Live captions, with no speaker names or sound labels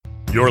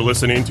You're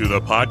listening to the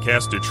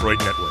Podcast Detroit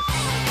Network.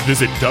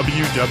 Visit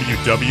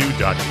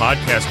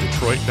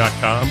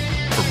www.podcastdetroit.com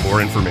for more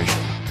information.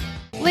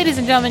 Ladies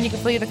and gentlemen, you can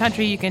flee the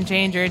country, you can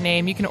change your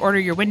name, you can order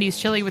your Wendy's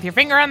chili with your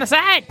finger on the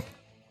side.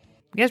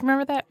 You guys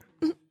remember that?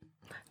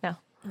 No.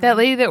 That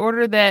lady that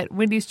ordered that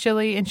Wendy's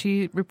chili and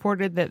she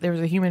reported that there was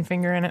a human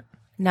finger in it.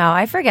 No,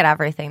 I forget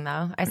everything,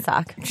 though. I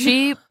suck.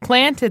 She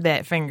planted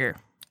that finger.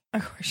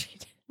 Of course she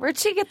did. Where'd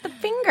she get the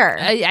finger?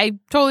 I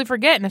totally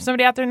forget. And if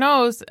somebody out there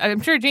knows, I'm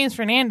sure James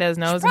Fernandez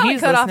knows. Probably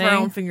He's cut listening. off her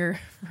own finger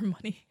for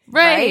money.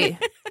 Right.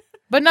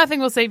 But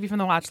nothing will save you from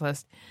the watch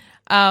list.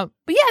 But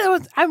yeah,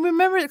 I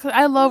remember it because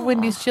I love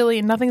Wendy's chili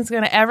and nothing's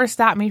going to ever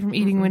stop me from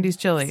eating Wendy's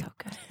chili. So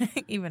good.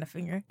 Even a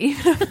finger.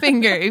 Even a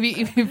finger.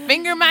 If you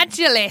finger my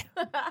chili,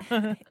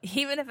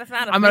 Even if I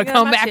found a I'm finger going to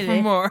come on my back chili.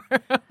 for more.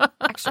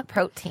 Extra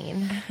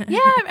protein. Yeah,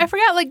 I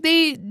forgot. Like,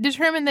 they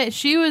determined that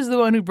she was the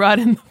one who brought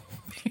in the finger.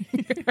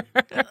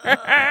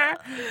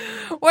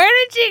 Where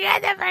did she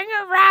get the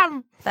finger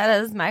from?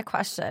 That is my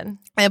question.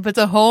 And it puts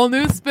a whole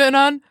new spin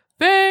on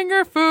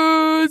finger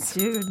foods.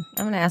 Dude.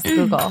 I'm going to ask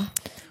Google.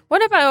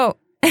 What about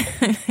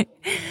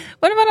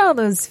all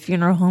those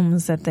funeral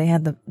homes that they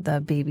had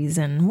the babies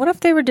in? What if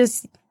they were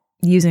just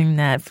using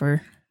that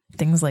for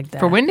things like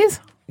that? For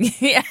Wendy's?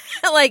 Yeah,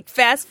 like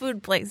fast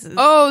food places.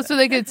 Oh, so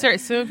they could start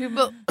suing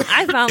people.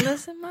 I found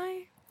this in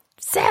my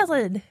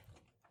salad.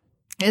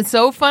 It's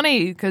so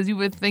funny because you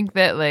would think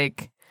that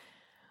like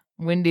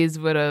Wendy's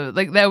would have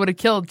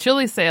killed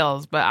chili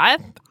sales, but I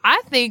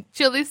think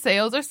chili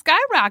sales are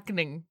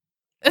skyrocketing,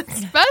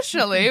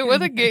 especially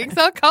with it getting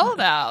so cold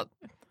out.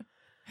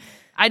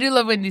 I do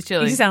love Wendy's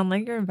chili. You sound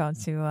like you're about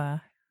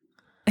to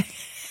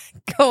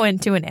go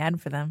into an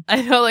ad for them.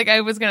 I know, like I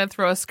was gonna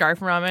throw a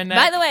scarf around my neck.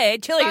 By the way,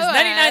 chili is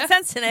 99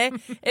 cents today.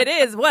 It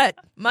is what?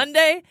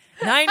 Monday,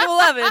 9 to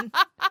 11.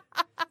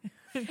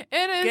 It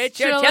is Get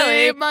your chili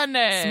chili.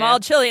 Monday. Small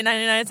chili,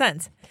 99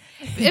 cents.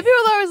 If people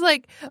are always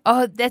like,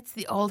 "Oh, that's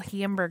the old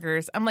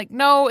hamburgers," I'm like,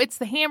 "No, it's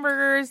the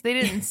hamburgers they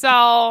didn't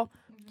sell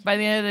by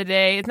the end of the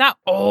day. It's not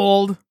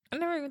old." I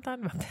never even thought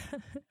about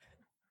that.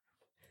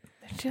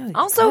 Chili's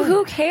Also, good.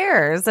 who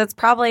cares? It's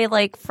probably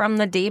like from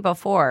the day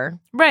before,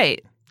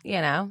 Right?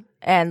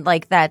 and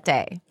like that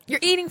day. You're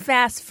eating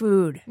fast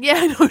food.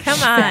 Yeah, no,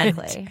 Come on.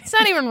 Exactly. It's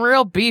not even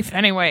real beef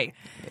anyway.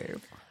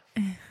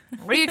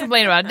 What are you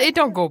complaining about? It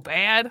don't go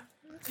bad.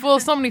 It's full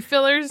of so many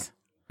fillers.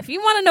 If you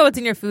want to know what's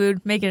in your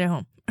food, make it at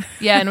home.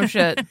 Yeah, no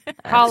shit.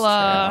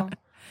 Holla. True.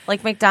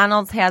 Like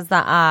McDonald's has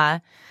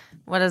the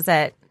what is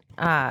it?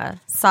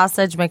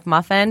 Sausage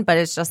McMuffin, but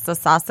it's just the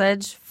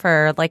sausage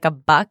for like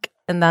 $1,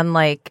 and then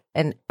like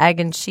an egg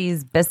and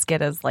cheese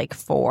biscuit is like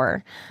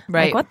 $4.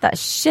 Right. Like, what the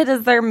shit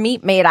is their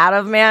meat made out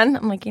of, man?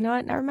 I'm like, you know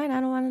what? Never mind. I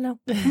don't want to know.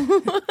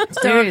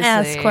 Don't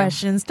ask Seriously.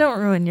 questions. Don't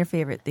ruin your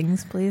favorite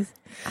things, please.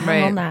 I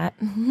Right. will not.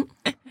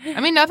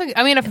 I mean, nothing.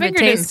 I mean, a If finger it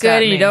didn't tastes stop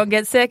good and me. you don't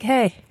get sick,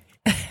 hey.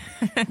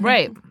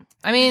 Right.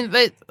 I mean,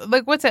 like,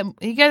 what's that?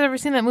 You guys ever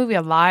seen that movie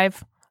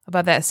Alive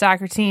about that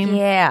soccer team?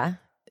 Yeah.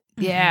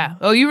 Yeah.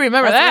 Oh, you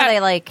remember That's that? where they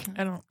like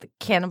I don't.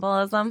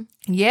 cannibalism.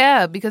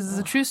 Yeah, because it's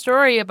a true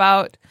story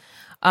about,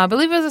 I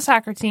believe it was a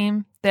soccer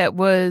team that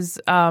was,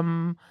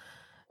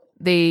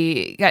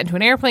 they got into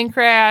an airplane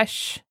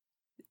crash.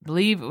 I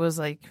believe it was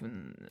like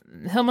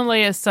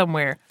Himalayas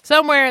somewhere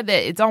that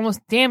it's almost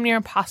damn near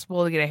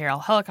impossible to get a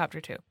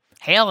helicopter to.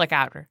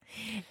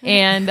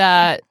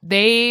 And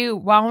they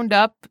wound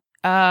up,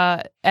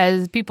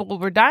 as people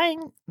were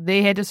dying,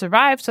 they had to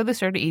survive, so they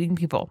started eating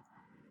people.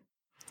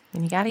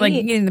 And you gotta Like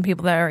eat. eating the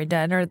people that are already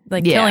dead or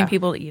like Yeah. killing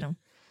people to eat them.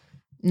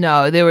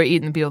 No, they were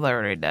eating the people that were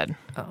already dead.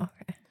 Oh,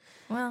 okay.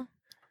 Well,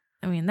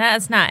 I mean,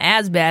 that's not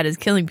as bad as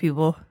killing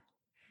people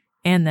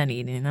and then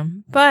eating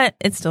them, but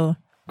it's still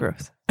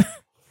gross.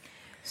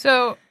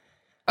 So,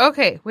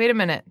 okay, wait a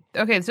minute.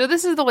 Okay, so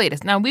this is the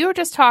latest. Now, we were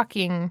just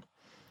talking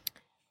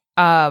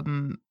about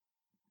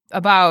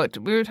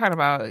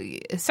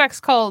sex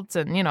cults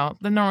and,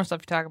 the normal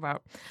stuff you talk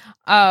about.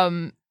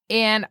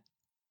 And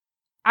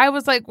I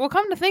was like, well,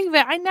 come to think of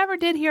it, I never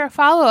did hear a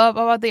follow-up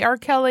about the R.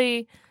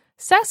 Kelly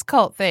sex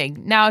cult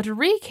thing. Now, to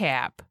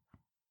recap,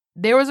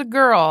 there was a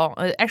girl,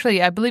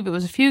 actually, I believe it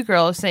was a few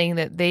girls saying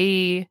that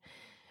they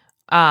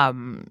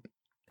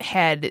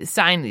had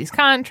signed these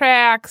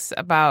contracts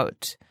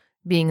about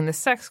being in the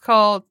sex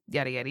cult,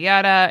 yada, yada,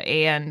 yada,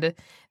 and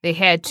they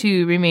had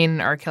to remain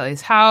in R.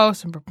 Kelly's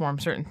house and perform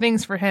certain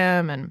things for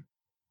him. And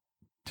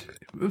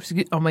oops,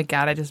 oh my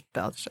God, I just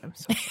belched. I'm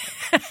so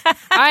sorry.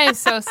 I am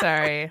so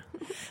sorry.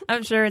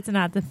 I'm sure it's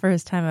not the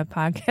first time a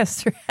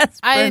podcaster has.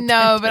 I burped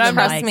know, into but I'm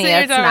the Trust just mic. me,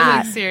 serious. it's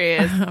not.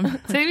 Serious.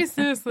 Take me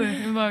seriously.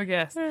 I'm no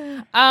guess.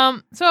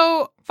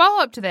 So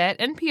follow up to that,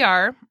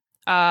 NPR.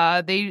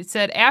 They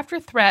said after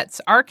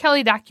threats, R.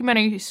 Kelly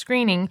documentary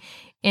screening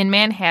in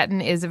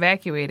Manhattan is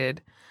evacuated.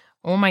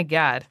 Oh my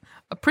God.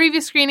 A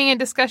previous screening and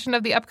discussion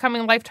of the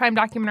upcoming Lifetime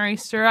documentary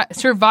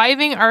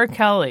Surviving R.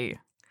 Kelly,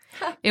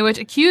 in which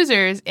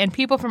accusers and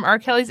people from R.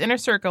 Kelly's inner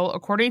circle,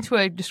 according to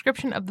a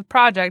description of the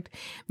project,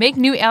 make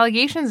new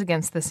allegations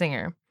against the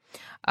singer.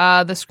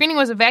 The screening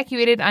was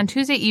evacuated on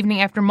Tuesday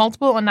evening after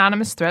multiple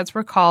anonymous threats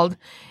were called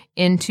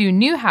into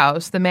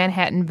Newhouse, the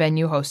Manhattan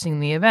venue hosting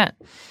the event.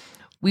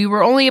 We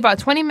were only about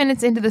 20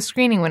 minutes into the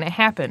screening when it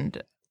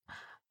happened.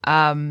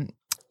 Jamilia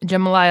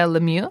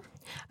Lemieux,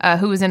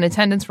 who was in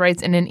attendance,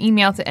 writes in an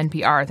email to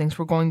NPR, things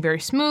were going very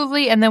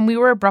smoothly, and then we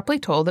were abruptly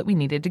told that we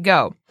needed to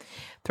go.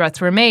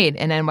 Threats were made,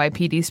 an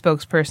NYPD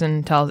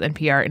spokesperson tells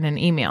NPR in an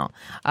email,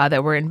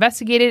 that were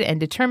investigated and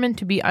determined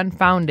to be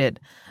unfounded.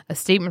 A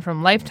statement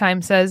from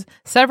Lifetime says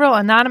several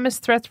anonymous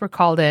threats were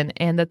called in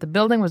and that the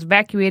building was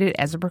evacuated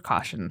as a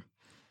precaution.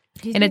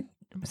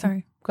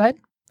 Sorry. Go ahead.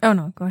 Oh,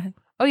 no. Go ahead.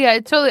 Oh, yeah,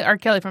 it's totally R.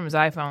 Kelly from his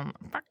iPhone.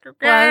 Well,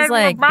 I was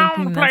like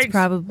thinking that's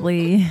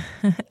probably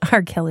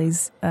R.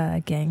 Kelly's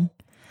gang.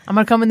 I'm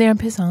going to come in there and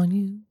piss on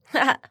you.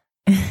 I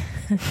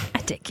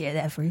take care of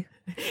that for you.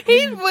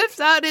 He whips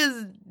out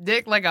his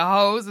dick like a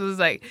hose. It was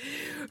like,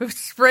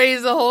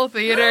 sprays the whole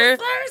theater.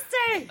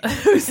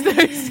 Who's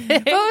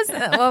thirsty?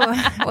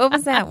 What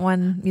was that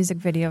one music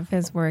video of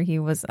his where he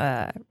was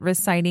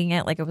reciting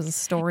it like it was a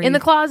story? In the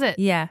closet.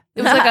 Yeah.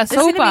 It was like a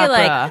soap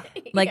opera.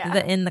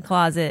 The in the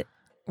closet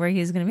where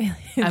he's going to be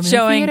I'm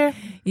showing. in the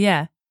theater.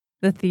 Yeah.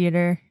 The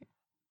theater.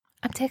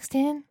 I'm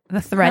texting.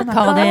 The threat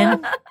called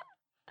in.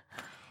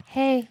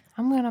 Hey,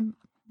 I'm going to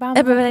bounce.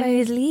 Everybody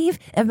needs to leave.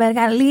 Everybody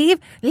got to leave.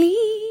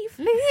 Leave.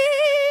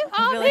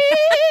 Oh, really-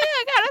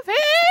 I gotta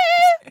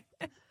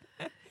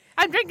pee.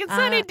 I'm drinking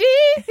Sunny D.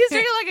 He's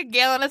drinking like a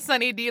gallon of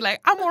Sunny D.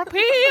 Like, I'm gonna pee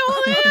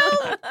on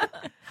him.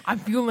 I'm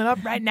fueling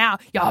up right now.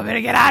 Y'all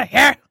better get out of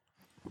here.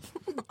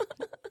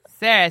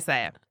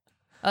 Seriously.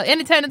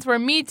 In attendance were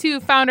Me Too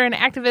founder and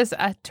activist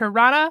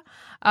Tarana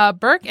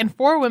Burke and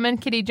 4 women,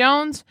 Kitty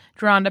Jones,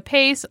 Deronda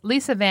Pace,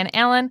 Lisa Van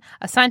Allen,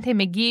 Asante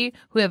McGee,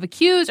 who have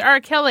accused R.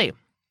 Kelly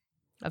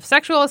of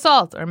sexual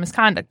assault or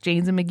misconduct.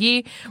 James and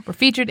McGee were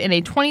featured in a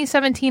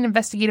 2017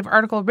 investigative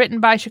article written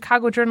by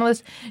Chicago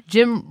journalist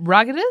Jim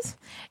Rogatis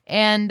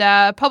and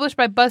published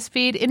by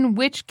BuzzFeed, in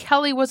which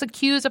Kelly was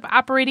accused of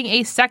operating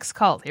a sex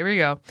cult. Here we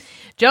go.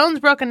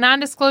 Jones broke a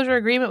non-disclosure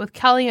agreement with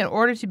Kelly in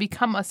order to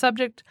become a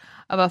subject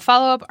of a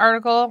follow-up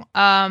article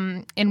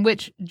in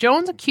which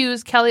Jones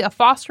accused Kelly of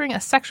fostering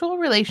a sexual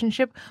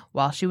relationship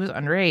while she was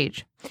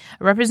underage.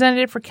 A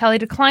representative for Kelly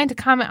declined to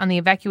comment on the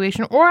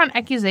evacuation or on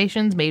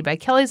accusations made by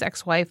Kelly's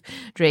ex-wife,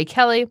 Dre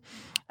Kelly,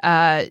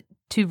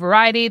 to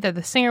Variety that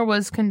the singer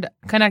was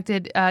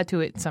connected to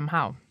it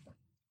somehow.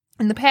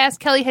 In the past,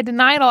 Kelly had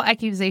denied all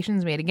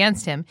accusations made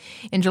against him.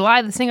 In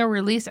July, the singer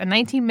released a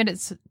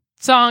 19-minute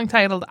song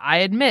titled I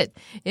Admit,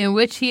 in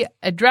which he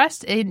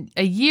addressed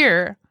a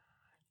year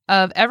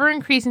of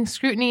ever-increasing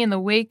scrutiny in the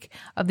wake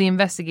of the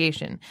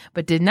investigation,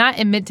 but did not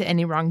admit to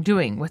any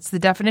wrongdoing. What's the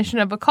definition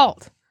of a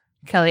cult?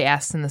 Kelly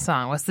asks in the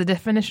song. What's the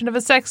definition of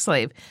a sex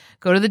slave?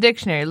 Go to the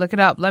dictionary, look it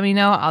up, let me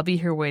know, I'll be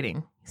here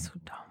waiting. He's so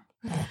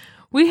dumb.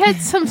 We had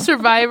some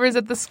survivors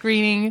at the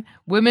screening,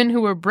 women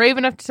who were brave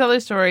enough to tell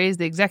their stories.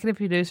 The executive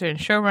producer and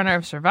showrunner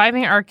of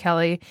Surviving R.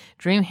 Kelly,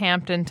 Dream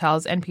Hampton,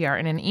 tells NPR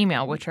in an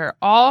email, which are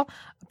all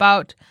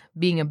about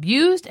being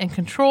abused and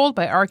controlled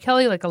by R.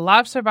 Kelly. Like a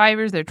lot of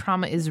survivors, their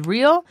trauma is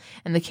real,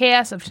 and the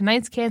chaos of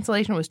tonight's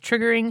cancellation was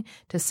triggering,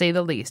 to say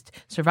the least.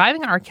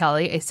 Surviving R.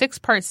 Kelly, a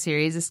 6-part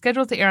series, is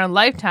scheduled to air on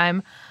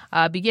Lifetime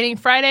beginning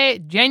Friday,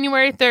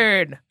 January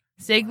 3rd.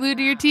 Stay glued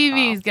to your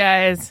TVs,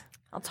 guys.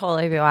 I'll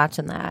totally be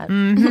watching that.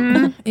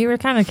 Mm-hmm. You were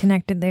kind of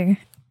connected there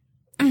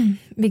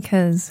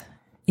because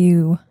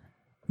you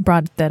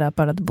brought that up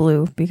out of the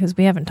blue because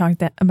we haven't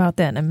talked about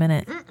that in a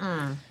minute.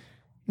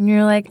 And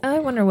you're like, oh, I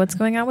wonder what's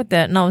going on with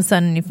that. And all of a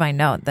sudden you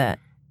find out that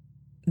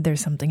there's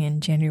something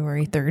in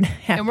January 3rd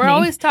happening. And we're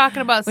always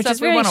talking about which stuff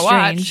is we very want to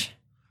strange. watch.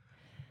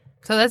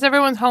 So that's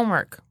everyone's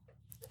homework.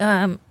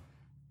 But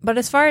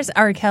as far as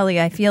R.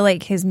 Kelly, I feel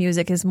like his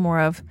music is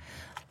more of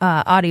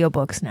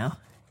audiobooks now.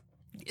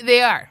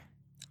 They are.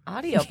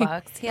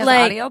 Audiobooks? He has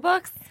Like-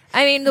 audiobooks?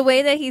 I mean, the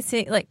way that he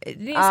sing, like,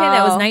 didn't you say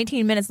that was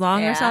 19 minutes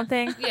long Yeah. or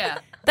something? Yeah.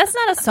 That's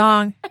not a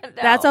song.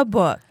 That's a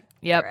book.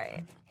 Yep.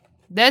 Right.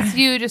 That's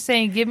you just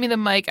saying, give me the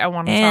mic. I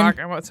want to And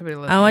talk. I want somebody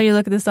to listen. I want you to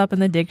look this up in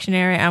the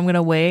dictionary. I'm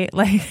gonna wait.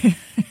 Like,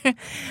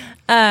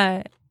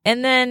 and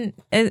then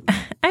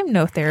I'm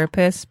no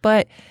therapist,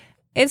 but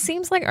it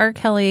seems like R.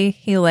 Kelly,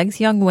 he likes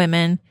young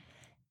women,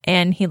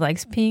 and he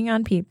likes peeing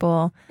on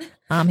people.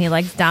 He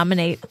likes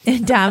dominating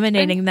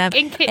them,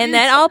 and kittens. and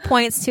that all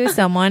points to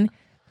someone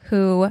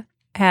who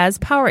has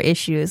power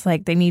issues.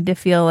 Like they need to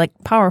feel like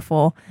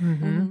powerful.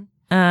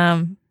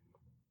 Mm-hmm.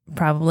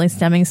 Probably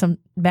stemming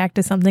back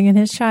to something in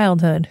his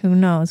childhood. Who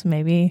knows?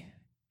 Maybe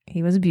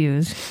he was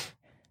abused.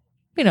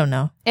 We don't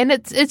know. And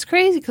it's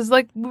crazy because,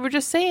 like we were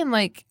just saying,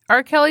 like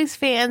R. Kelly's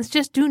fans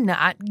just do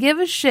not give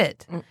a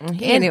shit. He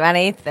didn't do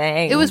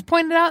anything. It was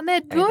pointed out in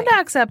that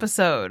Boondocks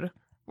episode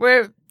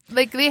where,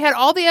 like, they had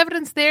all the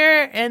evidence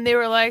there, and they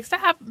were like,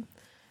 "Stop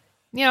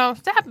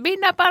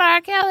beating up on R.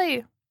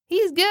 Kelly.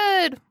 He's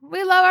good.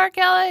 We love R.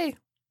 Kelly."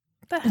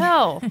 What the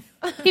hell?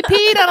 He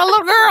peed on a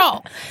little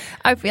girl.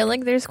 I feel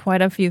like there's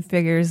quite a few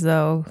figures,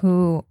 though,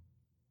 who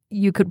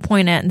you could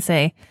point at and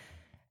say,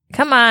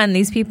 come on,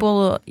 these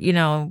people,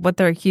 what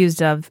they're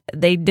accused of,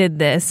 they did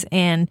this,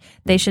 and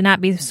they should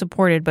not be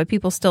supported, but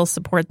people still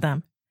support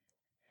them.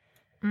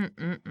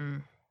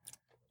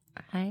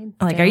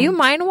 Like, are you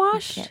mind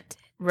washed?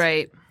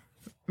 Right.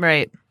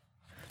 I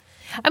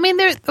mean,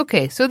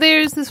 so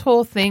there's this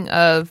whole thing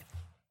of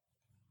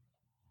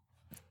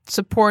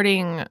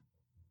supporting,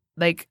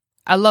 like,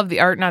 I love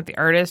the art, not the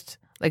artist.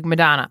 Like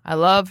Madonna. I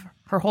love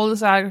her whole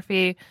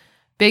discography.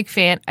 Big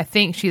fan. I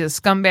think she's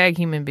a scumbag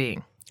human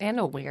being. And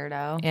a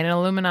weirdo. And an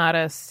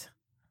Illuminatus.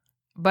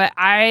 But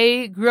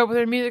I grew up with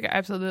her music. I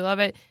absolutely love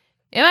it.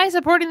 Am I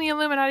supporting the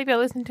Illuminati if I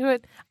listen to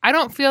it? I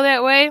don't feel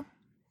that way.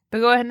 But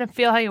go ahead and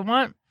feel how you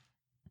want.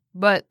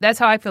 But that's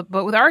how I feel.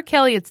 But with R.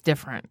 Kelly, it's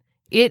different.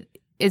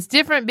 It's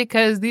different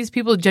because these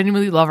people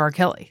genuinely love R.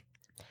 Kelly.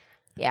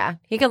 Yeah.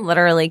 He can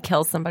literally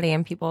kill somebody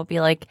and people will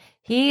be like,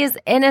 he's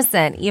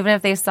innocent. Even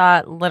if they saw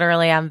it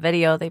literally on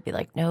video, they'd be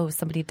like, no,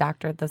 somebody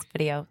doctored this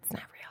video. It's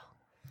not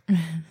real.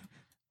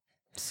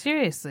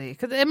 Seriously.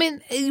 Because, I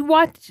mean, you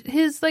watch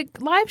his, like,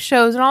 live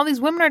shows and all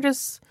these women are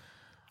just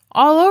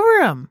all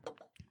over him.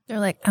 They're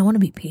like, I want to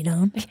be peed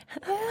on.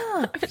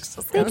 Yeah. They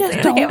just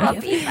don't have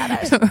a pee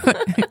fetish.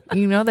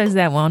 You know, there's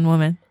that one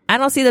woman. I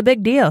don't see the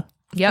big deal.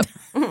 Yep.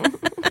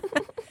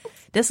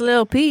 This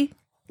little pee.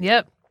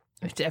 Yep.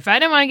 If I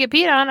didn't want to get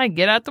peed on, I'd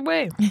get out the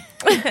way.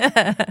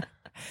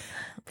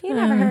 You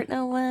never hurt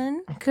no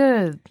one.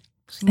 Good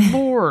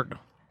Lord.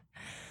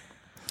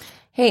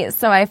 Hey,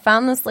 so I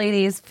found this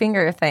lady's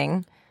finger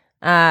thing.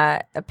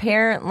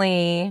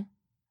 Apparently,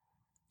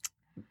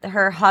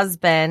 her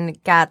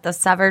husband got the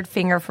severed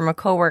finger from a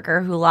coworker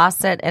who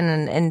lost it in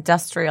an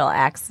industrial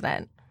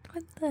accident.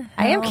 What the hell?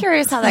 I am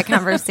curious how that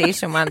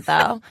conversation went,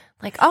 though.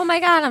 Like, oh my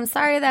God, I'm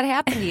sorry that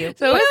happened to you.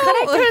 So But could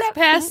I take that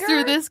pass finger?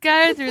 through this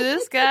guy, through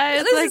this guy.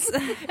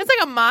 It's like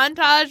a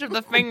montage of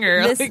the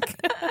finger. This-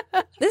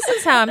 This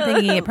is how I'm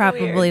thinking it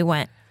probably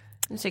went.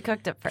 And she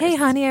cooked it first. Hey,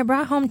 honey, I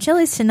brought home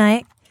Chili's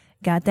tonight.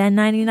 Got that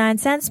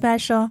 99-cent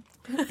special.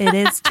 It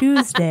is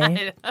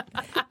Tuesday.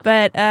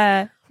 But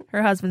her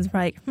husband's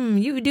probably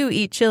like, you do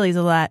eat Chili's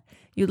a lot.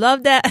 You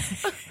love that?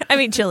 I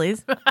mean,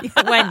 Chili's.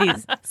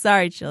 Wendy's.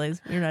 Sorry,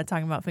 Chili's. We're not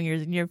talking about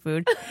fingers in your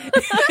food.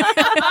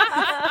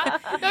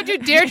 Don't you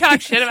dare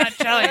talk shit about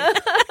Chili's.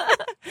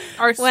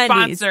 Our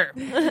Wendy's. sponsor.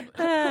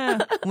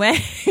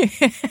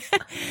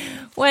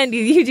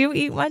 Wendy's. You do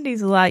eat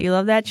Wendy's a lot. You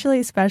love that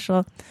chili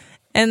special.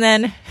 And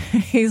then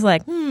he's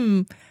like,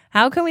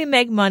 how can we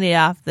make money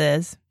off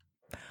this?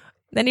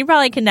 Then he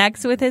probably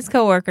connects with his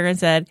coworker and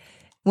said,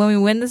 when we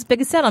win this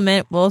big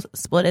settlement, we'll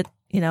split it,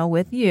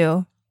 with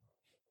you.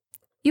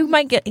 You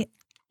might get...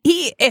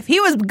 If he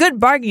was a good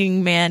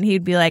bargaining man,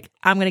 he'd be like,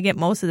 I'm going to get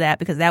most of that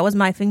because that was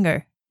my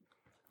finger.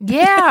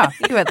 Yeah.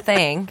 You would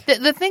think.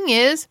 The thing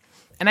is,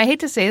 and I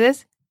hate to say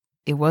this,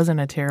 it wasn't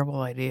a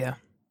terrible idea.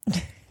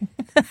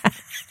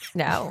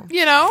 No.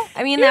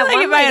 I mean, You're that like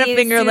one if I had a lady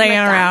finger sued laying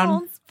around.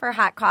 McDonald's for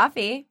hot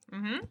coffee.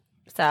 Mm-hmm.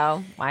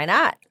 So why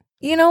not?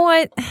 You know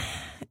what?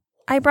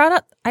 I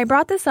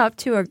brought this up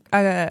to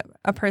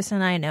a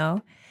person I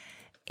know,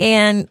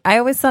 and I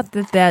always thought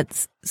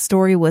that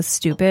story was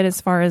stupid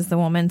as far as the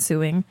woman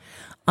suing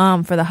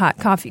for the hot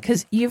coffee,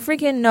 because you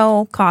freaking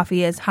know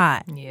coffee is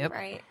hot. Yep.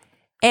 Right.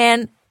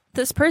 And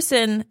this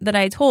person that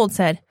I told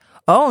said,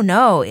 "Oh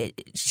no,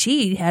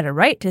 she had a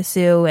right to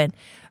sue, and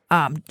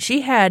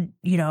she had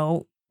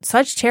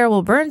such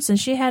terrible burns, and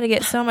she had to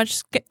get so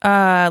much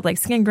like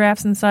skin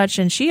grafts and such,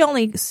 and she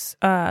only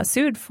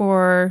sued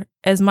for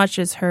as much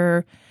as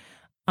her."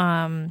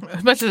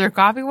 As much as her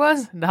coffee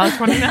was?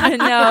 $1.29?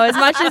 No, as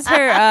much as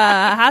her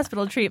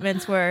hospital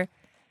treatments were.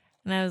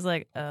 And I was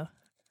like, oh,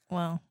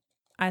 well,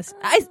 I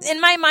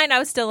in my mind, I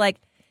was still like,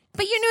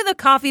 but you knew the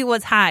coffee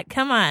was hot.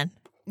 Come on.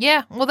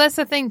 Yeah, well, that's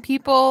the thing.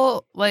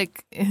 People,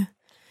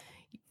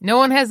 no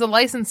one has the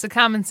license to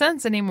common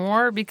sense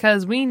anymore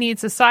because we need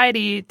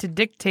society to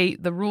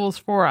dictate the rules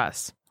for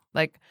us.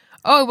 Like,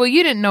 oh, well,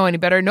 you didn't know any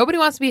better. Nobody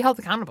wants to be held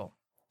accountable.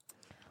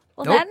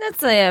 Well, Nope. that's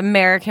the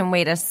American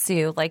way to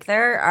sue. Like,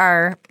 there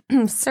are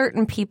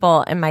certain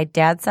people in my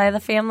dad's side of the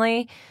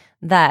family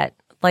that,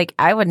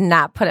 I would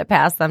not put it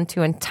past them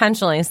to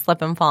intentionally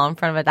slip and fall in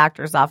front of a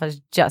doctor's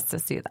office just to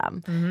sue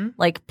them.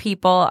 Mm-hmm.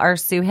 People are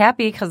sue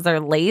happy because they're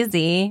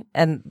lazy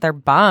and they're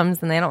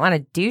bums and they don't want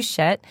to do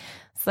shit.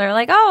 So they're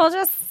like, oh, we'll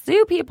just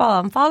sue people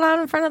and fall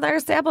down in front of their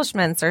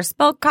establishments or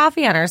spill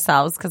coffee on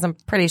ourselves, because I'm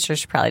pretty sure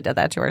she probably did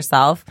that to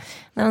herself.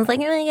 And I was like,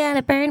 oh my God,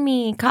 it burned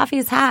me.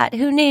 Coffee's hot.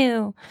 Who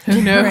knew?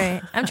 Who knew?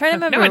 Right. I'm trying to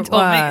remember. No one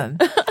told me.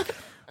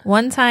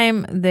 One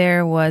time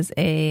there was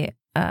an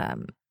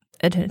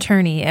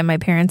attorney at my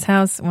parents'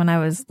 house when I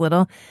was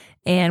little,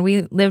 and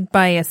we lived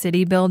by a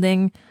city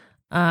building,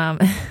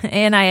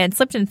 and I had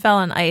slipped and fell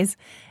on ice.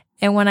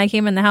 And when I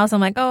came in the house,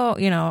 I'm like, oh,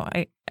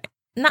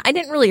 I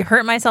didn't really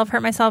hurt myself,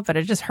 but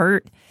it just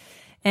hurt.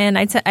 And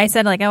I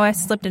said, oh, I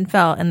slipped and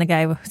fell. And the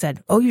guy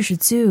said, oh, you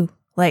should sue.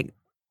 Because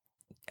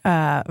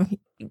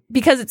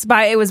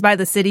it was by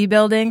the city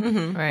building.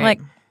 Mm-hmm. Right.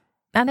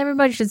 Not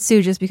everybody should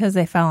sue just because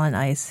they fell on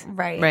ice.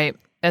 Right. Right.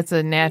 That's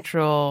a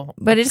natural.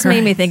 But it just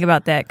made me think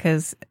about that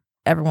because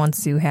everyone's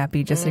sue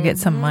happy just to get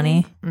some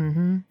money.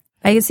 Mm-hmm.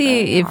 I can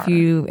see if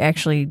you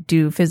actually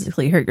do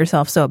physically hurt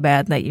yourself so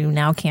bad that you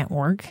now can't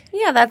work.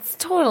 Yeah, that's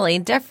totally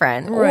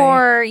different. Right.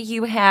 Or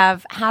you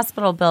have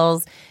hospital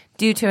bills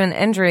due to an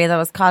injury that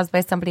was caused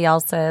by somebody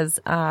else's,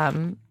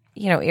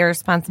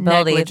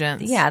 irresponsibility.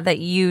 Negligence. Yeah, that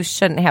you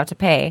shouldn't have to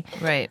pay.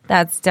 Right.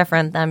 That's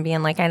different than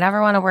being like, I never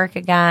want to work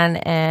again,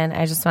 and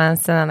I just want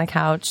to sit on the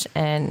couch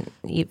and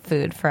eat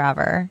food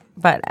forever.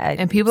 But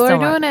and people are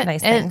doing it.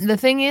 Nice and things. the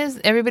thing is,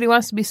 everybody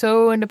wants to be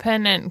so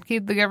independent,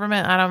 keep the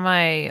government out of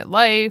my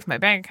life, my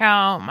bank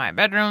account, my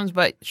bedrooms.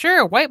 But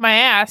sure, wipe my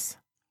ass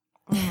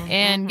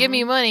and give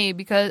me money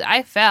because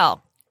I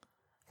fell.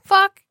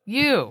 Fuck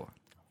you.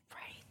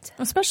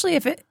 Especially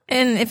if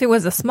it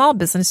was a small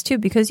business too,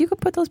 because you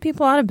could put those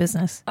people out of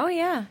business. Oh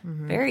yeah,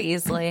 very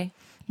easily.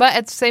 But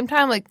at the same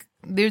time, like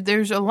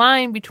there's a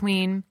line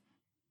between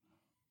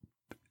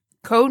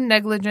code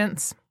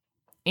negligence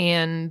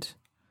and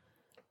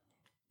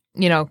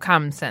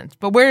common sense.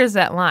 But where is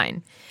that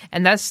line?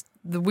 And that's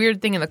the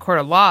weird thing in the court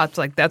of law. It's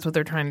like that's what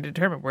they're trying to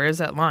determine. Where is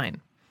that line?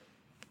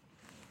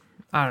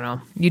 I don't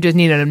know. You just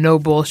need a no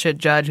bullshit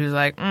judge who's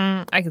like,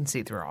 I can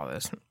see through all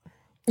this.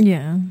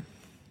 Yeah.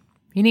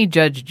 You need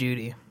Judge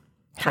Judy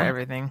for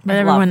everything. But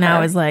everyone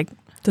now is like,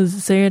 does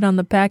it say it on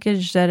the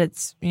package that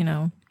it's,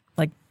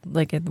 like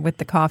with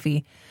the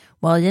coffee?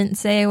 Well, it didn't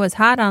say it was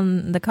hot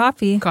on the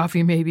coffee.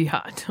 Coffee may be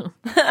hot.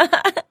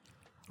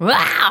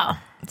 Wow.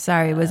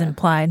 Sorry, it was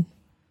implied.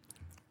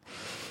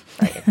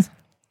 Right.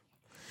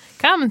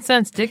 Common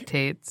sense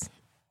dictates.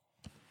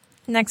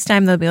 Next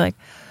time they'll be like,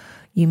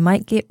 you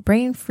might get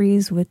brain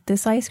freeze with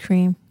this ice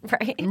cream.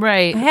 Right.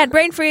 Right. I had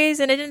brain freeze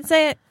and it didn't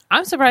say it.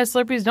 I'm surprised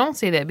Slurpees don't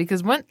say that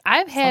because when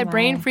I've had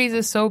brain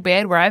freezes so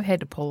bad where I've had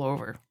to pull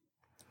over.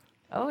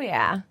 Oh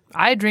yeah.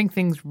 I drink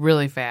things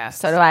really fast.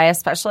 So do I,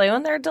 especially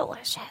when they're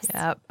delicious.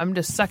 Yep. I'm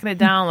just sucking it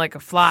down like a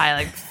fly.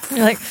 Like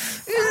You're like,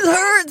 it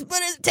hurts, but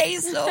it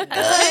tastes so good.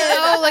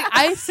 I know, like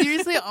I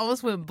seriously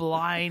almost went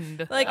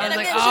blind. Like, I was and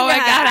like, then oh my she-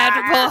 god, I have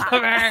to pull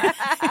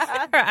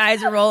over. Her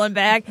eyes are rolling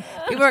back.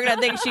 People are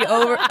gonna think she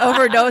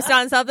overdosed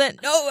on something.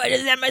 No, I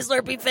just had my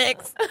Slurpee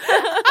fix.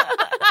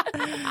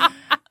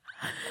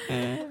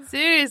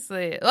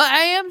 Seriously. Well, I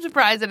am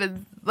surprised that it's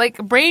like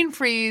brain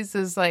freeze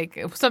is like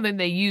something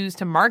they use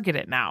to market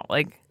it now.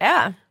 Like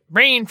Yeah.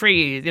 brain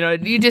freeze,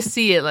 you just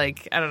see it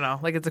like, I don't know,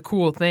 like it's a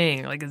cool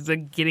thing. Like it's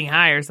like getting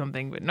high or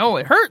something. But no,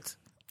 it hurts.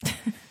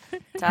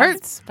 It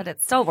hurts. But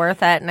it's still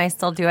worth it, and I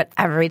still do it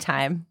every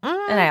time.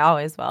 And I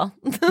always will.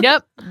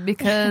 Yep.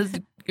 Because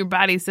your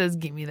body says,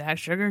 give me that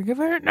sugar. Give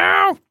it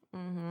now.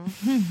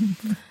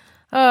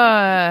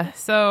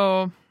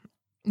 So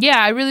yeah,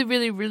 I really,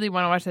 really, really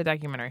want to watch that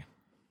documentary.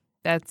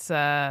 That's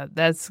going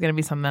to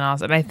be something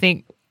else. And I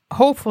think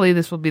hopefully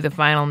this will be the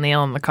final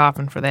nail in the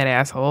coffin for that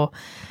asshole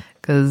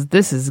because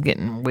this is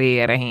getting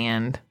way out of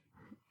hand.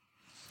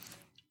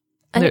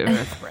 There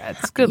are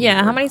threats. Good Yeah,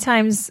 Lord. how many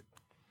times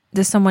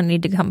does someone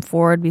need to come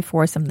forward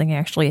before something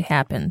actually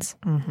happens?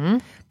 Mm-hmm.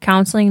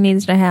 Counseling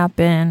needs to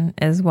happen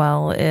as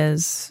well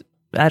as,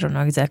 I don't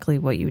know exactly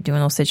what you would do in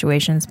those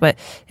situations, but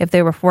if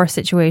they were forced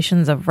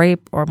situations of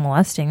rape or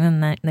molesting,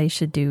 then they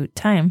should do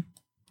time.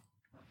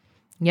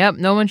 Yep,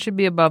 no one should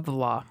be above the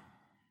law.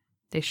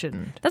 They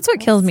shouldn't. That's what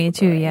kills me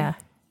too, yeah.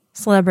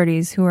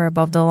 Celebrities who are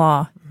above the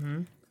law.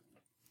 Mm-hmm.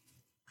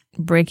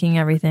 Breaking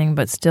everything,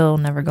 but still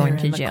never going They're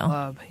to in the jail.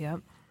 Club. Yep,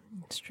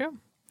 it's true.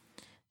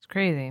 It's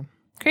crazy.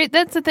 Great.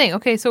 That's the thing.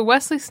 Okay, so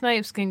Wesley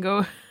Snipes can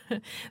go.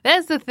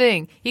 That's the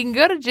thing. He can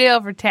go to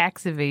jail for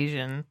tax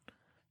evasion,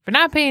 for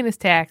not paying his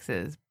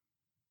taxes.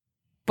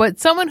 But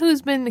someone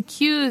who's been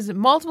accused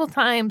multiple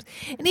times,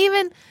 and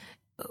even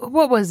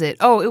what was it?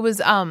 Oh, it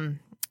was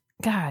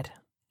God.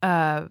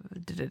 What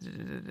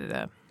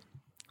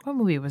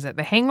movie was it?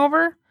 The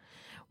Hangover,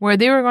 where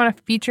they were going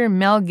to feature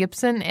Mel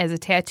Gibson as a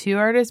tattoo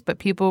artist, but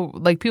people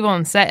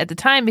on set at the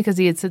time, because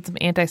he had said some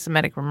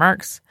anti-Semitic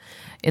remarks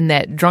in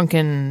that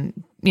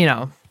drunken,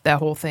 that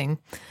whole thing.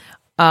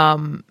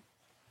 And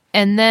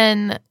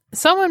then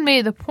someone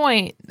made the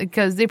point,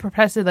 because they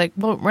protested, like,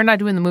 well, we're not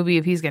doing the movie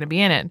if he's going to be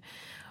in it.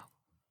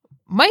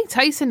 Mike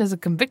Tyson is a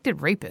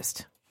convicted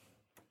rapist.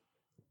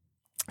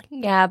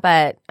 Yeah,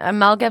 but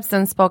Mel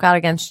Gibson spoke out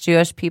against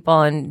Jewish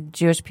people, and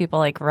Jewish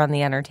people run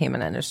the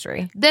entertainment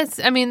industry. There's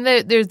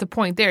the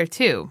point there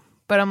too.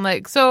 But I'm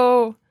like,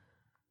 so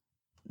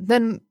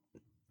then,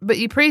 but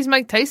you praise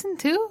Mike Tyson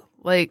too?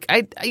 Like,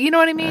 you know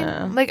what I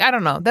mean? Like, I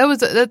don't know.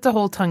 That's a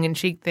whole tongue in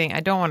cheek thing. I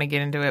don't want to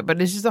get into it, but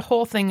it's just a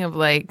whole thing of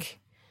like,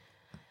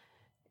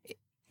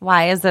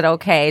 why is it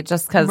okay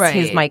just because Right.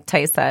 he's Mike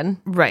Tyson?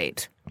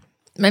 right?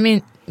 I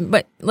mean,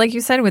 but like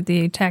you said with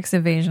the tax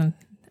evasion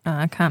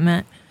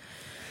comment,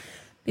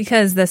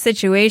 because the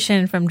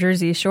situation from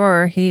Jersey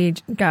Shore, he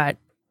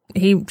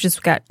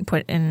just got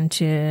put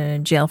into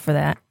jail for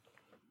that.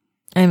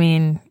 I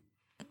mean,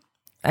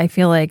 I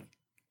feel like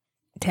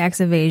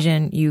tax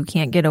evasion, you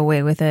can't get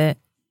away with it.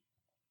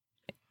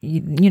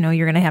 You know,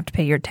 you're going to have to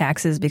pay your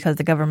taxes because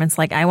the government's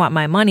like, I want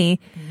my money.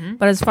 Mm-hmm.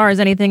 But as far as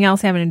anything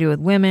else having to do with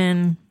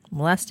women,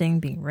 molesting,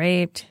 being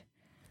raped,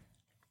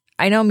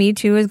 I know Me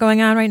Too is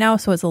going on right now,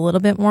 so it's a little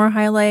bit more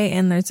highlight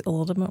and there's a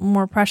little bit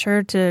more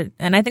pressure to,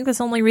 and I think that's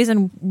the only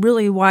reason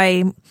really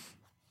why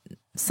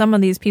some of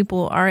these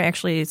people are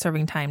actually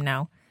serving time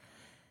now.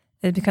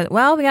 is because,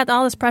 well, we got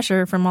all this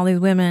pressure from all these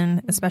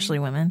women, especially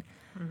women.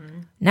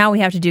 Now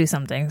we have to do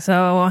something.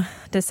 So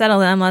to settle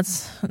them,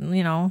 let's,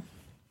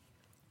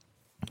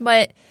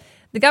 But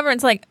the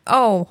government's like,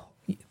 oh,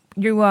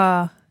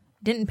 you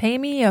didn't pay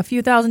me a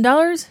few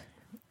 $1,000s?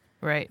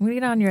 Right. We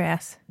get on your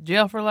ass.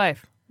 Jail for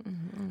life.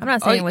 I'm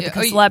not saying with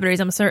the celebrities.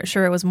 I'm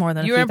sure it was more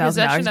than a You were few in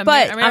possession $1,000s. of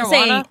But marijuana? I'm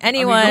saying Or were you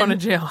anyone. going to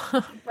jail?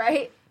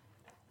 Right.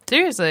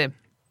 Seriously.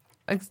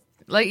 And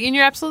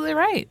you're absolutely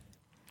right.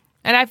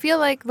 And I feel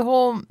like the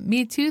whole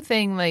Me Too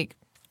thing, like,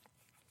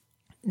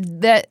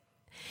 that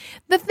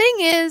the thing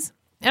is,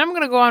 and I'm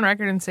going to go on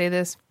record and say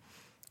this.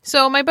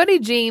 So my buddy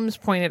James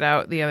pointed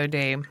out the other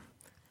day,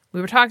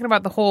 we were talking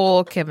about the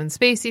whole Kevin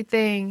Spacey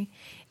thing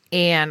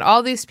and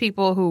all these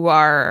people who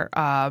are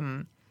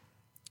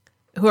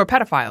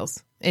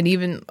pedophiles. And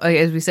even,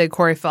 as we said,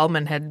 Corey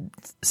Feldman had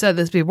said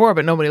this before,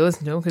 but nobody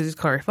listened to him because he's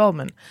Corey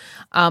Feldman.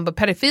 But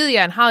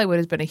pedophilia in Hollywood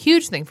has been a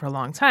huge thing for a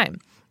long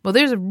time. Well,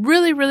 there's a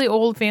really, really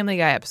old Family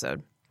Guy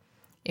episode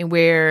in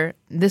where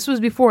this was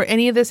before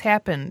any of this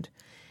happened.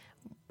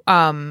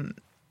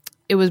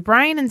 It was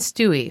Brian and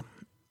Stewie,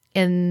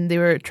 and they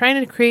were trying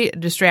to create a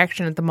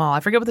distraction at the mall. I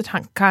forget what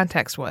the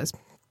context was.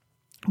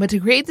 But to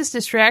create this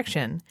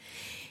distraction,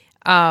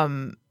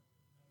 Stewie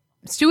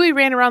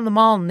ran around the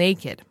mall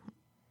naked.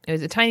 It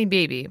was a tiny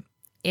baby.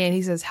 And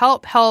he says,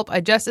 "Help, help,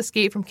 I just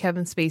escaped from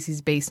Kevin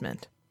Spacey's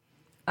basement."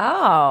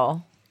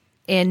 Oh.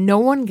 And no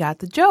one got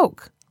the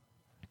joke.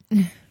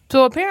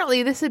 So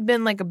apparently this had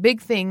been like a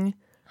big thing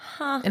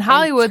in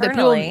Hollywood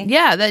internally.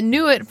 that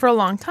knew it for a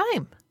long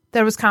time.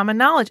 That was common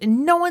knowledge.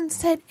 And no one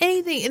said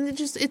anything. And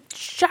it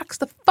shocks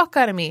the fuck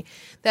out of me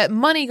that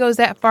money goes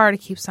that far to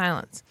keep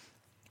silence.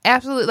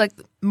 Absolutely. Like,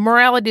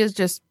 morality is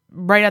just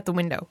right out the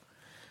window.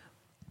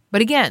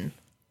 But again,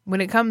 when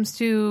it comes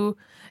to...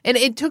 And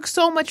it took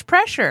so much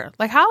pressure,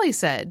 like Holly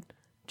said,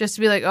 just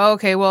to be like, oh,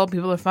 okay, well,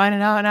 people are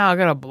finding out now. I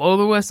got to blow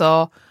the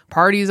whistle.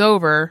 Party's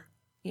over.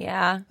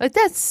 Yeah. Like,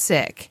 that's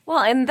sick. Well,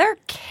 and they're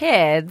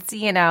kids,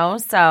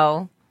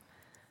 so,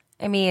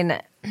 I mean,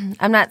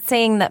 I'm not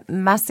saying that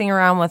messing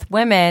around with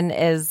women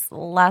is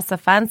less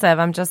offensive.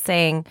 I'm just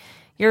saying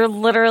you're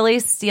literally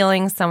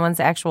stealing someone's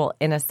actual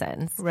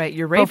innocence. Right,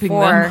 you're raping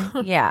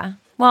them. Yeah.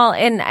 Well,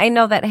 and I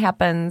know that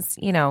happens,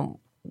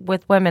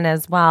 with women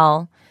as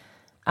well.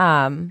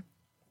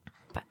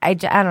 But I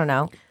don't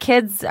know.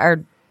 Kids,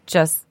 old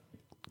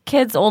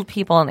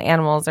people, and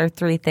animals are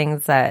three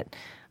things that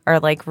are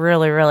like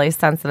really, really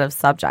sensitive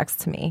subjects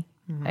to me,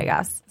 I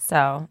guess.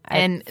 So I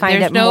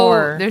find it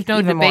there's no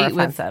even debate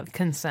more offensive. with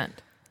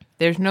consent.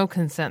 There's no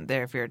consent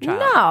there if you're a child.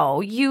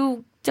 No,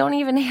 you don't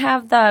even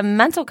have the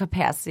mental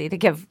capacity to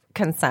give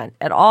consent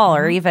at all,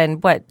 or even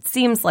what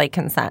seems like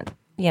consent,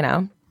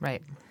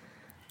 Right.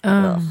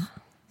 Ugh.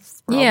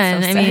 Yeah, So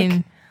and I sick.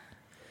 mean,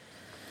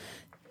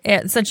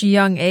 at such a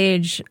young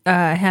age,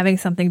 having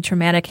something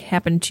traumatic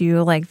happen to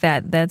you like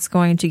that's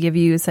going to give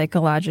you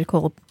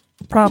psychological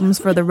problems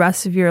for the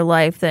rest of your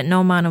life that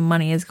no amount of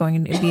money is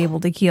going to be able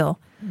to heal.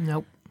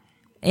 Nope.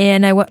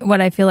 And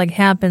what I feel like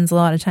happens a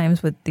lot of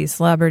times with these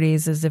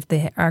celebrities is if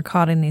they are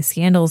caught in these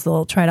scandals,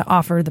 they'll try to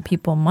offer the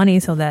people money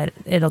so that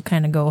it'll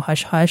kind of go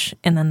hush hush,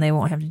 and then they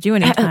won't have to do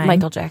any time.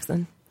 Michael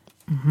Jackson.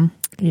 Mm-hmm.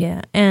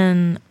 Yeah,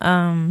 and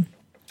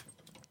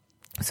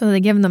so they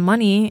give them the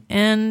money,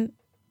 and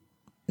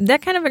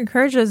that kind of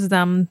encourages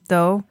them,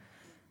 though,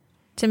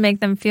 to make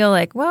them feel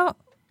like, well,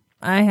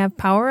 I have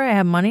power, I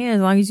have money.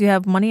 As long as you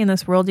have money in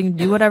this world, you can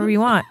do whatever you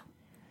want.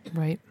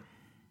 Right.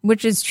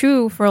 Which is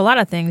true for a lot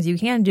of things. You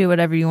can do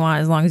whatever you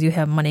want as long as you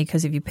have money,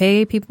 because if you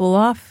pay people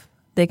off,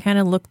 they kind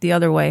of look the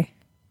other way.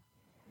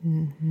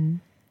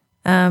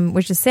 Mm-hmm.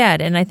 Which is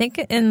sad. And I think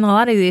in a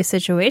lot of these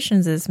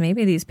situations is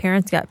maybe these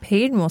parents got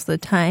paid most of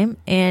the time,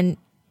 and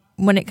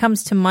when it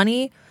comes to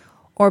money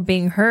or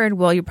being heard,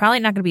 well, you're probably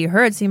not going to be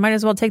heard, so you might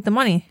as well take the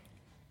money.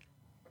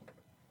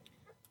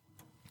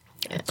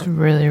 It's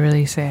really,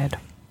 really sad.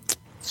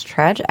 It's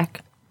tragic.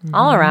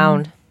 All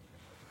around.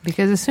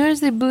 Because as soon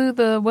as they blew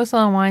the whistle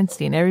on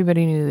Weinstein,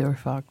 everybody knew they were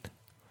fucked.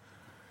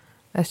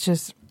 That's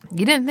just...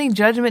 You didn't think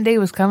Judgment Day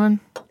was coming?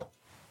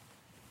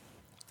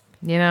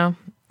 And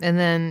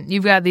then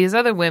you've got these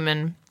other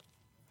women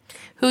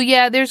who,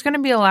 yeah, there's going to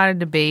be a lot of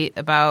debate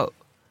about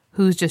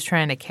who's just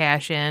trying to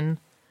cash in.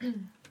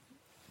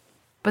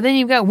 But then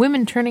you've got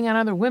women turning on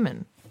other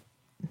women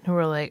who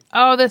are like,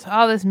 oh,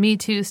 all this Me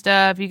Too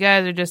stuff, you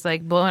guys are just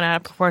like blowing out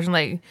of proportion.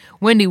 Like,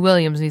 Wendy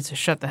Williams needs to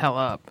shut the hell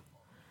up.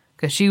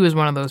 Because she was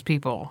one of those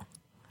people.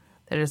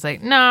 They're just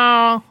like,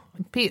 no.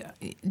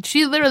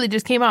 She literally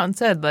just came out and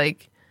said,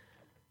 like,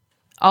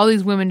 all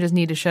these women just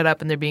need to shut up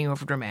and they're being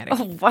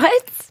overdramatic.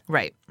 What?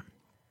 Right.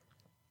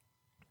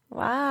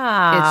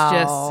 Wow.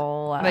 It's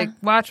just, like,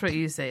 watch what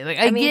you say. Like,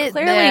 I mean, get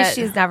clearly that.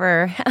 she's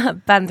never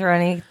been through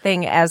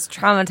anything as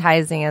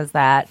traumatizing as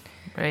that.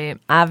 Right.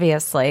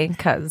 Obviously,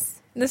 because...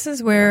 This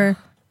is where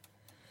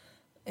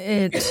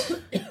it,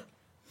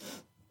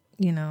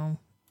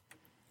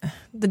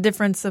 the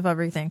difference of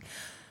everything.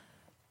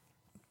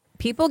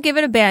 People give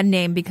it a bad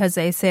name because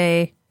they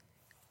say,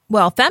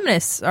 well,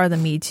 feminists are the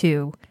Me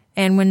Too.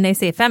 And when they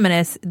say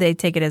feminist, they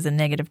take it as a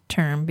negative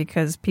term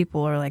because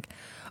people are like,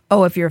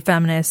 oh, if you're a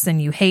feminist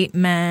and you hate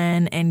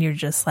men and you're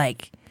just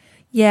like,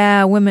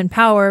 yeah, women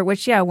power,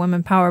 which, yeah,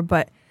 women power.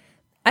 But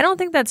I don't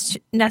think that's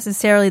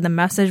necessarily the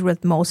message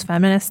with most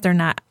feminists. They're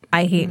not,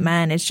 I hate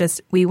men. It's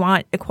just we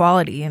want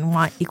equality and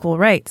want equal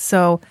rights.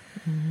 So,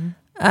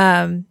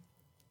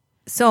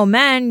 so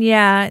men,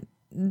 yeah,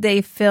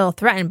 they feel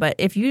threatened. But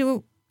if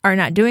you are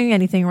not doing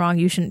anything wrong,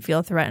 you shouldn't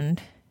feel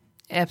threatened.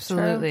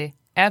 Absolutely.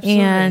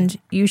 Absolutely. And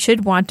you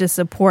should want to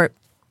support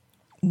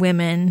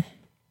women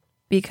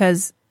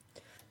because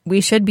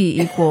we should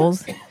be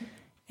equals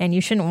and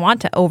you shouldn't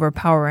want to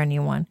overpower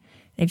anyone.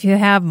 If you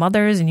have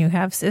mothers and you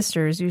have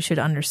sisters, you should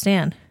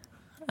understand.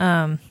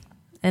 And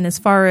as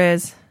far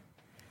as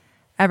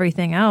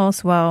everything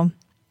else, well,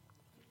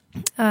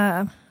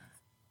 like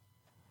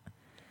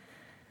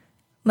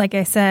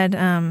I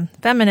said,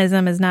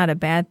 feminism is not a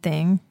bad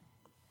thing.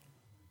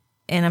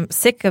 And I'm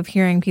sick of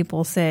hearing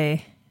people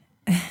say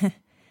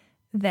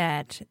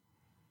that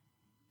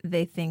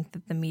they think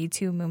that the Me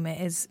Too movement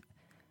is...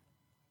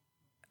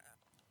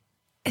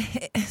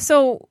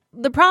 So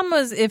the problem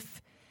is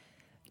if,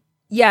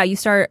 you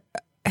start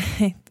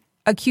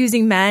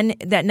accusing men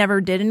that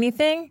never did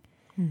anything,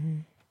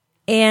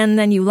 and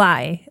then you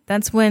lie.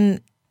 That's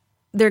when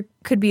there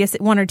could be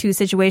one or two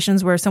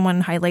situations where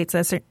someone highlights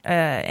us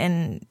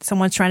and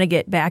someone's trying to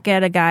get back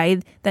at a guy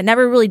that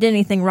never really did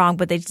anything wrong,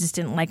 but they just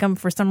didn't like him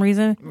for some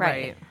reason.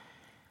 Right.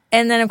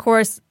 And then, of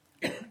course,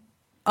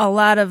 a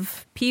lot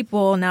of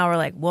people now are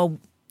like, well,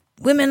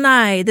 women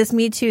lie. This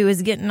Me Too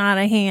is getting out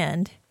of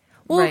hand.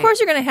 Well, Right. Of course,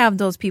 you're going to have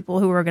those people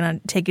who are going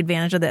to take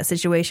advantage of that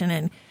situation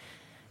and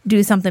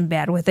do something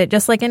bad with it,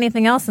 just like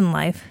anything else in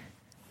life.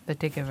 They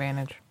take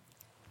advantage.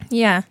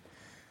 Yeah.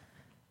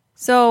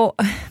 So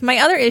my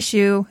other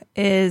issue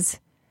is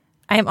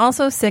I am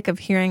also sick of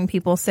hearing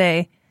people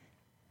say,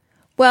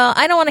 well,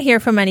 I don't want to hear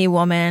from any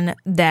woman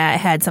that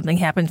had something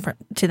happen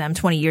to them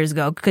 20 years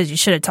ago because you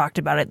should have talked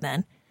about it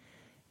then.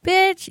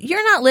 Bitch,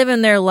 you're not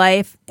living their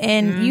life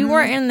and you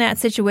weren't in that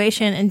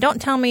situation, and don't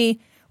tell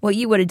me what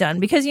you would have done,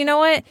 because you know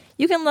what?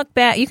 You can look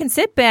back, you can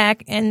sit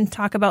back and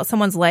talk about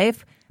someone's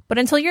life, but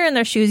until you're in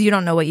their shoes, you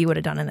don't know what you would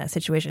have done in that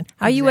situation.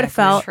 How you would have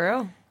felt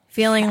True.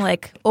 feeling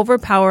like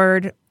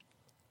overpowered,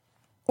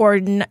 or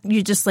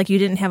you just like you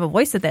didn't have a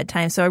voice at that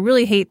time. So I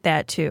really hate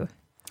that too.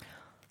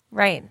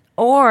 Right.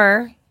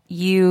 Or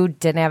you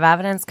didn't have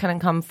evidence, couldn't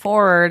come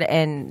forward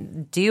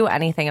and do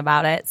anything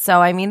about it.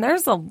 So, I mean,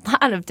 there's a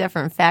lot of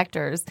different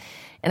factors.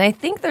 And I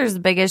think there's a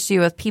big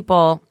issue with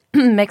people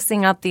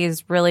mixing up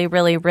these really,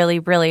 really, really,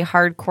 really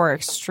hardcore,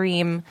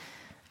 extreme,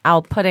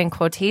 I'll put in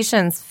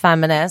quotations,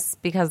 feminists,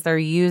 because they're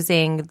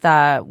using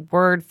the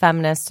word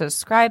feminist to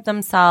describe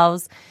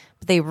themselves.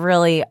 But they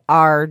really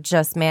are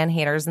just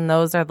man-haters. And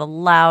those are the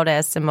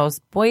loudest and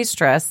most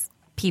boisterous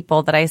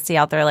people that I see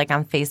out there, like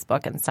on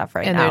Facebook and stuff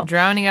right And now. they're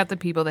drowning out the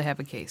people that have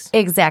a case.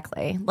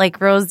 Exactly. Like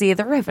Rosie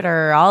the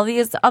Riveter, all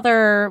these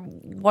other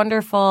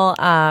wonderful,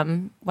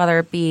 whether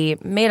it be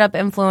made-up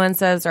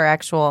influences or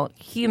actual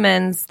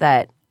humans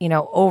that, you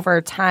know,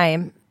 over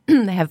time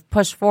have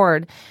pushed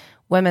forward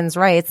women's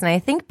rights. And I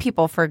think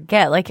people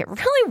forget, like, it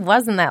really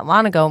wasn't that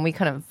long ago when we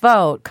couldn't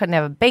vote, couldn't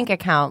have a bank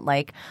account,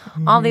 like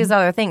all these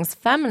other things.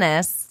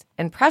 Feminists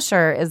and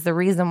pressure is the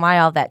reason why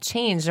all that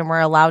changed, and we're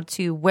allowed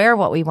to wear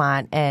what we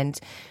want and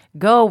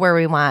go where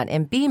we want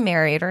and be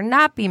married or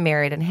not be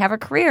married and have a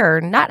career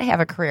or not have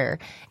a career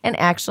and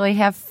actually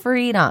have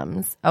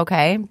freedoms,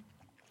 okay?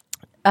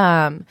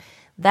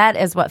 That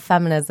is what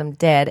feminism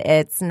did.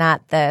 It's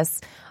not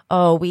this,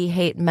 oh, we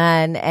hate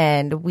men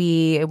and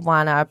we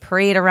want to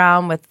parade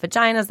around with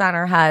vaginas on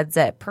our heads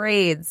at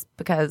parades,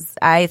 because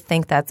I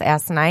think that's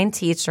asinine.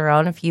 To each their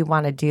own. If you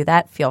want to do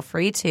that, feel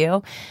free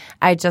to.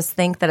 I just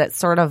think that it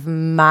sort of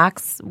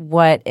mocks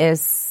what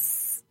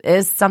is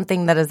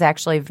something that is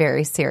actually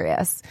very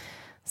serious.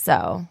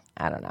 So,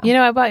 I don't know. You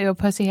know, I bought you a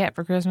pussy hat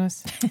for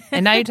Christmas,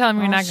 and now you're telling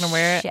me you're not going to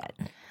wear it. Shit.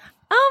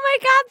 Oh my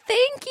God,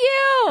 thank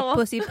you.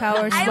 Pussy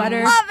power I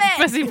sweater. love it.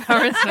 Pussy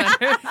power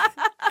sweater.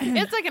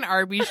 It's like an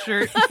Arby's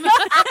shirt.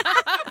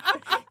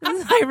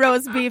 This is my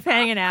roast beef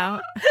hanging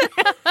out.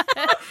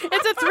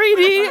 It's a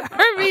 3D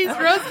Arby's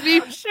roast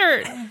beef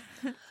shirt.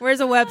 Where's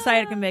a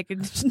website I can make a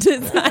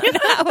design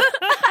out?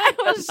 I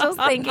was just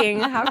thinking,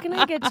 how can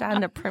I get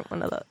John to print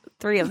one of the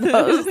 3 of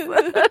those?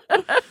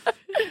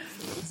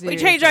 We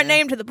changed our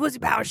name to the Pussy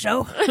Power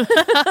Show. Pussy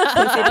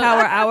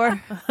Power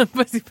Hour.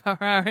 Pussy Power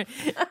Hour.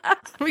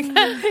 You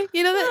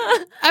know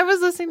that I was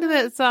listening to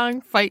that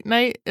song Fight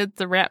Night. It's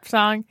a rap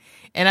song,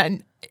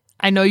 and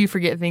I know you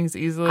forget things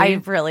easily.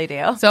 I really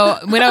do. So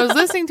when I was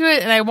listening to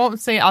it, and I won't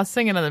sing, I'll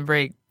sing it on the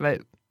break,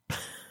 but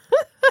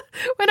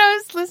when I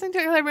was listening to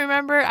it, I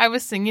remember I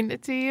was singing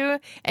it to you,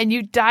 and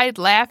you died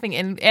laughing.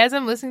 And as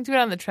I'm listening to it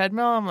on the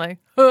treadmill, I'm like,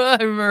 oh,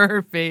 I remember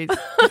her face.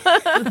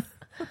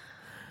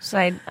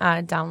 Should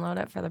I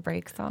download it for the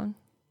break song?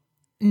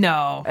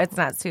 No, It's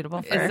not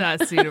suitable for it's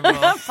not suitable.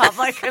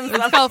 public It's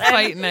consumption. called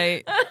Fight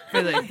Night.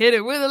 For the hit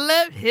it with a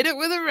left, hit it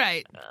with a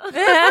right.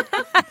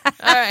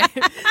 All right.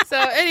 So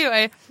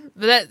anyway,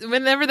 But that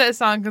whenever that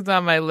song comes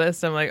on my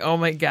list, I'm like, oh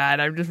my God,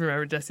 I just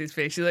remember Jesse's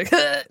face. She's like,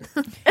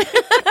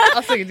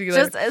 I'll sing it to you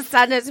later. Just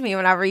send it to me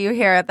whenever you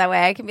hear it. That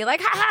way I can be like,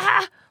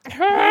 ha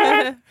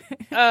ha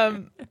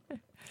ha.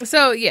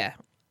 So yeah,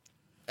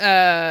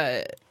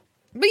 but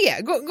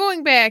yeah,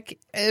 going back,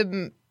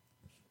 the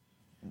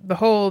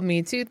whole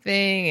Me Too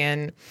thing,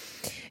 and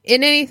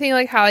in anything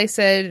like Holly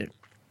said,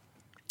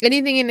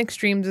 anything in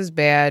extremes is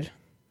bad.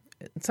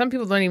 Some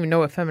people don't even know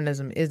what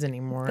feminism is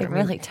anymore. They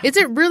really don't. Is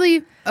it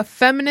really a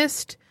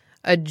feminist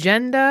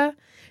agenda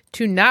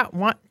to not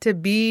want to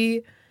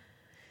be,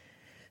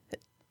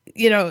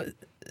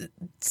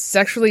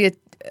 sexually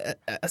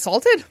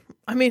assaulted?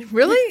 I mean,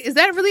 really? Is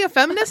that really a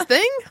feminist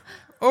thing?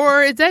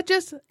 Or is that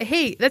just,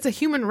 hey, that's a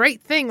human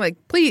right thing?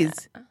 Like,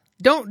 please,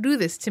 don't do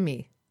this to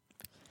me.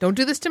 Don't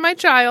do this to my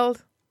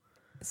child.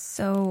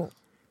 So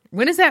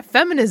When is that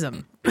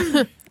feminism?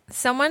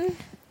 someone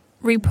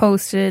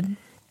reposted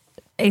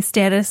a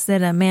status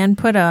that a man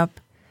put up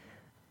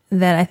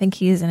that I think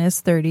he's in his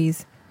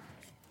 30s.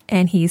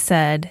 And he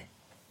said,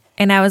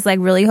 and I was like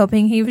really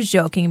hoping he was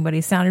joking, but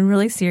he sounded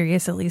really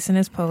serious, at least in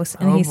his post.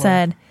 And he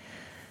said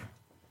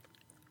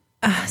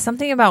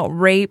something about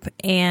rape,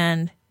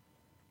 and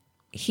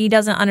he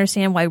doesn't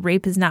understand why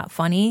rape is not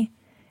funny.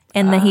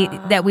 And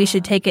that we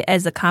should take it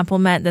as a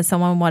compliment that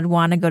someone would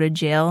want to go to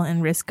jail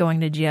and risk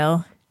going to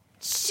jail.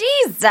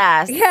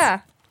 Jesus.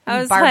 Yeah. I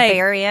was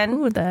barbarian. like,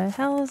 who the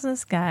hell is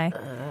this guy?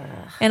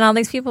 And all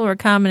these people were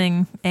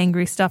commenting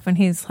angry stuff, and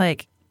he's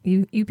like,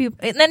 you people.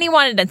 And then he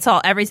wanted to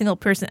insult every single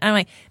person. I'm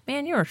like,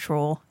 man, you're a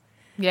troll.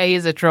 Yeah,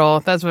 he's a troll.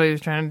 That's what he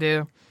was trying to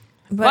do.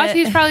 But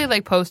He's probably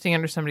like posting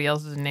under somebody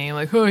else's name,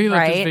 like, oh, he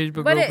left his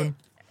Facebook But open.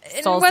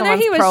 Stole whether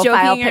someone's he was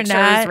profile joking or picture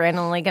not- is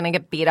randomly going to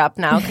get beat up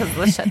now because of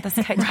the shit this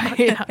guy talked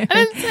Yeah, I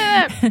didn't say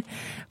that.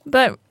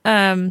 But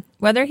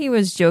whether he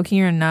was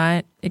joking or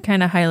not, it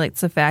kind of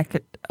highlights the fact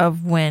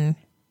of when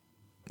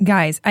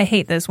guys, I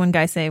hate this when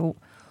guys say,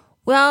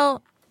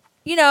 well,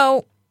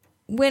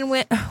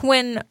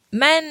 when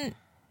men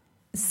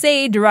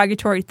say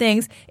derogatory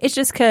things, it's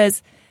just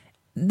because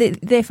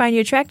they find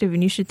you attractive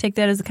and you should take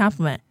that as a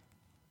compliment.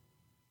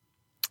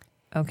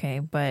 Okay,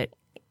 but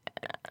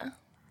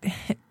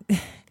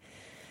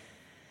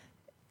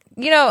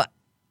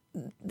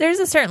there's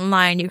a certain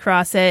line, you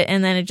cross it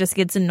and then it just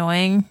gets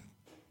annoying,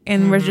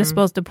 and we're just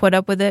supposed to put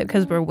up with it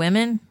because we're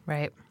women.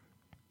 Right.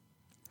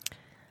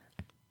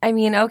 I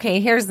mean, okay,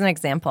 here's an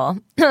example.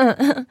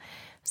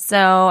 So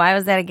I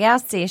was at a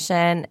gas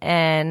station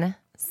and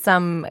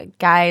some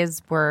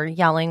guys were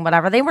yelling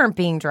whatever. They weren't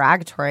being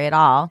derogatory at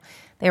all.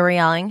 They were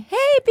yelling,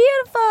 hey,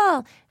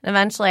 beautiful. And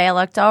eventually I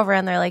looked over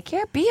and they're like,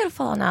 you're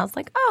beautiful. And I was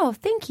like, oh,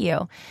 thank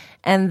you.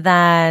 And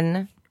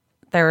then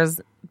there was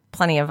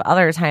plenty of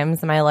other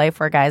times in my life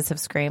where guys have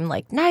screamed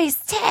like, nice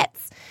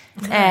tits.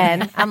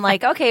 And I'm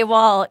like, okay,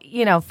 well,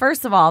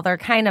 first of all, they're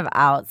kind of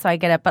out, so I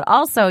get it. But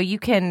also you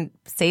can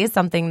say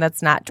something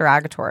that's not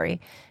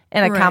derogatory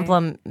in a Right.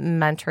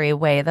 complimentary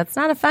way that's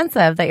not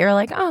offensive, that you're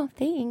like, oh,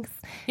 thanks.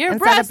 Your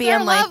Instead breasts of being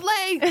are like,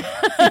 lovely.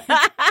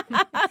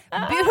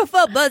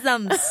 Beautiful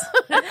bosoms.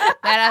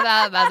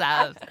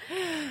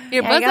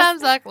 Your I guess-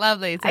 bosoms look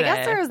lovely today. I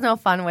guess there was no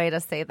fun way to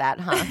say that,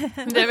 huh?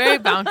 They're very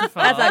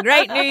bountiful. That's a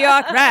great New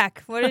York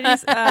rack. What did he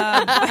say?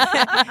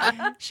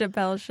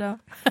 Chappelle's show.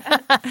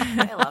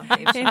 I love Dave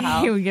He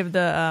Chappelle. would give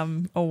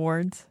the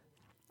awards.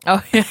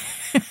 Oh, yeah.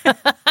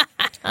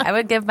 I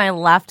would give my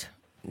left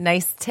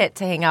nice tit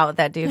to hang out with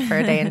that dude for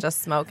a day and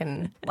just smoke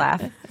and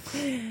laugh.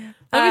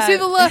 Let me see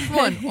the left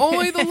one.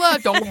 Only the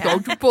left.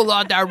 Don't you pull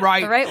out that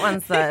right. The right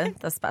one's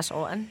the special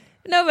one.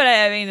 No, but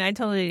I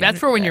totally. That's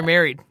for when you're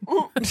married.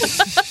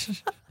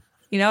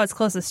 it's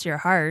closest to your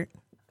heart.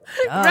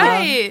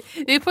 Right.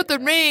 They put the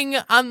ring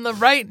on the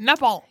right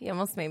nipple. You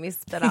almost made me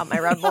spit out my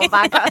Red Bull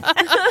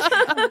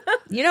vodka.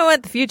 You know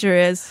what the future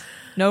is?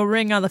 No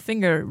ring on the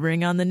finger,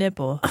 ring on the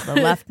nipple, the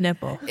left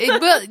nipple.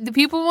 The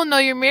people will know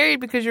you're married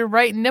because your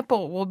right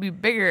nipple will be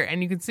bigger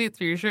and you can see it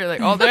through your shirt.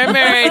 Like, oh, they're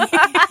married.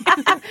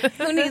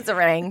 Who needs a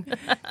ring?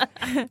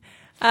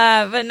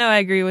 But no, I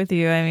agree with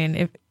you. I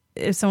mean,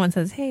 if someone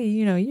says, "Hey,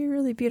 you're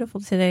really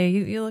beautiful today.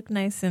 You look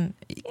nice," and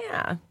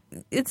Yeah.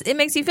 it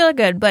makes you feel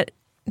good. But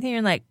then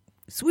you're like,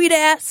 "Sweet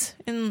ass,"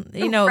 and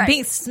Right.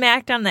 being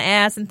smacked on the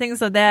ass and things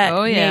like that.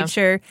 Oh, yeah.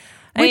 nature.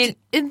 I Which mean,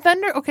 in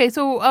Thunder, okay,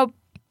 so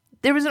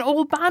there was an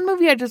old Bond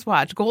movie I just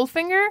watched,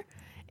 Goldfinger,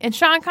 and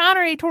Sean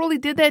Connery totally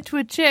did that to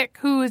a chick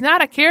who is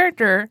not a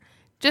character,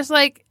 just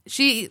like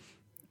she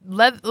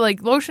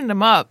lotioned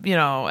him up,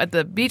 at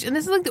the beach, and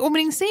this is like the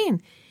opening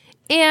scene,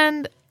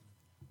 and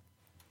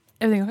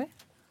everything okay?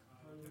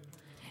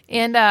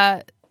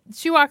 And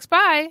she walks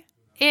by,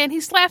 and he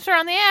slaps her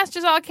on the ass,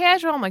 just all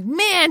casual. I'm like,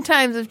 man,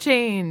 times have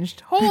changed.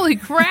 Holy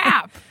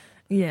crap!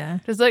 yeah.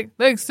 Just like,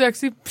 thanks,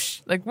 sexy,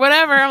 psh, like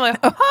whatever. I'm like,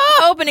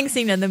 oh. Opening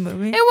scene of the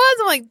movie. It was.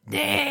 I'm like,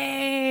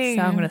 dang.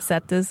 So I'm going to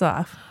set this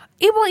off.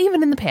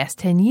 Even in the past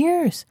 10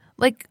 years.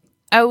 Like,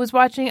 I was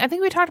watching, I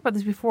think we talked about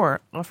this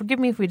before. Well, forgive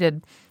me if we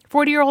did.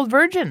 40-Year-Old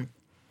Virgin.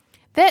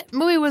 That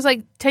movie was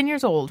like 10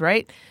 years old,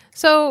 right?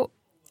 So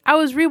I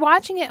was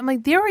rewatching it. I'm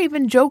like, there were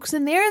even jokes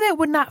in there that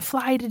would not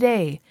fly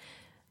today.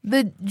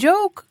 the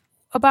joke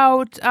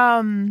about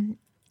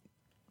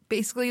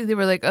basically they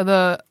were like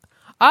the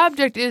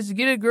object is to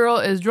get a girl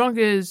as drunk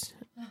as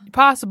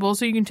possible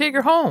so you can take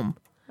her home,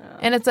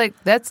 and it's like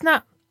that's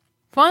not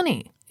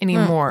funny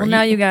anymore. Well,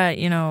 now you got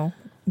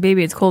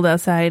baby, it's cold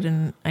outside,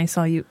 and I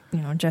saw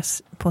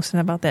Jess posting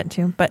about that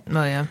too. But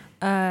oh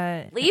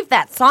yeah, Leave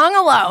that song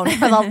alone,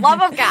 for the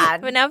love of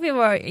God. but now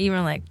people are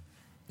even like,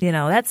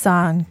 that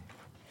song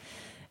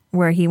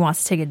where he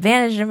wants to take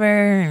advantage of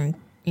her and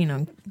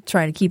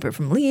try to keep her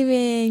from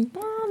leaving.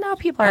 Well, now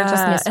people are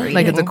just misreading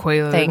like it's a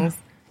Quaalude things.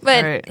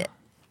 But Right.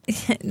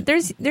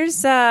 there's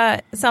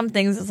some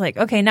things it's like,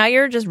 okay, now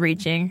you're just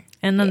reaching,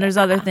 and then there's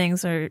other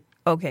things that are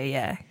okay,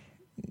 yeah,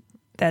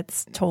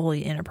 that's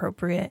totally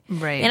inappropriate,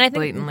 Right, And I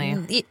think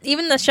blatantly.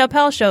 even the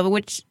Chappelle show,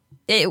 which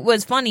it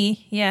was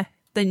funny, yeah,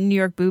 the New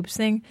York boobs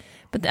thing,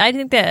 but I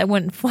think that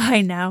wouldn't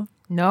fly now.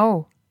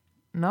 No,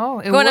 it Going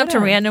up to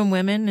wouldn't. random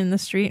women in the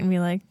street and be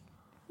like,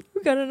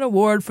 "You got an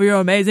award for your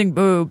amazing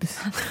boobs."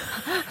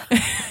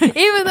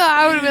 Even though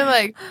I would have been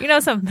like,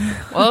 Some.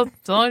 well,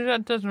 as long as you're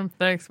not touching them,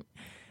 thanks.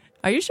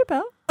 Are you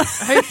Chappelle?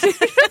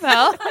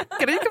 Chappelle,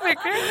 can I take a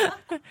picture?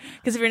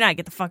 Because if you're not,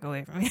 get the fuck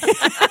away from me.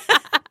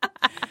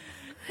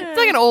 It's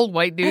like an old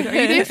white dude. Are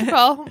you Dave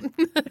Chappelle?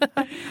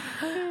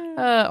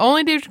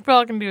 Only Dave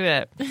Chappelle can do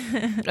that.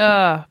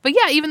 But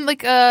yeah, even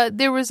like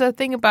there was a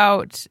thing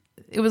about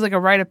it was like a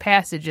rite of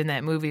passage in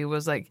that movie. It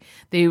was like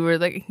they were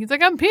like he's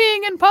like I'm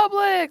peeing in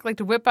public, like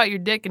to whip out your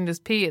dick and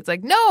just pee. It's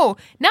like no,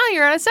 now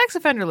you're on a sex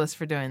offender list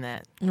for doing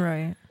that.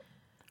 Right.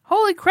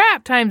 Holy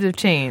crap, times have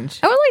changed.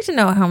 I would like to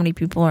know how many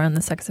people are on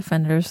the sex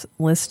offenders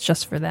list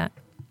just for that.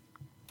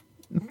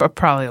 But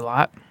probably a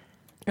lot.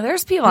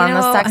 There's people on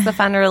the sex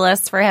offender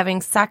list for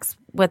having sex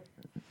with,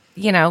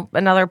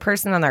 another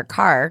person in their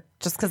car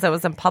just because it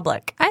was in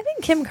public. I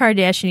think Kim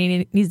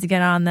Kardashian needs to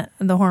get on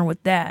the horn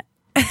with that.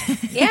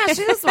 Yeah,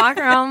 she just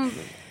walking around,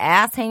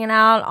 ass hanging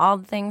out, all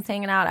the things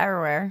hanging out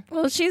everywhere.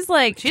 Well, she's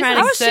like She's trying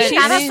not to said- She's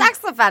not a sex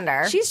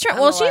offender. She's trying.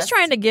 on Well, the she's list.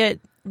 trying to get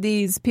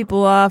these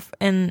people off,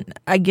 and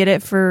I get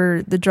it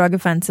for the drug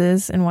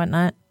offenses and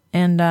whatnot.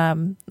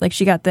 And like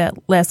she got that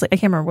last. I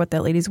can't remember what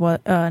that lady's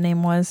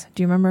name was.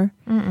 Do you remember?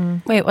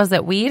 Wait, was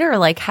it weed or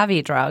like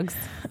heavy drugs?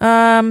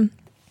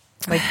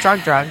 Like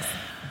drugs.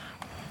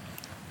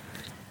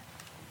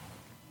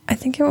 I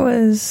think it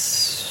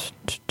was.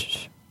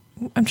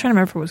 I'm trying to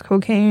remember if it was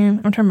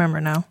cocaine. I'm trying to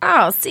remember now.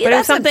 Oh, see, But it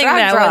was that's a something drug.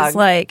 that was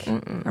like,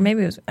 or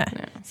maybe it was.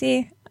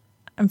 See,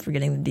 I'm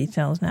forgetting the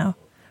details now.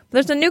 But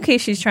there's a new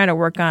case she's trying to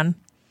work on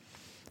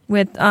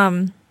with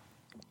a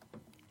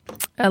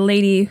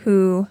lady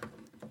who,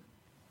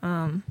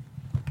 I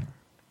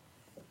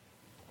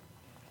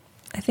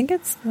think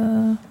it's the.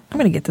 I'm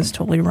gonna get this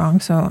totally wrong,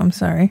 so I'm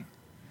sorry.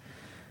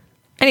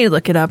 I need to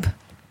look it up.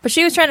 But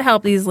she was trying to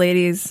help these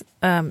ladies.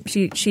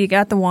 She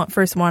got the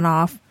first one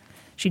off.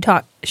 She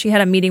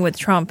had a meeting with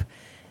Trump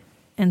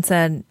and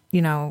said,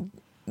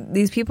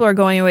 these people are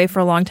going away for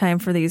a long time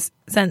for these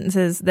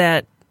sentences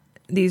that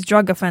these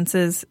drug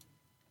offenses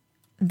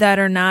that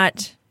are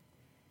not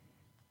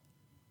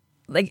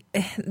like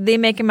they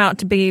make them out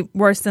to be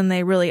worse than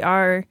they really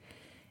are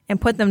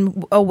and put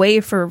them away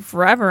for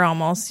forever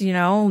almost,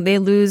 they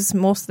lose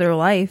most of their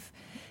life.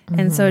 Mm-hmm.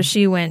 And so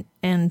she went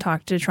and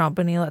talked to Trump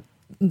and he let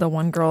the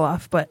one girl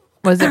off. But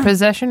Was it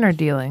possession or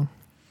dealing?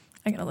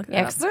 I gotta look it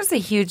Yeah, up. because there's a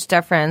huge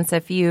difference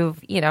if you've,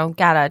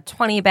 got a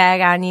 20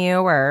 bag on you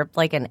or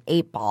like an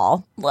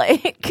 8-ball.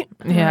 Like,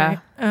 Yeah.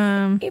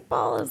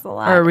 8-ball is a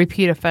lot. Or a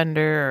repeat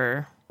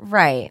offender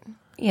Right.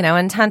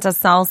 Intent to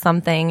sell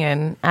something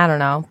and, I don't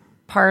know,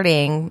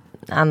 partying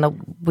on the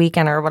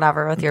weekend or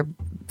whatever with your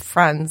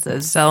friends or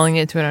is, selling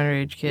it to an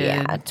underage kid.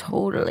 yeah,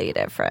 totally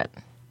different.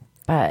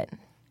 But,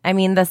 I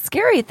mean, the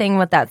scary thing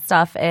with that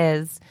stuff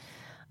is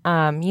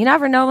you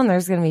never know when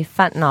there's going to be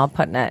fentanyl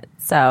put in it.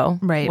 So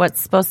Right. what's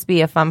supposed to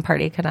be a fun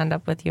party could end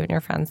up with you and your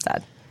friends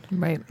dead.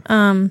 Right.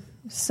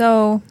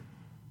 So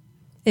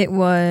it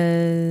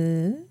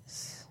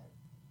was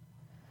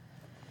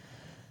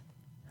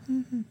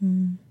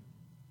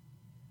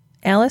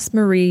Alice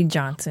Marie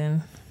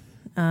Johnson.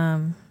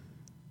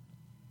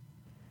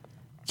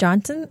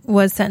 Johnson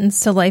was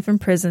sentenced to life in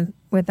prison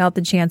without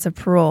the chance of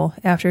parole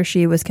after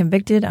she was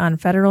convicted on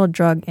federal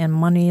drug and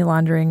money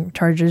laundering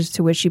charges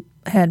to which she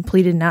had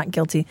pleaded not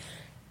guilty.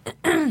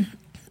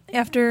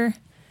 After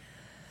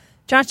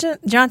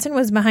Johnson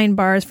was behind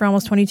bars for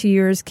almost 22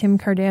 years, Kim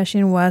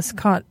Kardashian West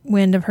caught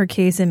wind of her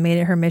case and made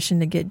it her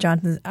mission to get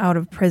Johnson out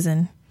of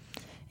prison.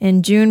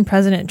 In June,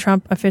 President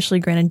Trump officially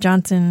granted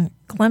Johnson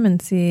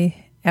clemency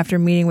after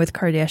meeting with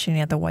Kardashian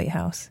at the White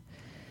House.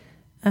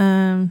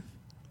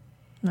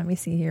 Let me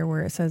see here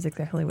where it says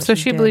exactly what So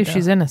she she did, believes though.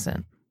 she's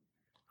innocent.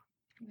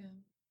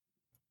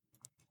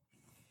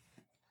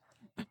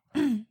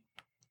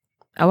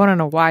 I want to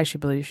know why she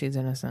believes she's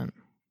innocent.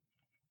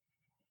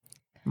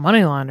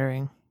 Money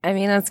laundering. I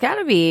mean, it's got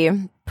to be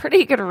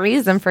pretty good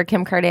reason for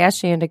Kim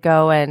Kardashian to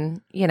go and,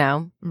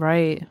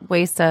 Right.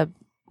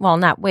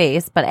 not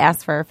waste, but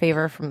ask for a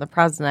favor from the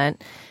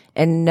president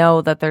and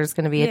know that there's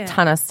going to be Yeah. a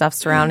ton of stuff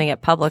surrounding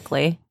it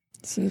publicly.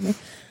 Excuse me.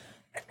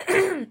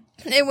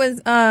 It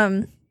was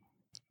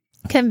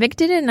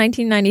convicted in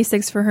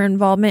 1996 for her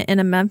involvement in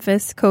a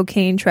Memphis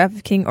cocaine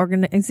trafficking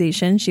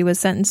organization. She was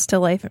sentenced to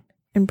life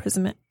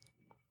imprisonment.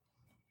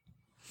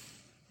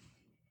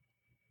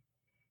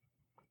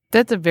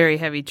 That's a very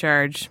heavy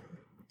charge.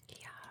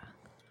 Yeah.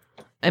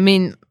 I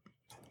mean,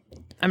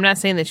 I'm not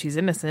saying that she's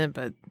innocent,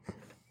 but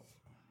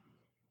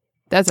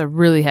that's a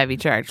really heavy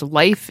charge.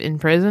 Life in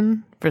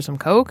prison for some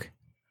coke?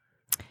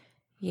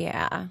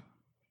 Yeah.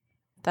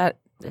 That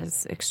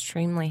is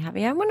extremely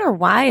heavy. I wonder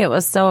why it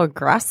was so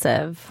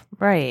aggressive.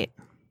 Right.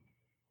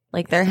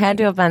 Like there had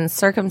to have been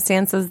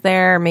circumstances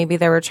there. Maybe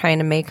they were trying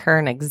to make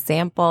an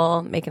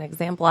example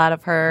out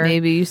of her.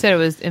 Maybe. You said it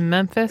was in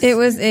Memphis? It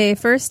was a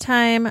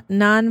first-time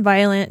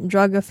non-violent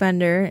drug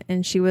offender,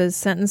 and she was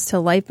sentenced to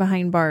life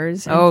behind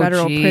bars in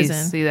federal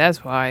prison. See,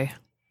 that's why.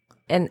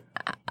 And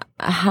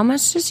how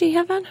much did she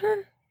have on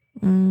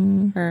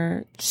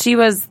her?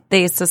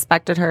 They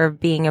suspected her of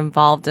being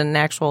involved in an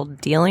actual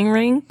dealing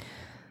ring.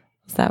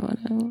 Is that what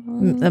it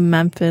was? The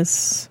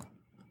Memphis.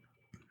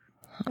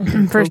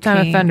 First time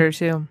cocaine. offender,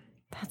 too.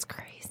 That's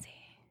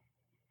crazy.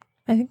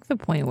 I think the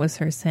point was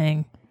her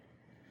saying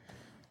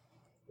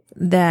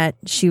that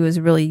she was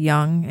really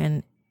young,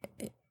 and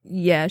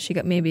yeah, she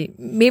got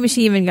maybe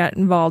she even got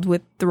involved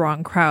with the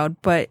wrong crowd.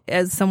 But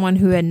as someone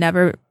who had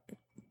never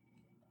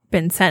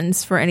been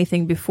sentenced for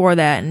anything before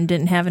that and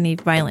didn't have any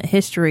violent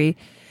history,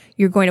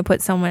 you're going to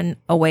put someone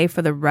away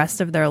for the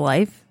rest of their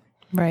life.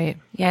 Right.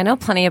 Yeah, I know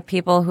plenty of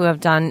people who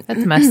have done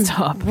That's messed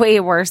up. way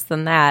worse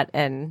than that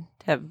and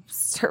have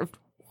served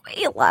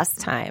way less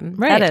time.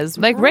 Right. That is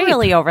Like rape.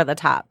 really over the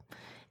top.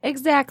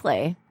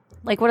 Exactly.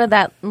 Like, what did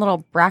that little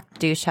Brock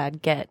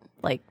douchehead get?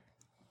 Like,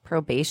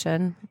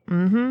 probation?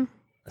 Mm-hmm.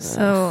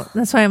 So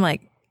that's why I'm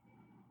like,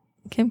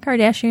 Kim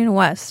Kardashian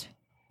West,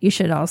 you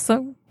should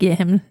also get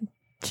him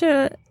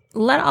to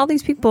let all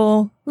these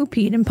people who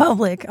peed in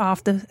public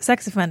off the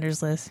sex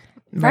offenders list.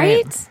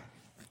 Right?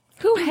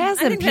 Who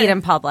hasn't peed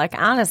in public,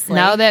 honestly?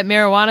 Now that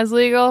marijuana's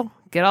legal,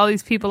 get all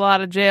these people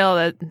out of jail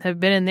that have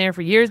been in there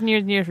for years and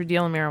years and years for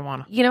dealing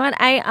marijuana. You know what?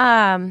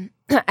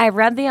 I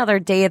read the other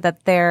day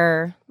that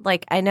they're,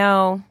 like, I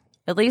know,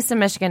 at least in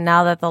Michigan,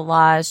 now that the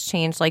law has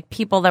changed, like,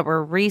 people that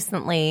were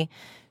recently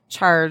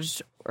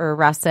charged or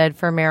arrested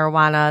for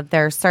marijuana,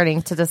 they're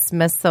starting to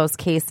dismiss those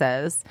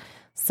cases.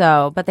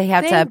 So, but they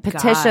have Thank to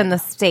petition God. the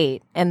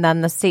state, and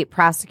then the state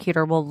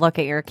prosecutor will look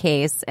at your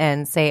case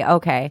and say,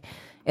 okay,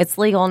 it's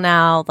legal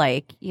now.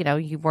 Like, you know,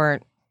 you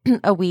weren't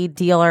a weed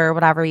dealer or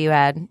whatever, you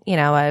had, you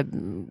know, a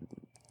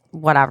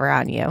whatever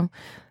on you.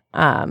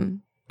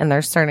 And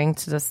they're starting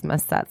to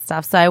dismiss that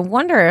stuff. So I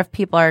wonder if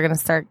people are going to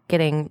start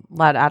getting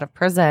let out of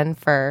prison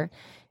for,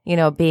 you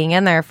know, being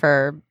in there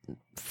for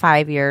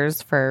 5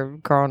 years for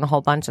growing a whole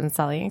bunch and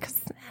selling it.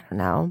 Because I don't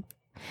know.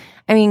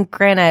 I mean,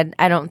 granted,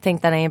 I don't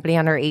think that anybody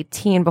under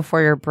 18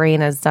 before your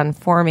brain is done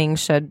forming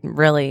should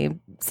really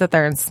sit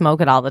there and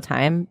smoke it all the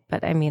time.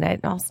 But I mean, I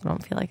also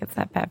don't feel like it's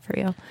that bad for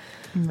you.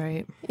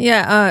 Right.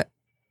 Yeah.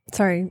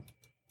 Sorry.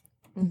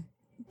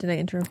 Did I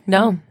interrupt?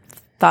 No.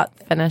 Thought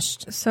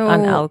finished So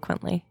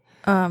uneloquently.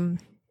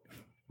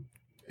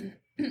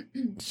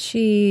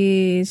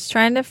 She's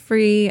trying to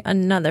free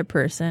another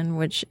person,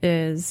 which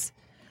is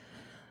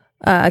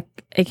a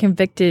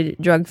convicted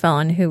drug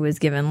felon who was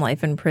given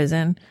life in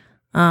prison.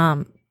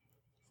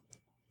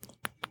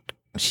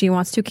 She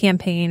wants to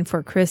campaign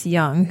for Chris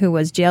Young, who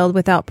was jailed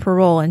without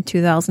parole in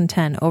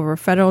 2010 over a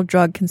federal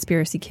drug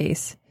conspiracy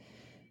case.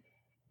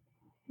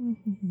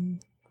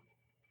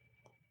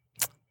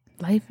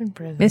 Life in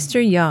prison.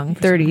 Mr. Young,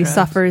 30, drugs.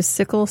 suffers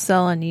sickle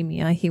cell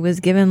anemia. He was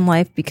given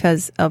life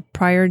because of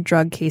prior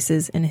drug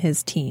cases in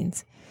his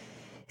teens.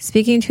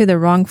 Speaking to the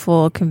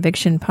Wrongful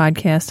Conviction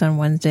podcast on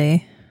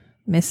Wednesday,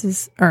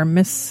 Miss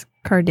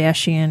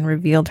Kardashian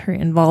revealed her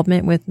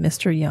involvement with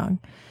Mr. Young.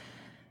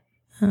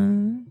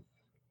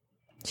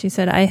 She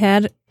said, I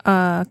had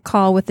a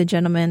call with the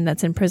gentleman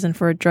that's in prison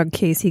for a drug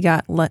case. He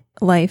got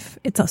life.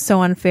 It's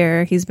so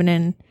unfair. He's been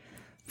in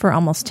for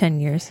almost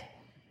 10 years.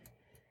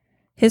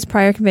 His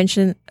prior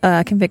convictions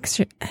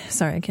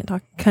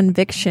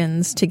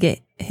to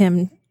get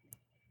him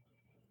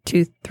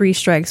to 3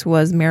 strikes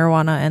was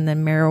marijuana, and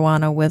then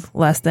marijuana with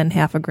less than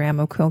half a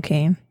gram of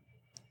cocaine.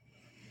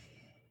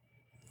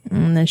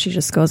 And then she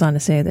just goes on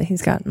to say that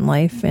he's gotten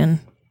life. And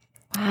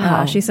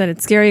Wow. she said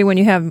it's scary when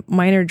you have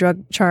minor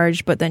drug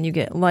charge, but then you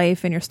get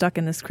life and you're stuck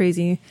in this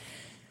crazy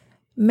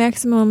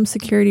maximum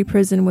security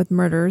prison with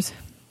murders.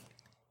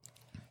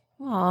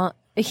 Well,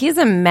 he's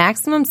in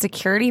maximum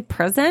security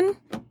prison?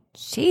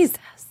 Jesus.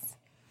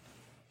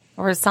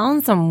 Or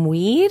selling some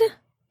weed?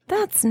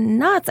 That's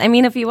nuts. I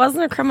mean, if he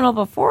wasn't a criminal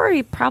before,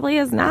 he probably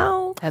is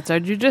now. That's our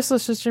judicial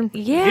system.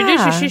 Yeah.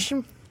 Judicial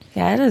system.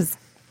 Yeah, it is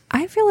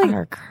I feel like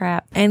utter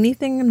crap.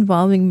 anything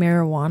involving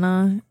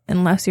marijuana,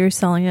 unless you're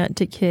selling it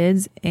to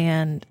kids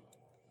and,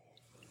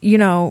 you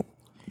know,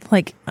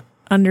 like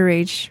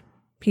underage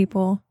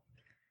people,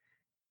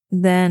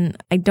 then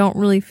I don't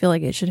really feel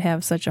like it should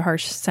have such a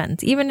harsh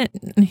sentence. Even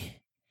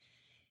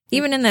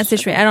in that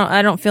situation,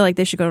 I don't feel like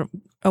they should go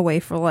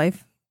away for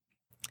life.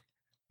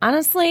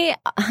 Honestly,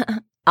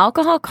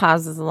 alcohol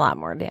causes a lot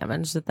more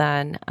damage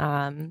than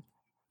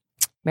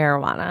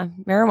marijuana.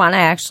 Marijuana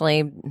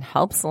actually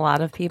helps a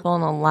lot of people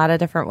in a lot of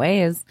different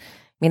ways. I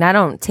mean, I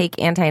don't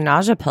take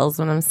anti-nausea pills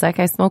when I'm sick.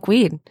 I smoke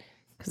weed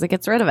because it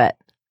gets rid of it,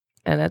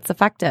 and it's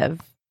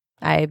effective.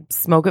 I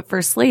smoke it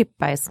for sleep.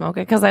 I smoke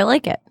it because I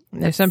like it.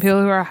 There's some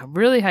people who are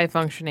really high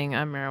functioning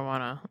on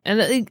marijuana.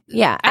 And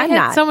Yeah, I I'm had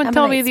not. someone I'm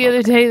tell a me night the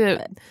other smoker, day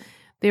that but-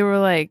 they were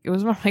like, it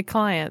was one of my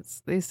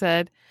clients. They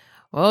said,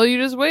 well,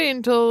 you just wait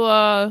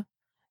until,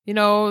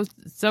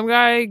 some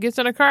guy gets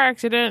in a car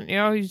accident,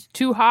 he's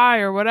too high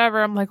or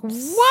whatever. I'm like,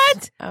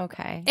 what?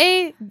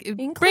 Okay.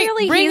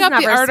 Clearly Bring he's up the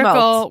never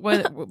article.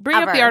 smoked. Bring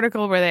up the Ever.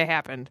 article where they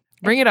happened.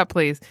 Bring it up,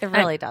 please. It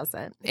really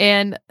doesn't.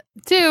 And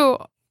two,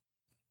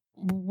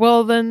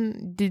 well,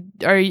 then,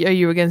 are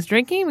you against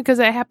drinking? Because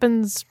it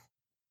happens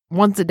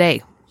once a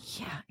day.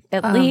 Yeah,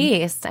 at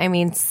least. I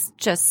mean,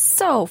 just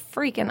so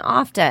freaking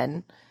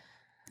often.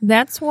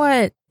 That's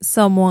what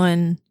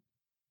someone,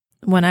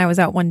 when I was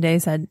out one day,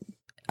 said,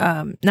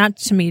 not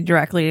to me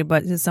directly,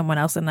 but to someone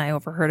else, and I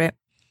overheard it.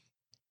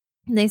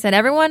 They said,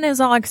 everyone is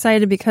all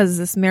excited because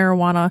this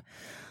marijuana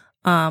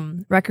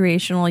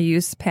recreational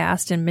use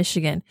passed in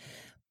Michigan.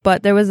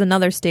 But there was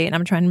another state, and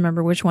I'm trying to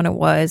remember which one it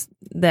was,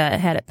 that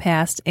had it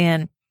passed.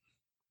 And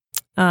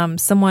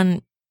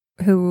someone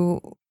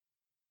who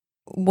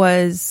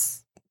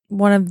was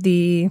one of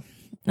the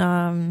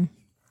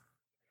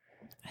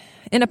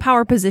in a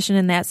power position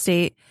in that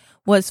state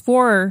was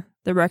for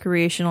the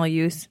recreational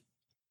use.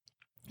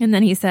 And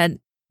then he said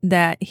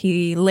that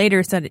he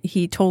later said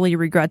he totally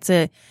regrets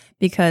it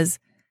because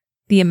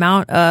the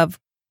amount of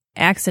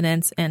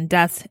accidents and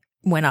deaths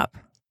went up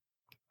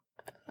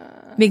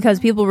because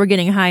people were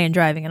getting high and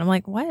driving. And I'm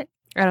like, what?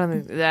 I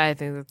think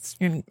that's...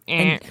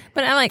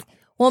 But I'm like,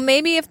 well,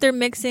 maybe if they're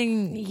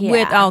mixing Yeah.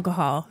 with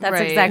alcohol. That's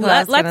Right. exactly what I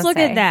was Let's gonna look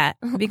say. at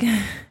that because,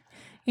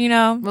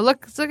 Well,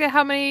 let's look at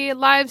how many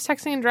lives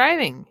texting and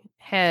driving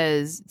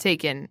has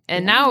taken.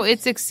 And now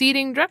it's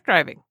exceeding drunk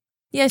driving.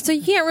 yeah, so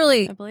you can't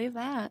really, I believe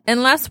that.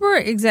 unless we're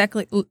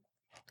exactly,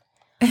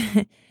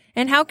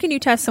 and how can you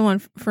test someone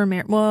for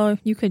well,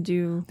 you could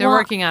do, They're Well,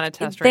 working on a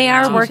test right They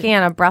now. are working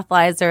on a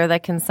breathalyzer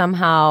that can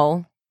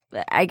somehow,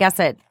 I guess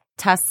it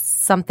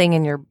tests something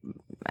in your,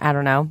 I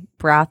don't know,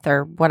 breath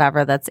or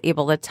whatever that's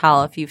able to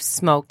tell if you've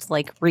smoked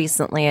like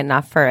recently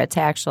enough for it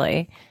to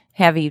actually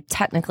have you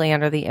technically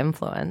under the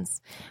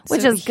influence,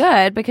 which is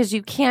good because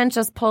you can't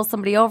just pull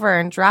somebody over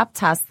and drop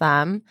test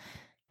them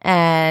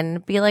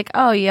and be like,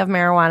 oh, you have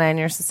marijuana in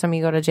your system,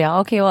 you go to jail.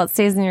 Okay, well, it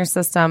stays in your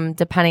system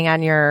depending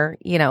on your,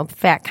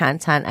 fat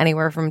content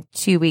anywhere from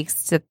 2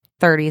 weeks to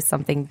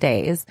 30-something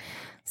days.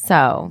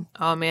 So,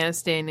 Oh, man, it's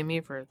staying in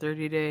me for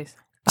 30 days.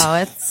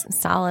 it's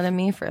solid in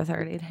me for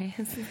 30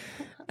 days.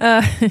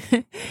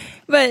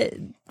 but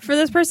for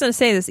this person to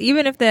say this,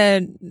 even if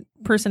the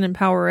person in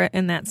power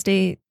in that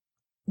state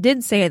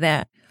did say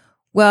that,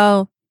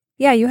 well,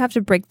 yeah, you have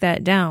to break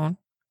that down.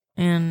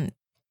 And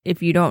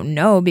if you don't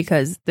know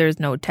because there's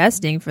no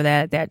testing for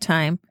that at that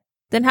time,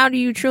 then how do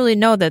you truly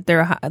know that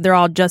they're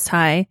all just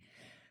high?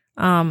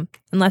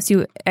 Unless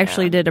you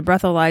actually did a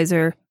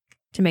breathalyzer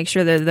to make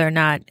sure that they're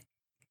not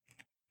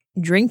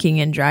drinking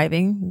and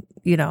driving,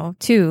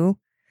 too.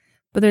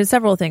 But there's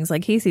several things,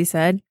 like Casey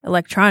said,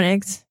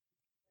 electronics.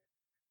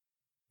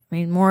 I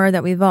mean, more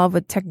that we evolve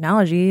with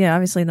technology,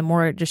 obviously, the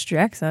more it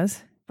distracts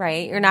us.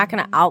 Right? You're not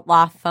going to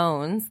outlaw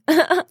phones.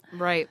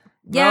 Right.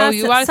 Yeah, Bro,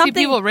 you want to see something-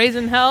 people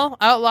raising hell?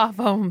 Outlaw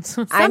phones.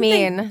 I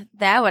mean,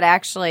 that would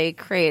actually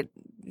create,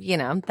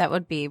 that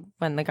would be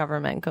when the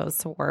government goes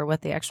to war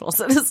with the actual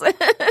citizen.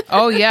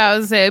 Oh, yeah, I was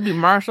going to say, it'd be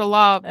martial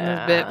law in this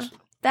bitch.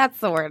 That's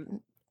the word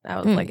I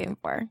was looking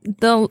for.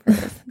 The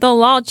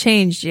law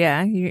changed,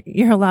 yeah.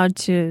 You're allowed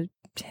to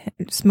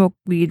smoke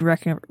weed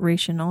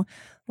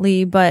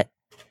recreationally, but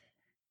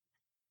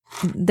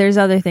there's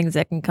other things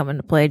that can come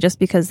into play. Just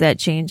because that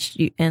changed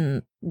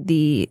and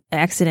the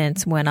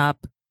accidents went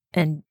up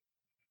and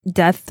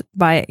death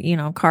by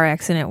car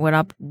accident went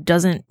up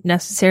doesn't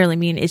necessarily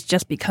mean it's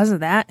just because of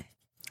that.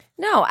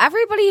 No,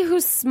 everybody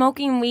who's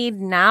smoking weed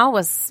now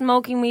was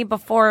smoking weed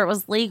before it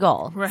was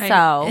legal. Right.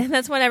 So, And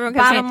that's what everyone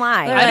bottom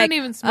line. They're I like, don't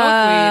even smoke weed.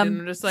 And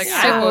I'm just like,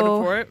 I so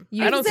voted for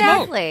it. I don't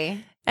smoke.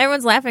 exactly.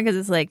 Everyone's laughing because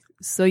it's like,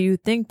 so you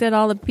think that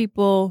all the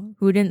people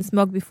who didn't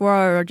smoke before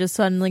are just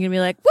suddenly going to be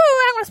like, woo,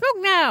 I'm going to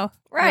smoke now.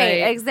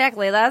 Right, Right.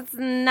 exactly. That's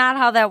not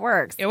how that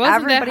works. It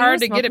wasn't that Everybody hard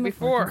was to get it smoking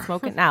before. can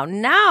smoke it now.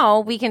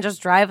 Now we can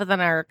just drive within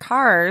our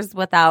cars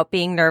without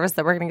being nervous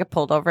that we're going to get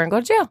pulled over and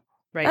go to jail.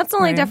 Right. That's the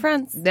only Right.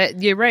 difference.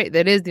 You're right.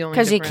 That is the only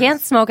Because you difference.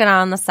 can't smoke it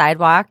on the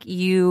sidewalk.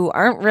 You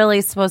aren't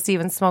really supposed to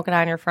even smoke it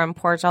on your front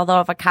porch.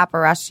 Although if a cop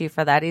arrests you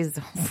for that, he's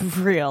a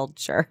real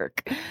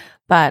jerk.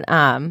 But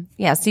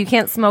yeah, so you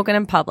can't smoke it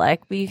in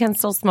public, but you can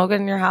still smoke it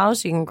in your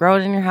house. You can grow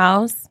it in your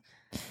house.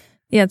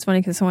 Yeah, it's funny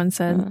because someone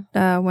said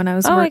when I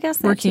was Oh, I guess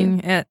that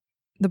working at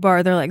the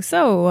bar, they're like,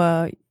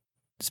 so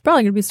it's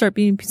probably going to start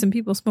being some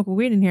people smoking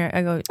weed in here.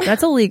 I go,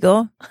 that's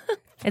illegal.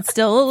 It's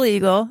still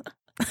illegal.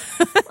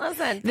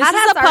 Listen, This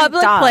is a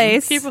public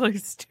place. People are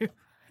stupid.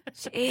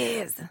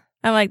 Jeez.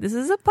 I'm like, this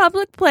is a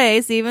public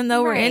place, even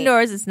though we're Right.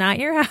 indoors. It's not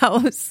your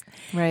house.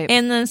 Right.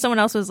 And then someone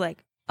else was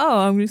like, oh,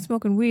 I'm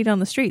smoking weed on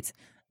the streets.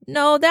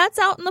 No, that's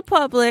out in the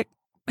public.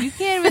 You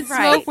can't even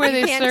Right. smoke where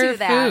You they can't do serve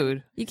that.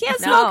 food. You can't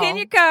No. smoke in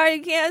your car.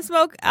 You can't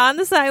smoke on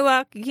the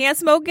sidewalk. You can't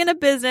smoke in a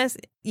business.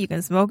 You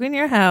can smoke in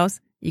your house.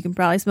 You can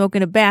probably smoke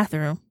in a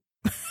bathroom.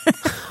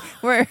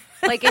 Where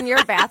Like in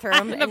your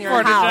bathroom, in your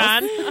Porta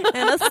house. john.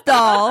 in a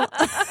stall.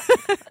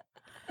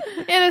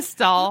 In a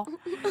stall.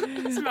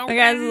 I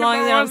guys, as long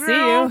as they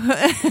don't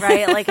see you.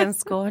 Right, like in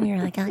school, and you're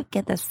like, I'll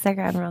get this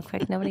cigarette real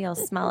quick. Nobody will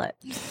smell it.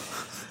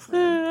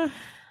 Oh,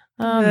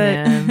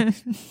 man.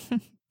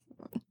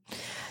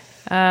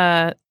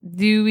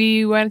 Do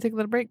we want to take a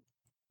little break?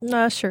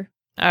 Sure.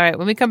 All right.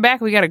 When we come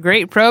back, we got a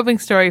great probing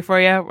story for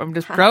you. I'm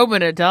just probing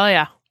to tell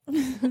you.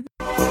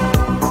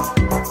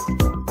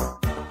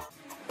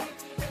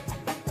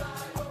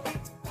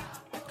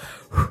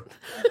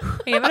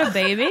 You having a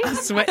baby?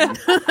 Sweating.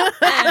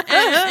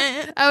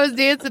 I was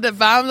dancing to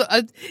bombs.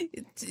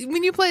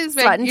 When you play this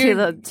back, Sweating to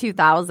the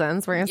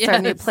 2000s. We're going to start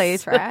a new Yes. play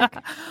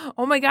track.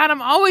 Oh my God,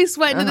 I'm always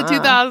sweating to the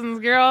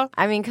 2000s, girl.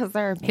 I mean, because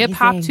they're Hip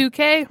hop amazing.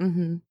 2K.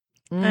 Mm-hmm.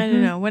 I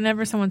don't know.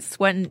 Whenever someone's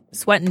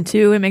sweating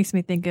too, it makes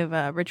me think of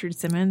Richard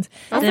Simmons.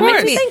 Of And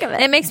course. It makes me, Think of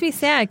it. it makes me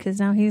sad because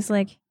now he's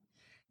like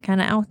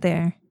kind of out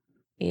there.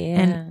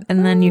 Yeah.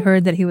 And then you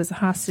heard that he was a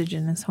hostage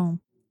in his home.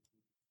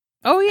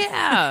 Oh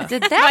yeah.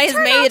 Did By that his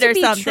turn maid out to or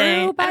be something.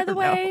 true, by I the don't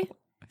way?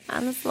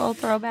 On this little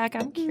throwback,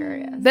 I'm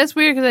curious. That's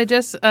weird because I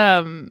just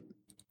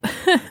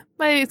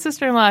my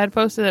sister-in-law had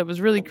posted that it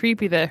was really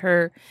creepy that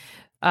her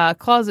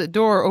closet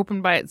door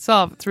opened by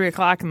itself at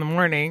 3:00 in the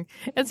morning,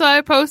 and so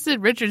I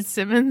posted Richard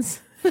Simmons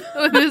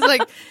with his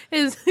like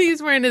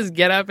he's wearing his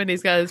getup and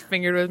he's got his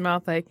finger to his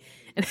mouth like,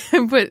 and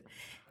I put,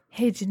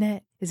 "Hey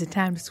Jeanette, is it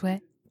time to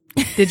sweat?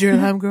 Did your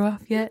alarm go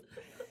off yet?"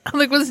 I'm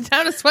like, was it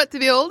time to sweat to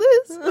the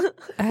oldest?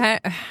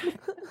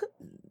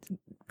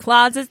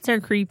 Closets are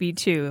creepy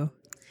too.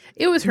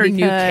 It was her new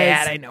Because-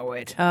 cat. I know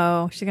it.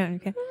 Oh, she got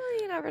okay. Well,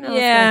 you never know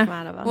Yeah. what's going to come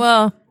out of them.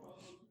 Well,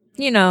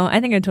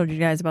 I think I told you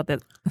guys about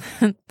that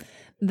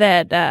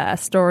that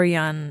story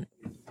on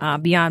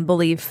Beyond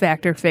Belief,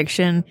 Fact or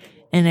Fiction.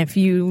 And if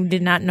you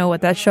did not know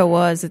what that show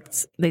was,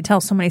 they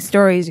tell so many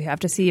stories. You have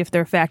to see if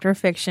they're fact or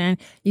fiction.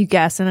 You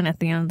guess, and then at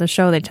the end of the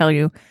show, they tell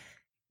you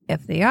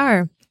if they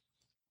are.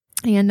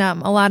 And a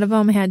lot of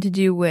them had to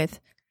do with.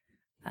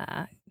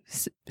 What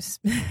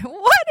are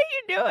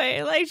you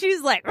doing? Like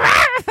she's like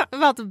I'm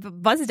about to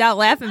bust out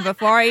laughing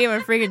before I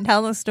even freaking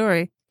tell the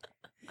story.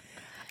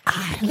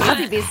 I love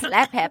to be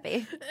slap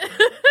happy.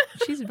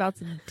 She's about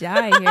to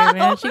die here,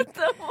 man. I'll tell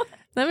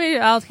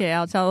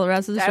the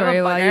rest of the Do I have story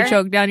a while you booger?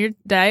 choke down your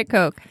Diet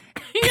Coke.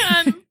 Hang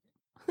on.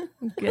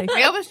 Okay.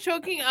 I was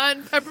choking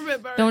on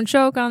peppermint bark. Don't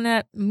choke on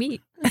that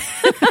meat.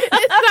 It's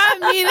not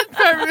meat, it's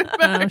peppermint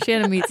bark. She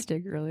had a meat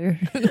stick earlier.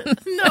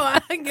 No,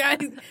 I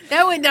got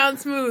that went down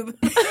smooth.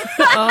 Oh,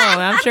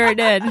 I'm sure it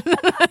did.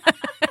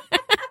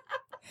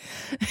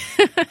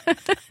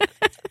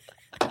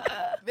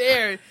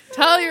 There,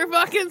 tell your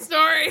fucking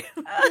story.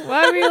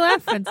 Why were you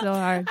laughing so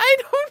hard? I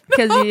don't know.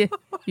 Because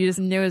you just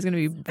knew it was going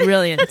to be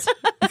brilliant.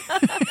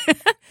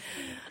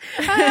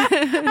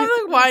 I'm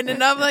like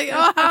winding up, like,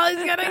 oh,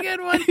 Holly's got a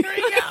good one. Here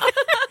we go.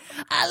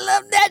 I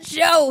love that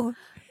show.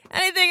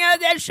 Anything out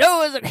of that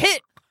show is a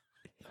hit.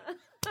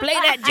 Play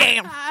that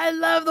jam. I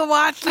love the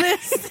watch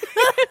list.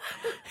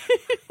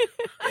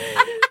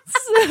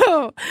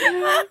 So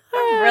I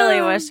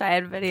really wish I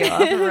had video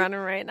up and running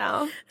right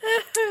now.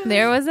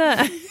 there was a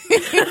so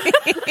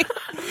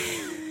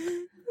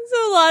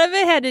a lot of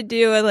it had to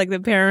do with like the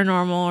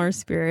paranormal or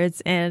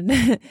spirits,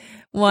 and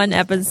one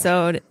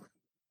episode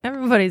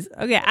everybody's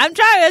okay. I'm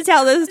trying to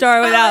tell this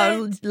story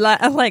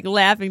without like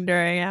laughing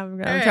during. I'm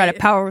gonna try to right.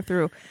 power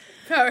through.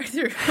 Power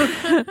through.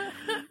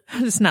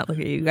 I'm just not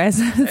looking at you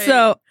guys.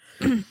 So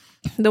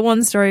the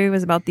one story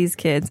was about these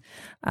kids.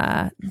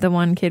 The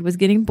one kid was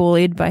getting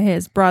bullied by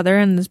his brother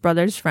and his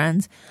brother's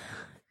friends.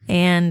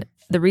 And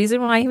the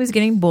reason why he was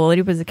getting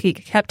bullied was he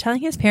kept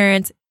telling his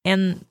parents,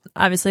 and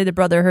obviously the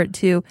brother heard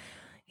too.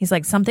 He's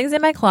like, something's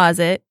in my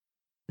closet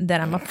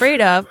that I'm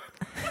afraid of.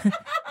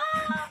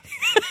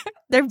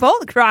 They're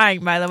both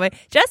crying, by the way.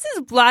 Jess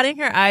is blotting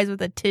her eyes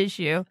with a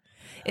tissue.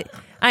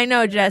 I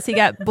know, Jess. He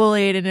got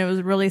bullied, and it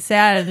was really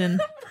sad. And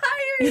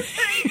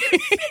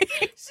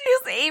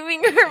She's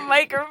aiming her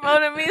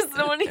microphone at me so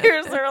no one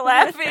hears her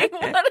laughing.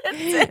 What a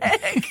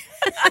dick.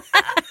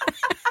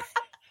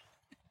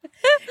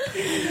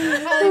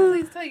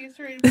 Holly, please tell your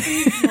story.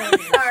 Please.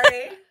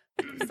 Sorry.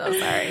 So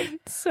sorry.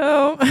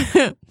 so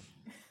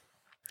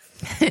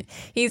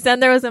he said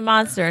there was a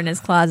monster in his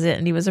closet,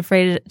 and he was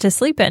afraid to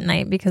sleep at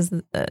night because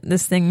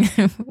this thing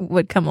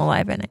would come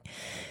alive at night.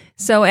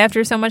 So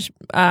after so much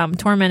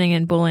tormenting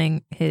and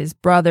bullying, his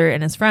brother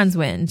and his friends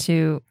went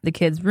into the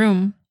kid's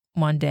room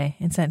one day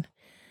and said,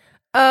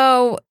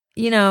 oh,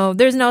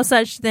 there's no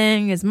such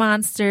thing as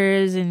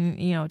monsters, and,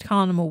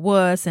 calling him a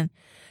wuss and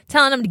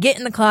telling him to get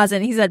in the closet.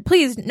 And he said,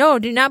 please, no,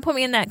 do not put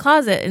me in that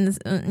closet.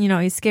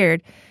 And, he's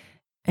scared.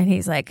 And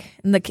he's like,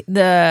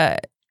 the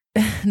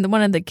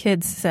one of the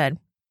kids said,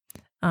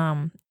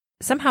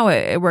 somehow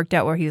it worked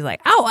out where he's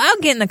like, "Oh,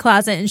 I'll get in the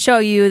closet and show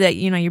you that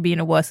you're being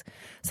a wuss."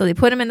 So they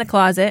put him in the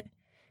closet.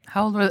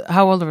 How old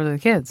were the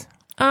kids?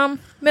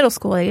 Middle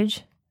school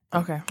age.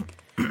 Okay.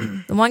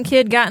 The one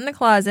kid got in the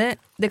closet.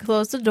 They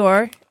closed the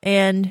door,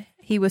 and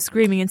he was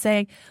screaming and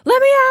saying,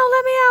 "Let me out!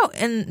 Let me out!"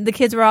 And the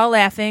kids were all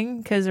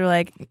laughing because they're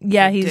like,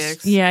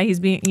 he's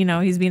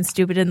being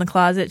stupid in the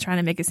closet, trying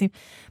to make it seem.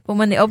 But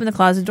when they opened the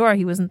closet door,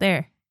 he wasn't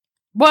there.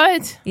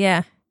 What?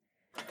 Yeah.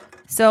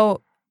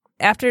 So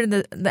after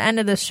the end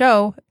of the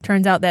show,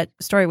 turns out that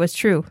story was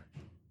true.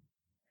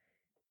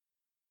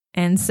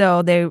 And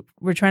so they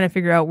were trying to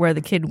figure out where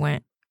the kid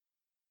went.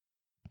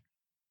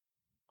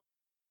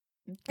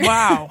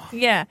 Wow.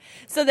 Yeah.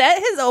 So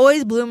that has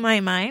always blew my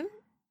mind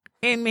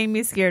and made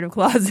me scared of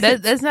closets.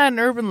 That's not an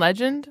urban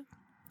legend?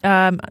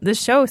 The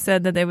show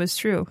said that it was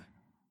true.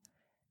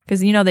 Because,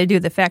 they do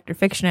the fact or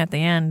fiction at the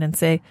end and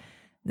say,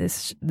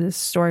 this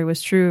story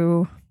was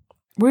true.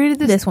 Where did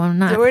this one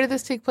not? Where did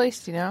this take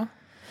place, do you know?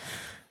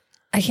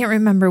 I can't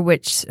remember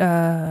which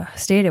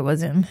state it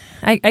was in.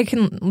 I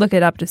can look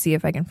it up to see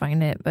if I can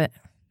find it, but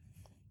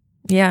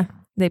yeah,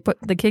 the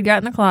kid got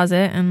in the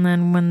closet, and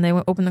then when they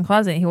opened the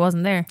closet, he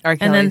wasn't there.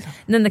 And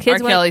then the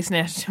kids Kelly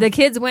snitched. The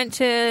kids went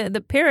to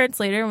the parents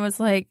later and was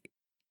like,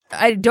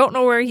 "I don't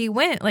know where he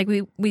went. Like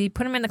we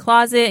put him in the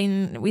closet,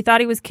 and we thought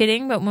he was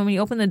kidding, but when we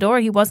opened the door,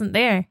 he wasn't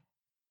there."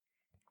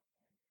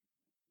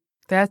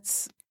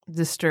 That's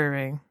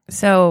disturbing.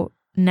 So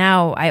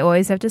now I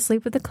always have to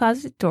sleep with the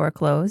closet door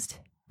closed.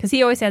 Because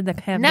he always had the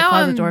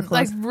closet door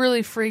closed. Now I'm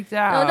really freaked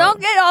out. No,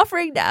 don't get all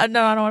freaked out.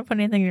 No, I don't want to put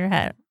anything in your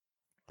head.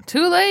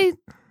 Too late.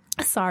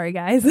 Sorry,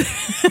 guys.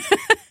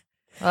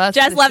 Well,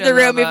 Jess left the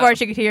room before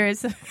she could hear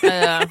us.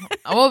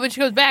 Well, when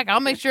she goes back, I'll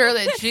make sure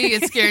that she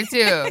gets scared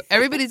too.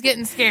 Everybody's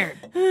getting scared.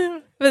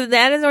 But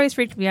that has always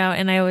freaked me out,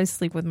 and I always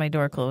sleep with my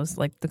door closed,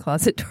 like the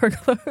closet door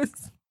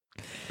closed.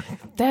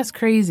 That's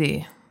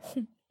crazy.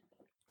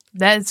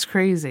 That's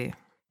crazy.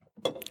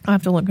 I'll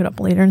have to look it up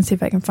later and see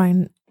if I can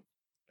find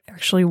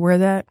actually where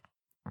that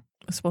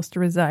was supposed to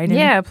reside in.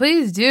 Yeah,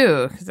 please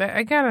do, because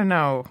I gotta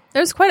know.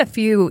 There's quite a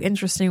few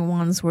interesting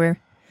ones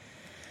where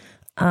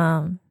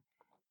I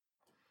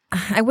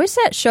wish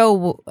that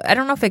show, I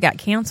don't know if it got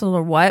canceled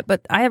or what,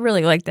 but I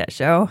really liked that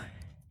show.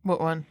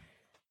 What one?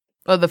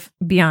 Oh, the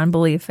Beyond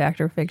Belief,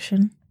 Fact or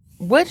Fiction.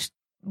 When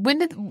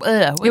did it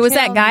was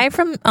that guy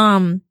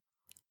from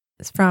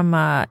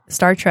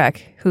Star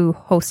Trek who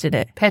hosted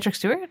it. Patrick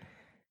Stewart?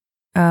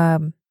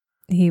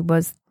 He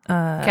was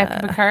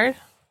Captain Picard?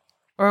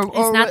 Or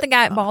it's not the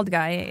guy, bald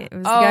guy. It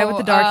was the guy with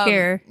the dark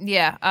hair.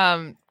 Yeah.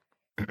 Why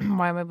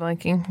am I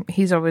blanking?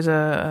 He's always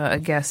a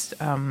guest.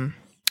 Mr.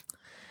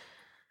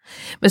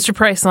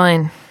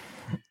 Priceline.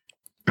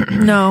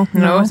 No, it's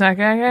not that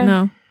guy.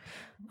 No,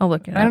 I'll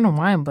look it up. I don't know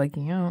why I'm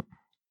blanking out.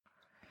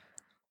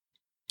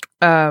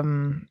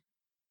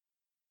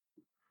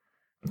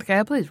 The guy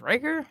who plays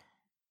Riker.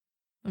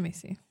 Let me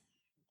see.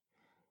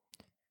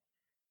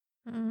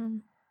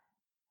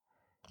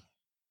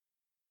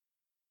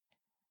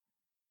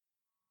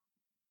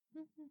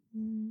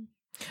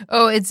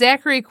 Oh, it's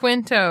Zachary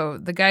Quinto,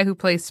 the guy who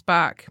plays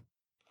Spock.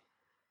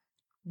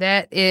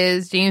 That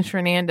is James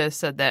Fernandez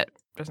said that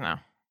just now.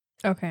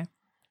 Okay.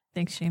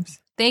 Thanks, James.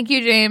 Thank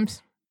you,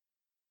 James.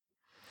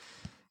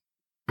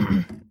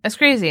 That's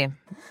crazy.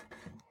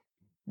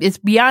 It's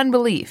beyond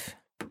belief.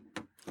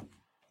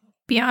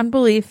 Beyond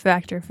Belief,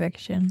 Fact or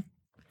Fiction.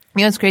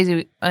 You know, it's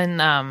crazy.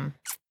 And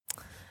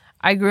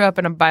I grew up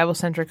in a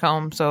Bible-centric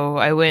home, so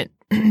I went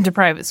to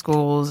private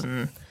schools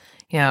and,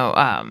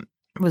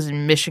 was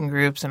in mission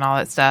groups and all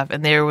that stuff.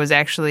 And there was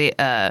actually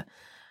a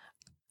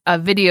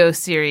video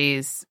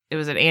series. It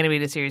was an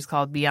animated series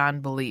called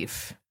Beyond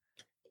Belief.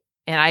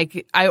 And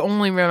I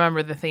only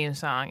remember the theme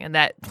song, and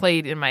that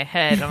played in my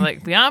head. I'm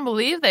like, Beyond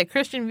Belief, that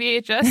Christian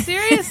VHS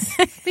series?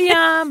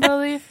 Beyond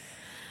Belief.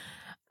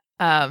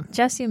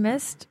 Jess, you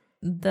missed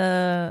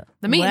the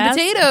meat and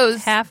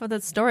potatoes half of the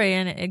story,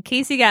 and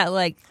Casey got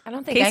like, I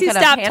don't think Casey I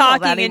could stopped have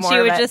talking, and she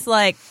was just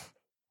like,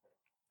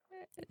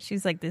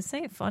 she's like, this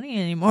ain't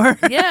funny anymore.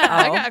 Yeah,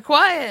 I got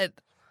quiet.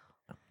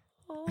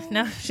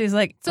 No, she's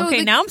like, So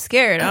okay, now I'm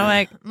scared. I'm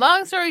like,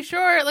 long story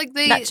short, like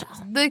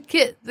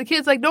the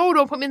kid's like, no,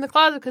 don't put me in the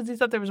closet because he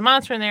thought there was a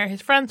monster in there.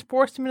 His friends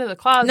forced him into the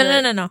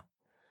closet. No.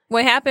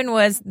 What happened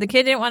was the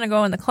kid didn't want to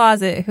go in the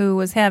closet. Who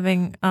was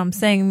having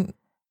saying,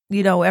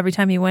 every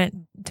time he went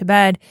to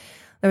bed,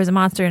 there was a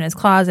monster in his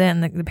closet,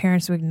 and the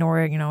parents would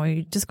ignore it.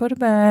 You just go to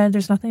bed.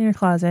 There's nothing in your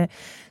closet.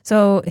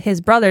 So his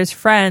brother's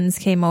friends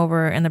came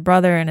over, and the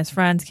brother and his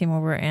friends came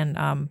over,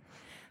 and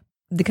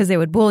because they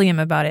would bully him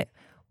about it.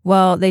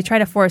 Well, they tried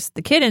to force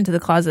the kid into the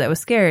closet that was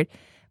scared,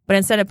 but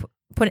instead of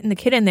putting the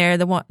kid in there,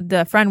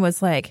 the friend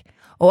was like,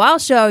 "Oh, I'll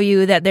show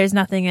you that there's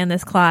nothing in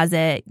this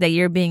closet, that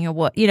you're being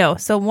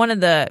So one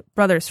of the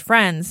brother's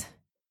friends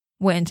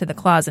went into the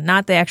closet,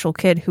 not the actual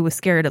kid who was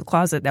scared of the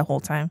closet that whole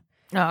time.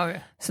 Oh,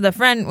 okay. So the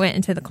friend went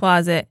into the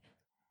closet.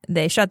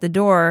 They shut the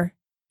door.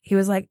 He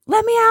was like,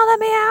 let me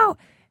out,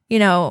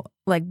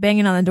 like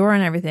banging on the door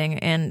and everything.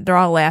 And they're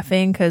all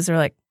laughing because they're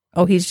like,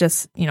 oh, he's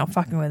just,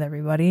 fucking with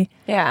everybody.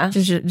 Yeah.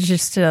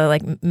 Just to,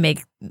 like,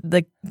 make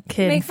the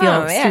kid Make feel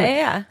fun of him. stupid.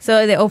 Yeah.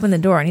 So they open the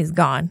door and he's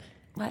gone.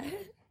 What?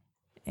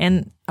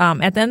 And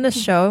at the end of the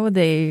show,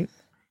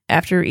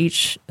 after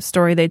each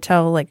story they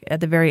tell, like at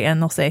the very end,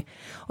 they'll say,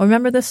 "Oh,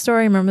 remember this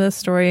story? Remember this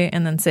story?"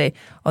 And then say,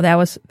 "Oh, that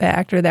was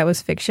fact or that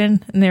was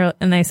fiction."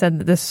 And they said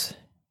that this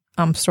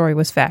story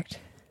was fact.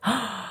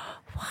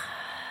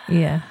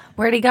 Yeah,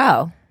 Where'd he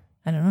go?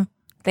 I don't know.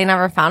 They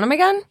never found him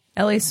again?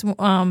 At least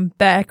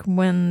back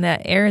when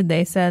that aired,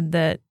 they said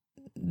that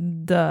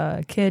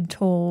the kid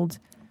told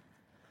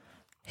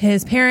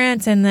his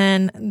parents, and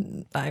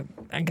then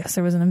I guess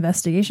there was an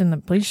investigation. The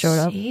police showed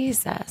up.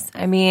 Jesus.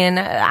 I mean,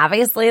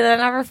 obviously they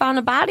never found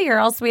a body, or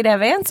else we'd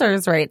have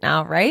answers right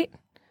now, right?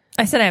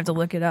 I said I have to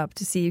look it up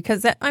to see,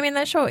 because that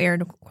show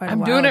aired quite a I'm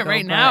while doing it ago,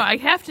 right but- now. I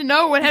have to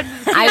know what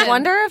happened. I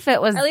wonder if it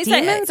was At least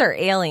demons or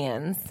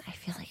aliens. I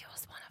feel like it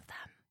was one of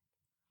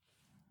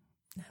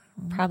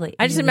them. Probably.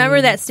 I just remember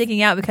that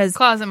sticking out because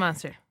Closet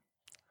monster.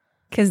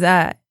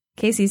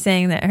 Casey's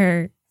saying that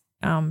her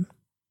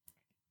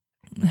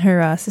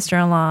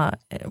sister-in-law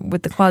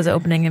with the closet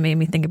opening, it made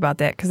me think about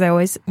that, because I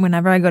always,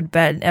 whenever I go to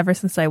bed, ever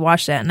since I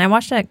watched that, and I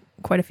watched that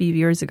quite a few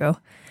years ago,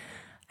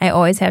 I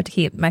always have to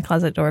keep my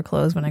closet door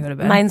closed when I go to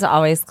bed. Mine's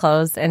always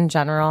closed in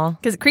general.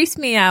 Because it creeps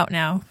me out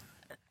now.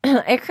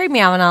 It creeped me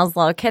out when I was a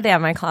little kid to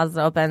have my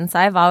closet open, so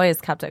I've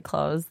always kept it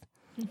closed.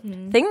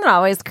 Thing that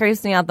always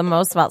creeps me out the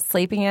most about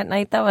sleeping at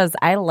night, though, is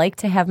I like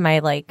to have my,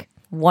 like,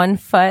 1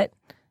 foot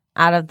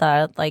out of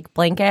the, like,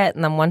 blanket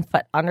and then 1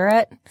 foot under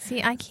it. See,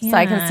 I can't. So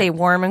I can stay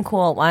warm and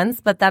cool at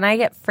once. But then I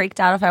get freaked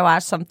out if I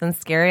watch something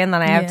scary and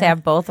then I have to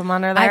have both of them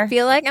under there. I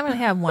feel like I'm going to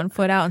have 1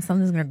 foot out and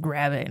something's going to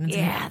grab it. And it's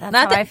Yeah, that's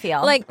not how I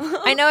feel. Like,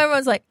 I know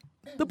everyone's like,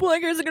 the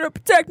blanket isn't going to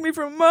protect me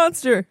from a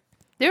monster.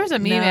 There was a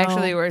meme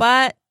actually where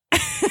But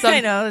some,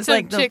 I know, it's some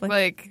like the chick pla-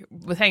 like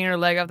was hanging her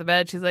leg off the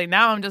bed. She's like,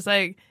 now I'm just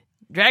like,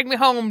 drag me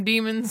home,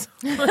 demons.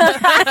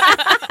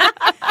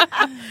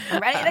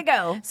 I'm ready to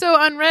go. So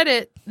on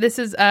Reddit, this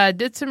is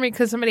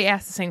because somebody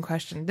asked the same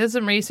question. Did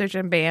some research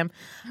and bam.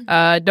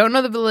 Don't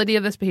know the validity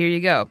of this, but here you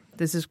go.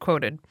 This is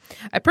quoted.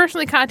 I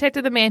personally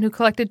contacted the man who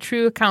collected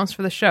true accounts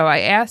for the show. I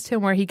asked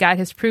him where he got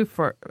his proof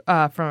for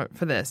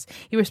this.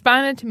 He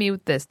responded to me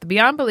with this: the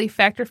Beyond Belief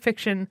fact or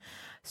fiction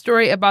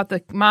story about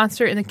the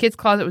monster in the kid's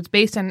closet was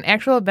based on an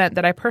actual event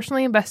that I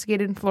personally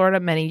investigated in Florida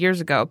many years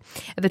ago.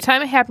 At the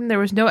time it happened, there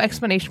was no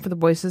explanation for the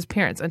boy's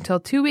disappearance until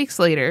 2 weeks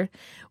later,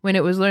 when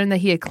it was learned that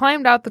he had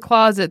climbed out the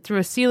closet through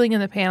a ceiling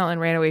in the panel and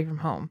ran away from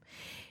home.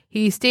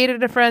 He stayed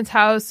at a friend's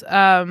house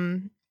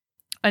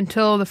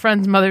until the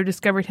friend's mother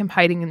discovered him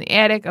hiding in the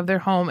attic of their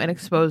home and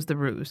exposed the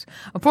ruse.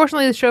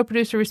 Unfortunately, the show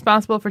producer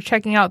responsible for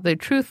checking out the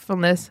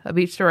truthfulness of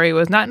each story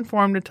was not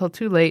informed until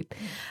too late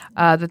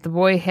that the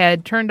boy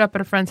had turned up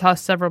at a friend's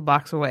house several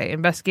blocks away.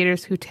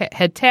 Investigators who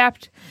had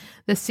tapped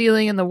the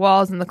ceiling and the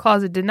walls in the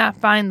closet did not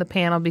find the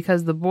panel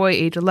because the boy,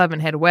 age 11,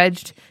 had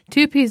wedged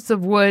 2 pieces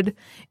of wood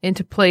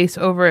into place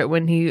over it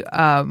when he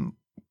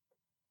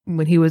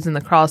was in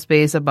the crawl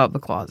space above the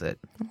closet.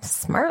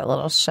 Smart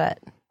little shit.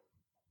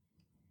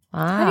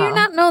 Wow. How do you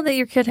not know that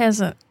your kid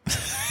has a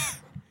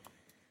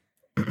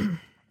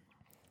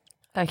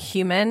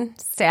human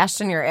stashed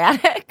in your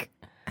attic?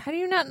 How do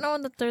you not know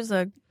that there's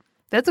a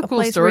That's a cool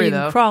place story, where you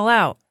though. can crawl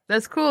out?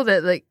 That's cool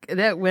that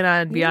that went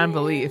on beyond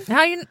belief.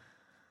 How you?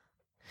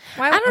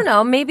 Why? I don't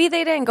know. Maybe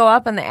they didn't go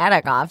up in the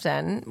attic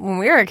often. When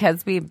we were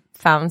kids, we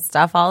found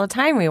stuff all the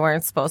time we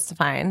weren't supposed to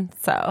find.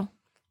 So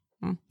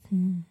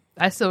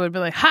I still would be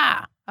like,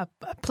 "Ha! I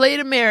played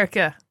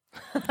America."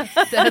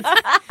 That's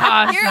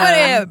awesome. You're gonna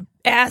have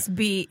ass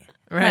beat,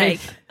 Right.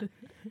 Like,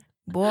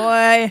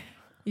 boy,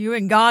 you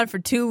been gone for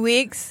 2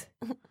 weeks.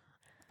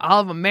 All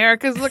of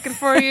America's looking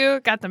for you.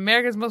 Got the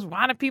America's Most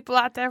Wanted people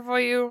out there for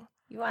you.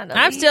 you want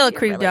I'm still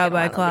creeped out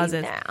by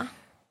closets.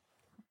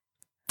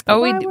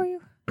 Oh, Why were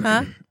you?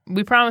 Huh?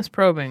 we promised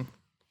probing.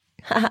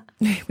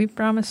 We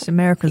promised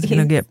America's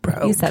gonna get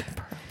probed. You said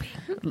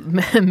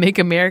Make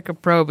America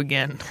probe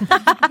again.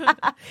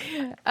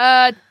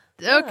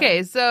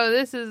 Okay, so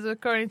this is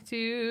according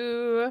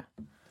to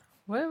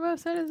what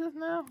website is this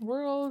now?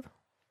 World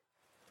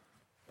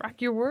Rock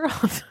Your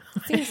World.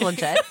 seems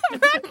legit.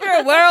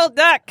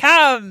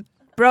 RockYourWorld.com.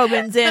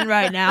 Brogan's in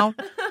right now.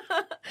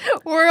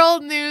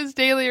 World News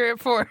Daily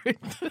Report.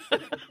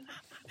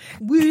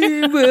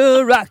 We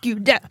will rock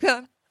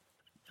you.com.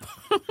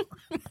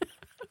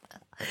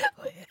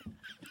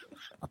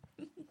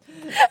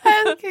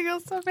 I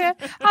giggle so bad.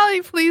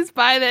 Holly, please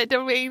buy that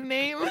domain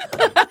name.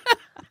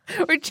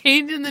 We're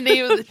changing the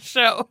name of the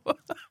show.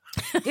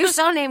 New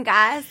show name,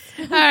 guys.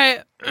 All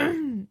right.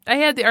 I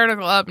had the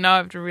article up. Now I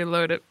have to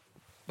reload it.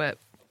 But,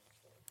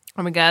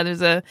 oh my God,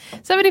 there's a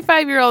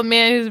 75-year-old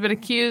man who's been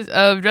accused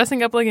of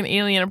dressing up like an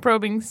alien and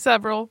probing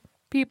several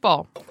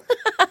people.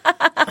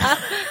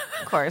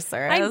 Of course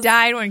there is. I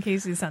died when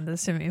Casey sent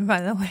this to me,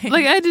 by the way.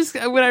 Like,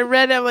 when I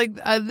read it, I'm like,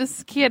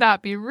 this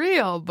cannot be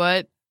real.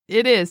 But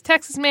It is.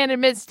 Texas man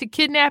admits to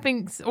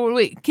kidnapping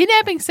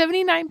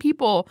 79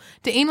 people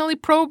to anally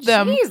probe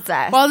them Jesus.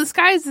 while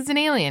disguised as an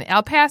alien.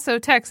 El Paso,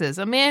 Texas.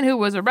 A man who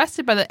was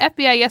arrested by the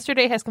FBI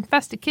yesterday has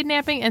confessed to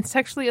kidnapping and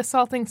sexually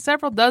assaulting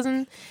several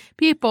dozen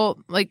people.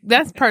 Like,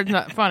 that part's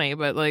not funny,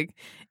 but like,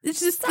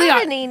 it's just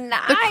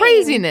the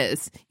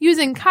craziness.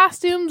 Using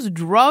costumes,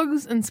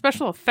 drugs, and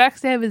special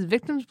effects to have his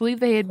victims believe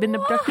they had been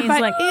abducted by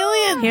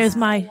aliens. Here's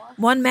my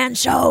one-man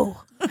show.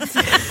 Where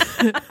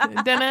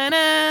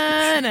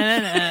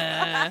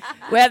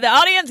the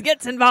audience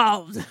gets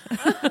involved.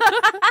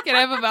 Can I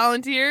have a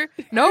volunteer?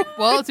 Nope.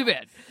 Well, too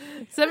bad.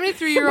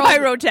 73-year-old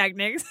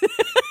Pyrotechnics.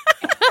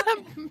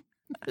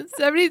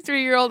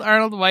 73-year-old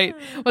Arnold White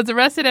was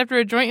arrested after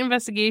a joint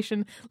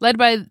investigation led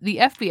by the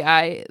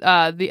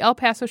FBI, the El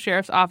Paso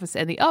Sheriff's Office,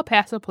 and the El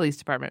Paso Police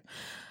Department.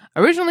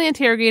 Originally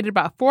interrogated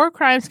about 4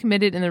 crimes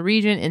committed in the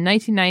region in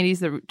 1990s,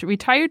 the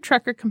retired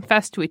trucker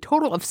confessed to a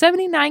total of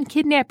 79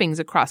 kidnappings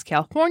across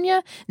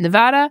California,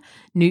 Nevada,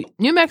 New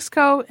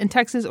Mexico, and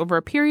Texas over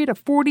a period of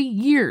 40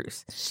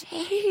 years. Jeez.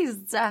 40 years?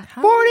 How do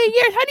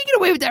you get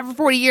away with that for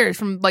 40 years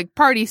from, like,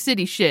 Party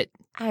City shit?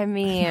 I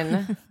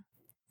mean...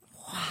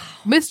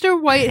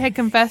 Mr. White had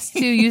confessed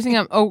to using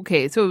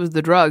okay, so it was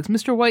the drugs.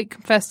 Mr. White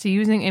confessed to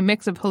using a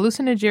mix of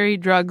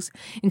hallucinogenic drugs,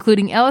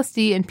 including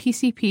LSD and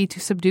PCP, to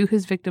subdue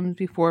his victims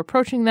before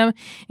approaching them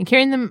and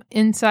carrying them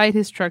inside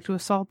his truck to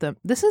assault them.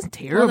 This is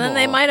terrible. Well, then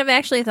they might have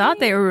actually thought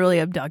they were really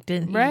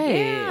abducted. Right.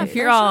 Yeah, If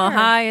you're all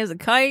high as a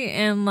kite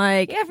and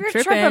like Yeah, if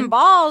you're tripping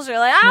balls, you're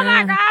like, oh my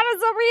Yeah. God,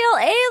 it's a real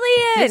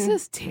alien.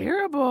 This is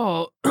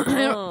terrible.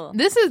 Ugh.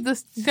 This is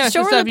this kind of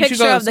Show her stuff the you should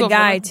go picture to of the school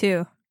guy for.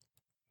 too.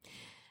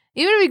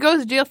 Even if he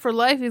goes to jail for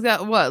life, he's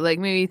got what, like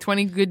maybe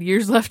 20 good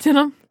years left in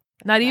him?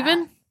 Not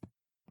even?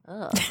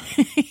 Ugh.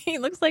 He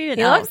looks like an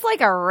He elf. looks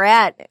like a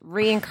rat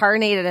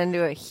reincarnated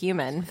into a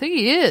human. I think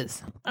he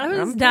is. I I'm was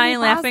pretty dying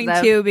laughing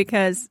positive. too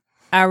because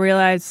I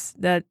realized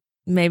that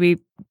maybe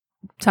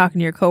talking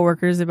to your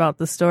coworkers about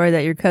the story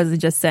that your cousin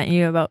just sent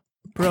you about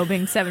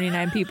probing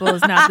 79 people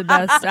is not the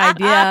best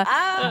idea,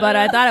 but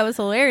I thought it was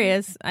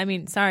hilarious. I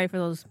mean, sorry for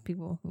those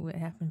people who it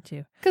happened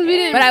to. Because we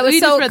didn't. But I was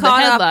we just so read the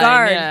caught off headline,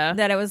 guard yeah.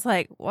 that I was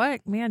like,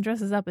 what? Man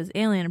dresses up as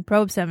alien and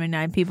probes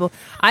 79 people.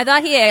 I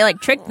thought he had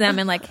like tricked them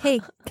and like, hey,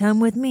 come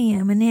with me.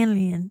 I'm an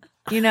alien.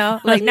 You know,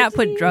 like not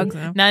put drugs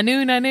in them.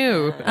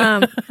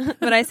 Nanu.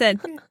 But I said,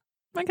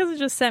 my cousin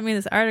just sent me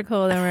this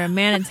article that where a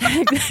man in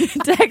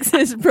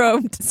Texas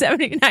probed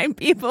 79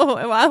 people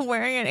while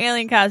wearing an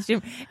alien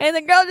costume. And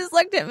the girl just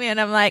looked at me and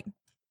I'm like,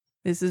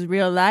 this is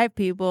real life,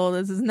 people.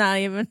 This is not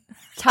even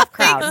Tough a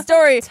fake crowd.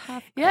 story.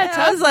 Yeah,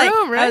 And I was like,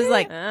 room, right? I was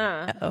like,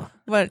 Uh. oh,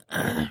 but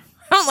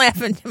I'm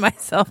laughing to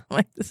myself. I'm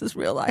like, this is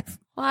real life.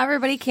 Well,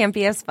 everybody can't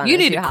be as fun You as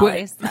need you, to quit.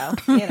 Holly,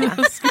 so, you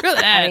know. Screw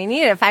that. I mean,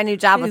 you need to find a new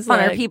job with He's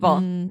funner like,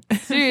 people.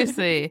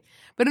 Seriously.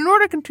 But in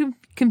order to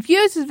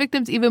confuse his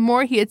victims even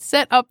more, he had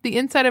set up the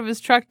inside of his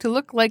truck to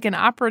look like an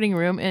operating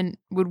room and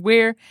would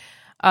wear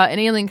an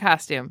alien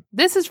costume.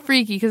 This is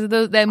freaky because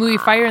of that movie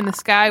Fire in the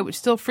Sky, which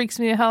still freaks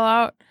me the hell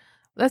out.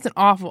 That's an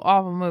awful,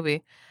 awful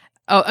movie.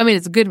 Oh, I mean,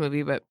 it's a good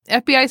movie, but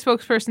FBI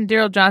spokesperson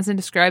Daryl Johnson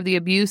described the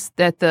abuse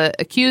that the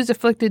accused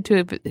afflicted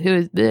to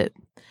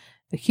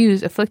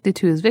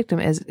his victim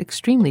as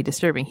extremely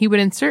disturbing. He would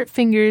insert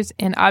fingers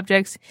and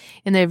objects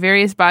in their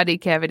various body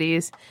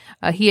cavities.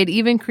 He had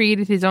even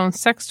created his own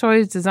sex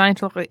toys designed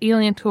to look like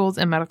alien tools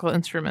and medical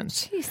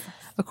instruments. Jesus.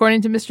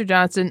 According to Mr.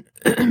 Johnson,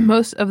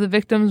 most of the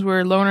victims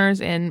were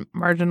loners and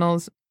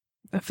marginals,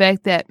 a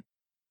fact that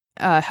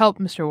helped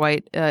Mr.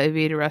 White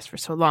evade arrest for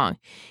so long.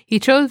 He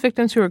chose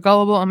victims who were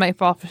gullible and might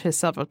fall for his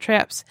several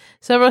traps.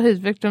 Several of his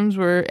victims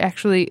were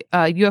actually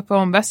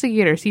UFO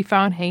investigators he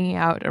found hanging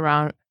out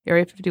around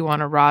Area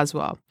 51 or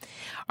Roswell.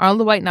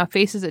 Arnold White now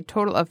faces a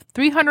total of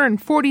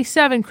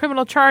 347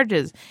 criminal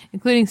charges,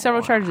 including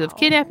several charges of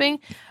kidnapping,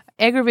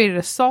 aggravated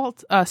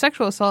assault,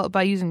 sexual assault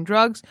by using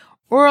drugs,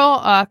 oral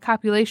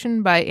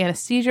copulation by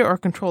anesthesia or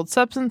controlled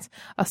substance,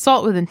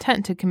 assault with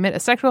intent to commit a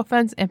sexual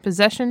offense, and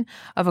possession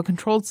of a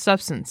controlled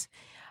substance.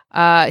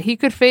 He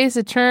could face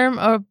a term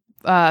of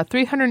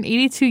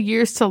 382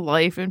 years to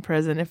life in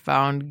prison if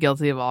found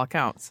guilty of all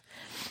counts.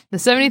 The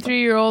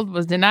 73-year-old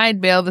was denied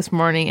bail this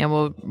morning and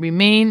will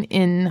remain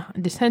in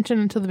detention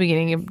until the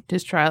beginning of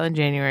his trial in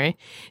January.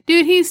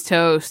 Dude, he's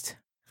toast.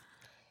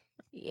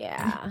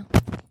 Yeah.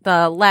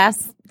 The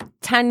last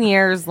 10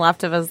 years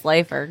left of his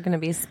life are going to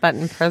be spent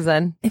in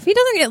prison. If he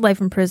doesn't get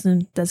life in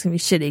prison, that's going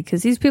to be shitty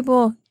because these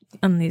people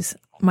on these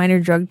minor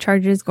drug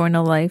charges going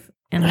to life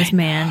and this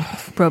man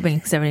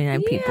probing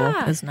 79 people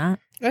Yeah. is not.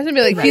 I was going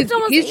to be like, He's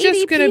almost he's 80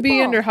 just going to be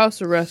people. under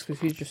house arrest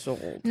because he's just so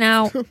old.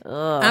 Now,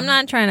 Ugh. I'm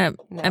not trying to,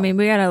 No. I mean,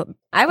 we got to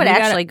I would we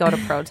gotta- actually go to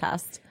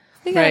protest.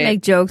 We gotta Right.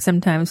 make jokes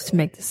sometimes to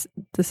make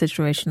the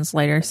situations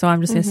lighter. So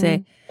I'm just gonna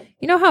say,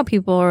 you know how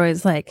people are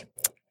always like,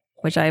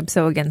 which I am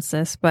so against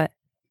this, but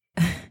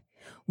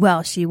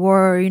well, she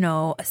wore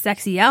a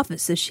sexy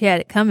outfit, so she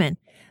had it coming.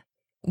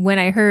 When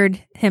I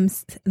heard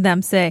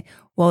them say,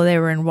 well, they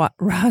were in what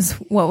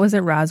was it,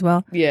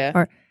 Roswell? Yeah.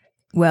 Or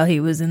well, he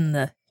was in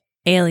the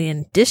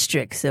alien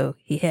district, so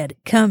he had it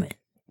coming.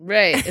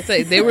 Right. It's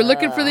like they were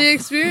looking for the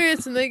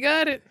experience and they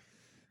got it.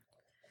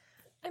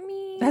 I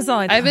mean, That's all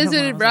I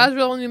visited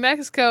Roswell, New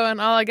Mexico,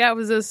 and all I got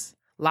was this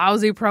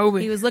lousy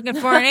probing. He was looking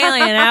for an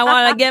alien, and I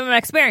wanted to give him an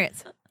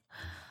experience.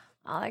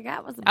 all I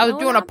got was. I was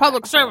doing a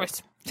public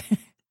service.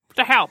 What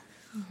the hell?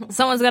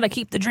 Someone's got to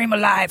keep the dream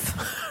alive.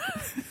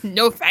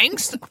 No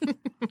thanks. What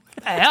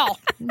the hell?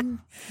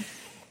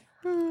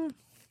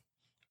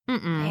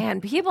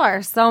 Man, people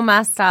are so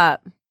messed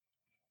up.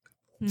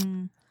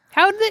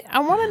 How did they? I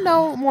want to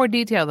know more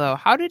detail though.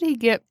 How did he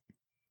get?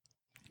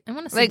 I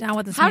want to sit Like, down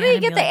with this How man did he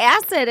and get be the like,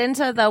 acid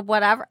into the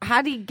whatever?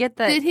 How did he get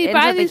the? Did he into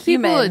buy the these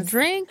people a humans?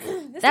 drink?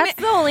 That's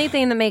the only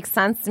thing that makes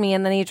sense to me.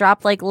 And then he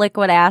dropped like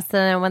liquid acid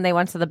and when they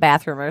went to the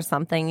bathroom or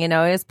something. You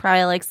know, he was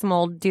probably like some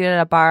old dude at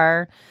a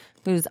bar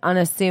who's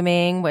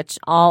unassuming, which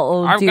all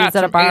old I've dudes got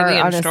at a some bar are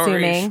alien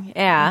unassuming. stories.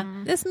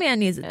 Yeah. This man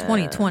needs a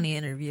 2020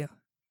 interview.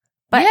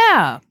 But-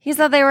 yeah. He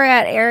said they were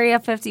at Area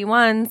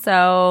 51.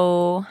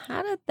 So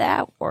how did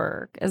that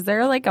work? Is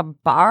there like a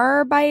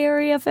bar by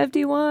Area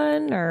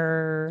 51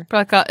 or?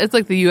 It's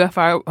like the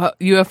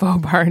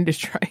UFO bar in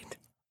Detroit.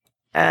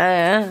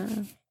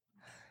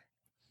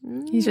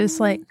 He just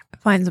like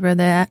finds where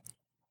they're at,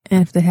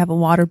 and if they have a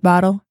water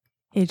bottle,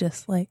 he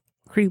just like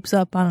creeps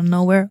up out of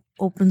nowhere,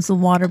 opens the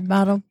water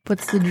bottle,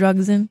 puts the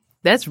drugs in.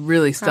 That's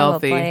really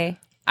stealthy. Probably.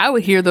 I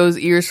would hear those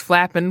ears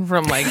flapping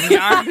from like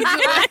yards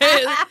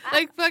away.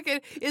 Like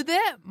fucking, is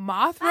that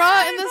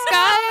Mothra in the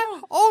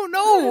sky? Oh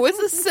no, it's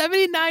a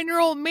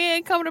 79-year-old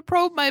man coming to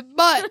probe my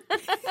butt.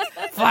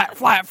 Flap,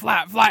 flap,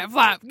 flap, flap,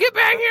 flap. Get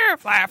back here.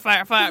 Flap,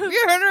 flap, flap.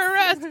 You're under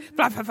arrest.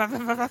 Flap, flap, flap,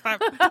 flap,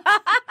 flap,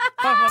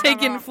 flap.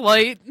 Taking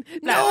flight.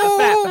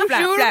 No, shoot him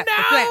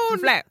down.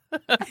 Flap.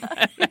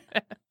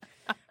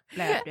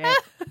 Flapjack.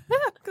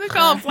 They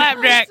call him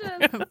Flapjack.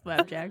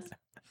 Flapjacks.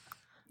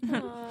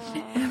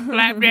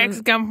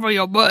 Flapjack's coming for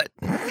your butt.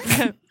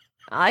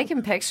 All I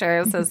can picture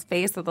is his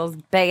face with those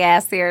big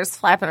ass ears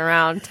flapping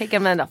around. Take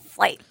him into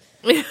flight.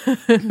 Cops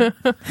are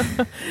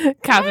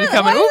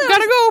coming. Oh,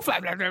 gotta go.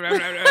 Flap, flap,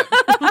 flap,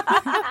 flap,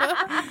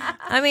 flap.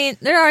 I mean,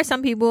 there are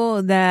some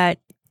people that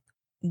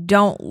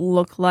don't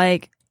look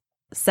like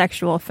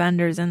sexual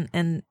offenders,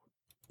 and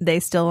they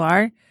still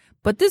are.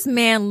 But this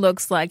man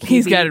looks like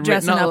He's he's got it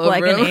dressing written all up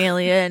like over an him.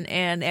 alien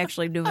and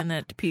actually doing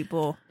it to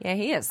people. Yeah,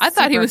 he is. I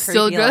thought he super was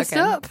still creepy dressed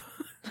looking. up.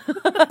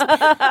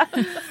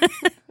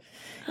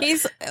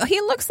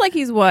 He looks like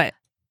he's what?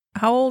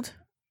 How old?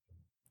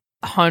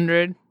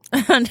 100.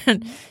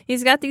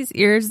 He's got these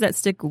ears that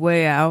stick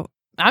way out.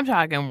 I'm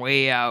talking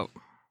way out.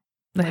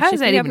 Like, Which how if does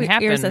that you have even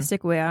happen? Ears that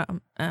stick way out.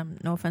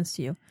 No offense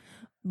to you,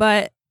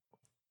 but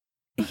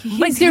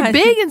Like they're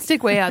big and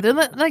stick way out. They're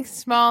like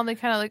small and they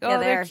kind of like, Yeah, oh,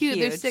 they're they're cute.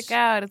 They huge. stick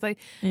out. It's like,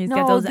 And he's no,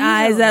 got those these are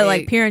eyes that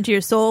like like- peer into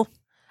your soul.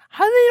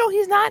 how do they know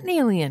he's not an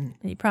alien?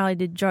 He probably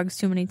did drugs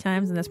too many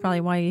times, and that's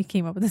probably why he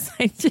came up with this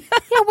idea.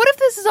 Yeah, what if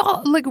this is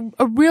all like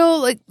a real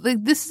like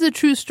this is a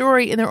true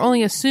story and they're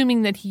only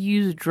assuming that he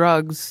used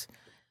drugs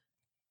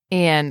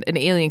and an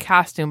alien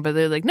costume, but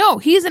they're like, no,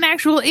 he's an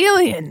actual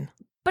alien.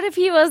 But if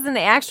he was an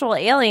actual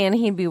alien,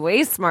 he'd be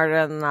way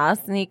smarter than us,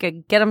 and he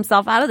could get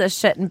himself out of this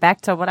shit and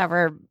back to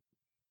whatever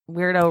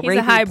weirdo. He's a rapey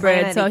hybrid,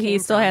 planet so he came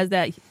still from. has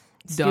that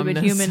stupid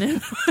Dumbness. human.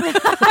 In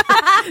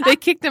They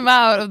kicked him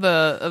out of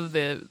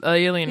the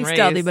alien He's race.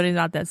 stealthy, but he's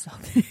not that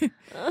stealthy.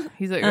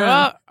 He's like,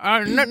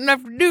 nothing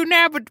left to do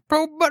now but to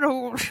probe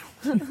buttholes.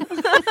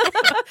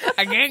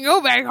 I can't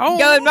go back home.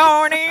 Good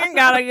morning.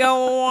 Gotta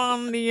go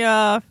on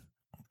the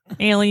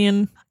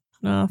alien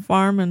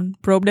farm and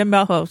probe them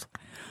buttholes.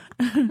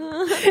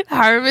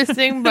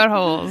 Harvesting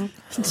buttholes.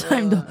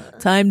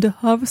 Time to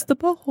harvest the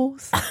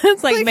buttholes.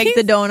 It's like make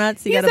the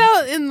donuts. You He's gotta.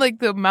 out in like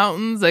the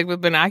mountains, like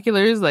with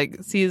binoculars,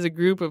 like sees a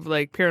group of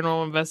like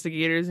paranormal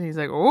investigators, and he's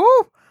like,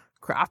 "Oh,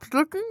 crop's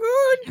looking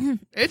good.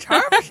 It's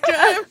harvest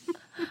time."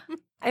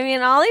 I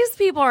mean, all these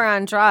people are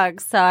on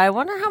drugs, so I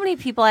wonder how many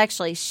people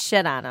actually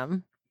shit on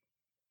him.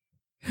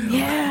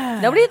 Yeah.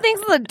 Nobody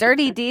thinks of the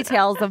dirty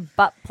details of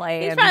butt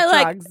play He's and probably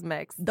like, drugs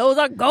mix. Those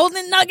are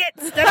golden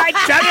nuggets that I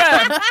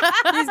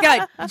treasure. He's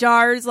got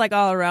jars like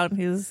all around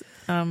his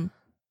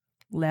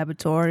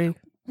laboratory,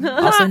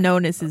 also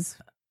known as his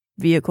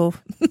vehicle.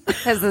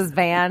 As his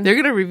van. They're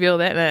gonna reveal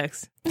that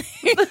next. We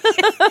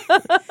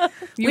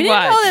didn't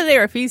know that they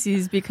were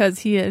feces because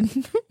he had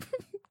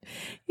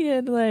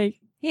like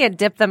He had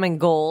dipped them in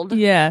gold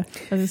I was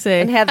gonna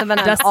say and had them in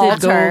an dusted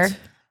altar. gold,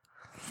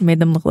 made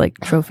them look like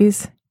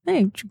trophies.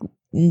 Hey,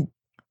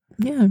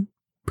 yeah,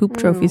 poop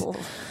trophies. Ooh.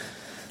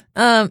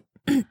 I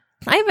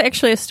have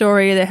actually a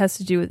story that has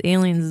to do with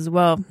aliens as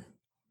well.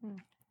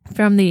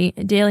 From the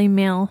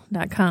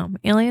dailymail.com.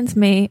 Aliens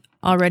may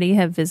already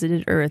have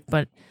visited Earth,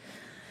 but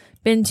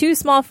been too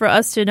small for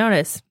us to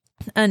notice.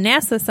 A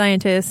NASA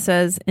scientist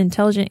says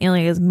intelligent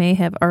aliens may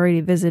have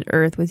already visited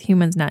Earth with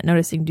humans not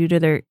noticing due to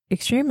their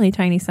extremely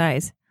tiny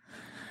size.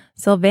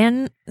 I'm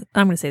going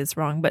to say this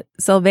wrong, but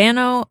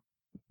Silvano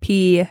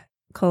P.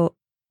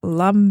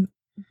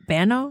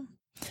 Colombano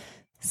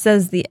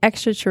says the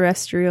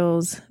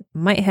extraterrestrials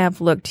might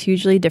have looked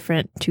hugely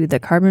different to the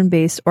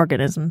carbon-based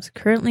organisms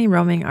currently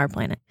roaming our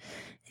planet.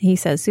 He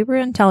says super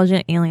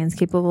intelligent aliens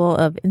capable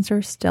of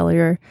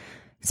interstellar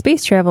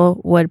space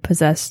travel would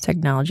possess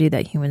technology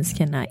that humans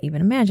cannot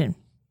even imagine.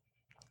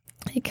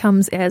 It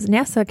comes as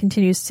NASA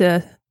continues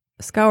to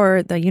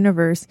scour the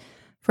universe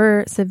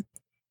for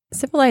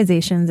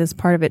civilizations as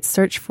part of its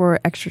search for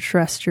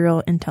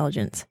extraterrestrial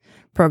intelligence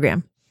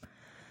program.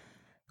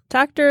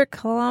 Dr.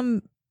 Colombano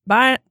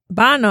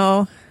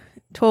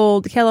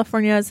told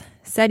California's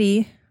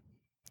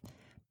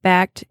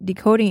SETI-backed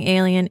Decoding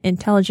Alien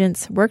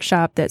Intelligence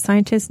workshop that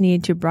scientists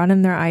need to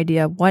broaden their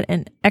idea of what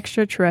an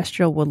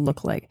extraterrestrial would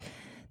look like.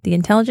 The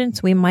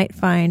intelligence we might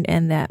find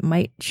and that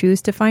might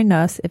choose to find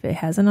us, if it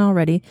hasn't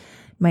already,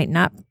 might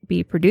not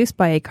be produced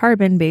by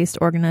carbon-based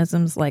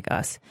organisms like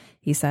us,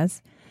 he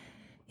says.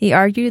 He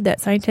argued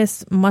that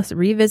scientists must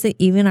revisit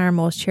even our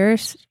most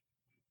cherished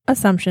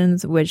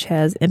assumptions, which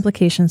has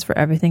implications for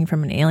everything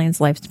from an alien's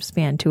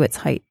lifespan to its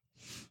height.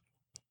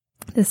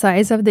 The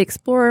size of the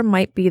explorer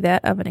might be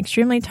that of an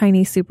extremely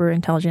tiny, super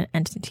intelligent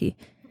entity.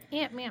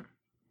 Yeah, ma'am.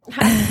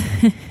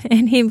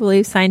 And he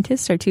believes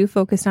scientists are too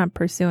focused on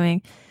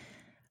pursuing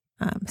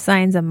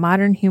signs of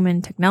modern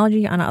human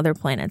technology on other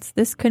planets.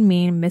 This could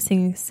mean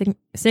missing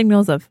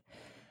signals of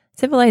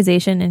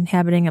civilization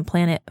inhabiting a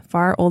planet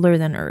far older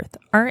than Earth.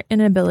 Our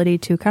inability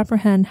to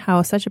comprehend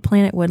how such a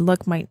planet would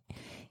look might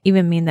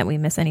even mean that we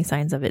miss any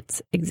signs of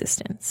its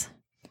existence.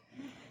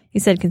 He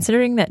said,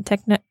 considering that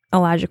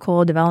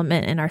technological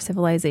development in our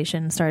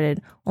civilization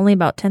started only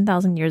about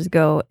 10,000 years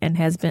ago and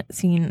has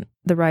seen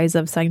the rise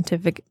of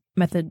scientific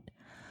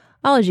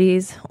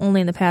methodologies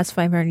only in the past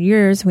 500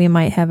 years, we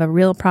might have a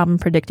real problem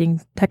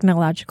predicting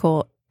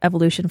technological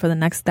evolution for the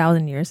next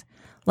 1,000 years,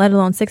 let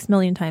alone 6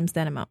 million times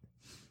that amount.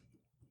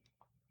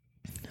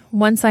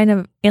 One sign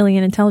of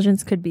alien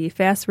intelligence could be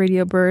fast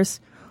radio bursts,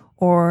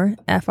 or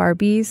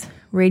FRBs,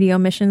 radio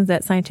missions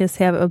that scientists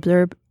have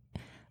observed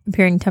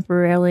appearing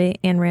temporarily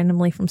and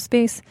randomly from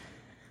space.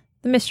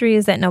 The mystery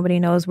is that nobody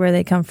knows where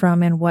they come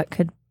from and what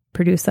could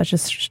produce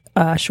such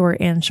a short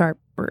and sharp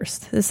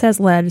burst. This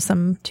has led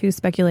some to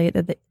speculate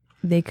that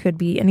they could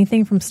be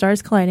anything from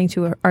stars colliding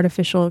to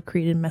artificial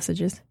created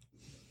messages.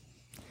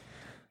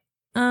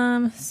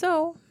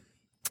 So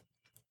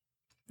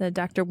the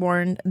doctor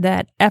warned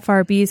that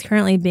FRBs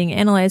currently being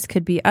analyzed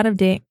could be out of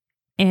date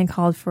and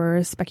called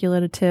for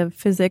speculative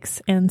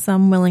physics and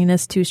some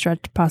willingness to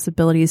stretch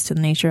possibilities to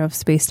the nature of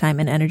space-time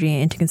and energy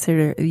and to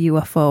consider a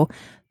UFO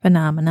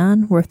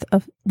phenomenon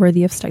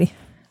worthy of study.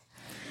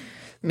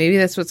 Maybe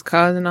that's what's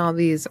causing all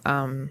these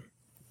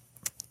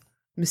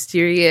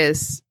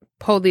mysterious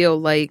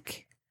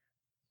polio-like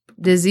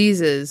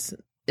diseases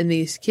in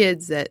these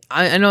kids that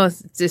I know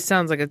this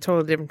sounds like a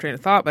totally different train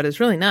of thought, but it's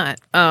really not.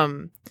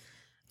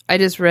 I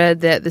just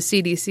read that the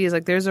CDC is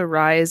like, there's a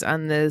rise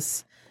on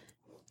this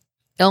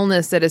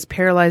illness that is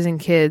paralyzing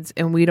kids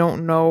and we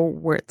don't know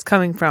where it's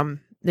coming from.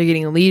 They're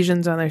getting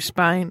lesions on their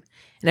spine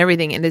and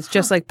everything. And it's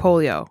just like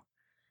polio.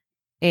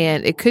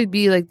 And it could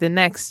be like the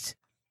next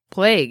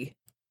plague.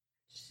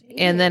 Jeez.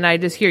 And then I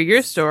just hear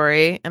your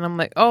story and I'm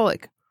like, oh,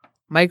 like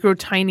micro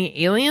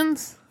tiny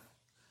aliens?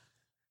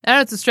 I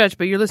know it's a stretch,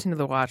 but you're listening to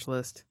the watch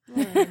list.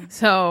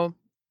 So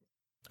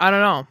I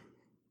don't know.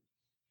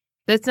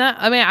 That's not,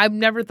 I mean, I've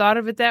never thought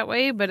of it that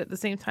way, but at the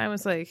same time,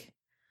 it's like,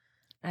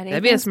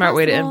 that'd be a smart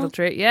way to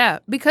infiltrate. Yeah.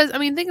 Because, I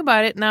mean, think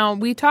about it. Now,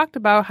 we talked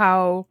about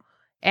how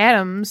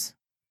atoms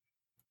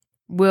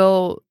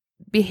will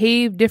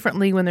behave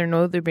differently when they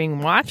know they're being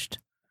watched.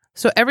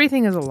 So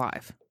everything is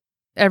alive.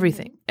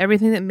 Everything.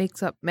 Everything that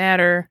makes up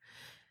matter,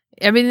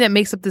 everything that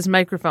makes up this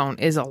microphone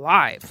is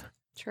alive.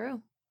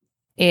 True.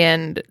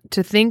 And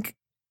to think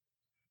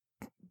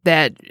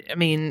that, I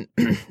mean,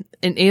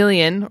 an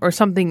alien or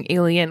something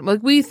alien,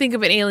 like we think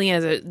of an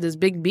alien as this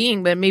big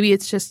being, but maybe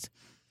it's just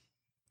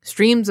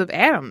streams of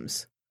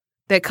atoms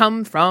that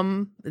come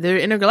from, they're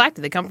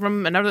intergalactic, they come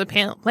from another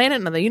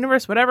planet, another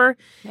universe, whatever.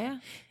 Yeah.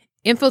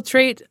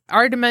 Infiltrate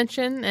our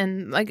dimension.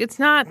 And like, it's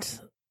not,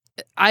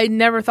 I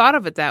never thought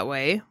of it that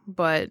way,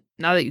 but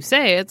now that you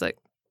say it, it's like,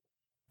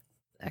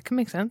 that can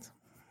make sense.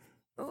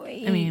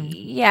 I mean,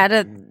 yeah,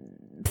 to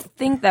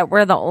think that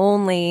we're the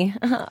only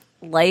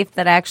life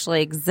that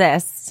actually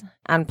exists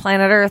on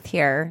planet Earth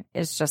here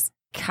is just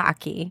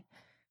cocky.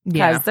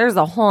 Because there's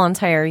a whole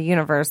entire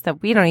universe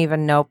that we don't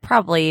even know,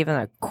 probably even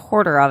a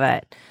quarter of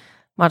it,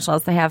 much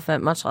less the half of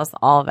it, much less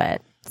all of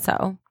it.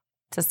 So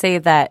to say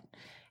that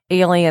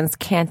aliens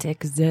can't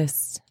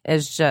exist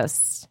is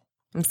just,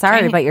 I'm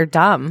sorry, but you're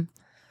dumb.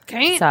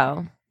 Okay.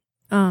 So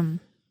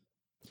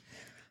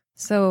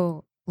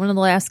one of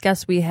the last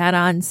guests we had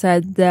on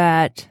said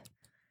that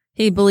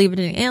he believed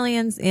in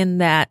aliens in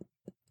that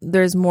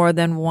there's more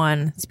than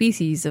one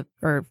species of,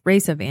 or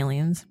race of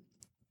aliens.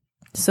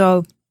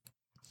 So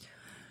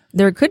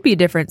there could be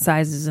different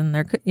sizes and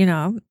there could, you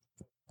know,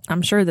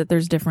 I'm sure that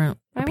there's different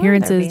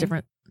appearances,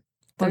 different.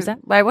 What was that?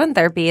 Why wouldn't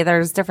there be?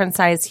 There's different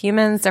size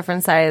humans,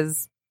 different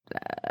size,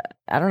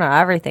 I don't know,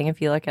 everything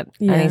if you look at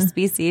any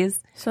species.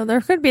 So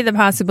there could be the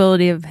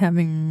possibility of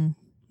having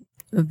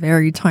a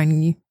very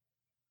tiny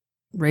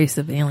race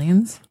of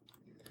aliens,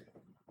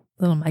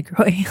 little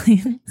micro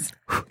aliens.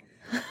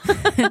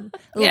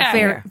 Yeah,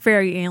 here.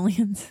 fairy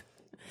aliens.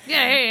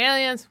 Yeah, hey,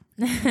 aliens.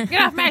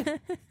 Get off me.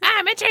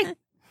 Ah, Mitchie.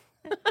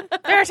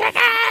 They're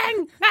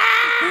attacking.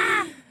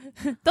 Ah!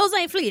 Those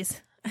ain't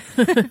fleas.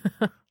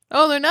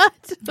 Oh, they're not?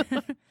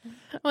 I'm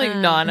like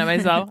gnawing at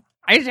myself.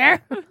 Are you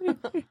sure?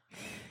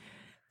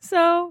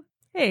 So,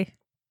 hey.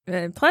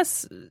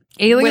 Plus,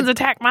 Aliens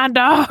attack my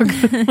dog.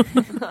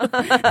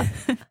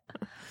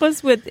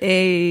 plus with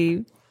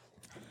a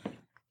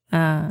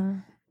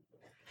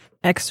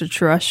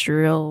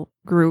extraterrestrial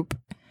group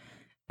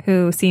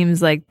who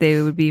seems like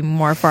they would be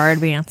more far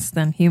advanced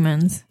than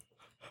humans.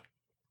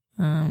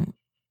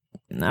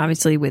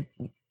 Obviously with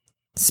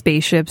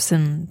spaceships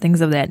and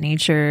things of that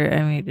nature.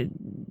 I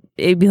mean,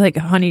 it'd be like,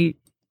 Honey,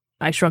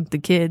 I Shrunk the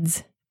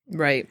Kids.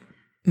 Right.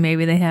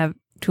 Maybe they have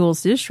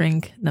tools to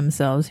shrink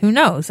themselves. Who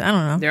knows? I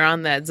don't know. They're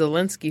on that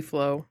Zelensky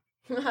flow.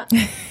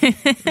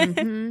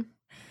 Mm-hmm.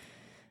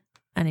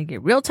 I need to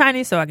get real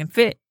tiny so I can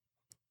fit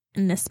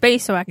in the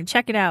space so I can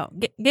check it out.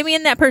 Get me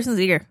in that person's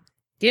ear.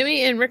 Give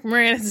me in Rick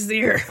Moranis'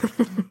 ear.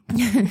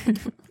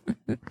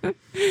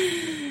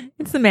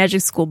 It's the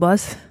Magic School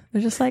Bus.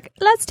 They're just like,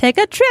 let's take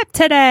a trip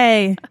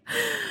today.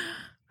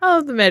 I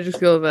love the Magic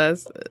School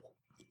Bus.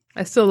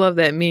 I still love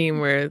that meme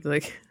where it's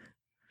like,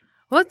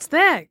 what's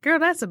that? Girl,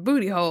 that's a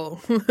booty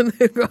hole.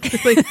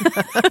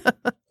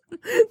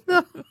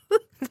 No.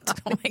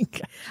 Oh my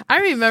God. I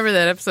remember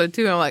that episode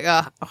too. I'm like,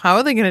 how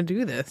are they going to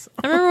do this?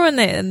 I remember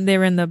when they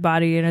were in the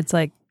body and it's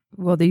like,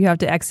 well, you have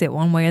to exit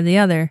one way or the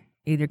other.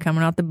 Either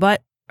coming out the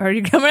butt or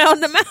you're coming out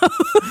the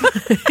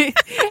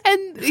mouth.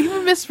 And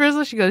even Miss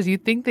Frizzle, she goes,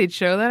 you'd think they'd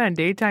show that on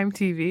daytime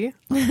TV?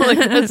 Like,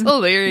 that's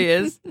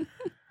hilarious.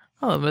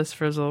 Oh, Miss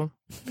Frizzle.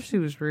 She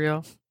was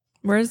real.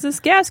 Where's this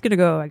gas going to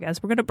go? I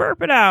guess we're going to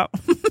burp it out.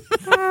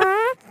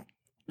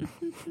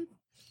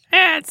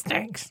 Yeah, it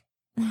stinks.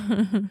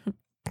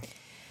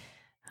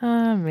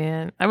 Oh,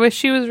 man. I wish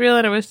she was real,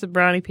 and I wish the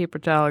brownie paper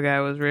towel guy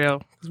was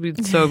real. Because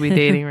we'd so be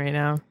dating right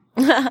now.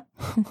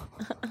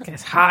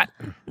 Guy's hot.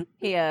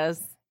 He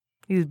is.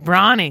 He's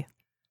brawny.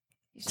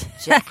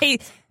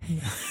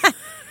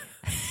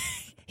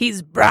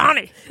 He's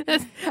brawny. I'm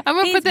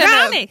going to He's put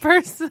that brawny. in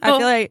personal. I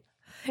feel like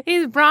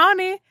He's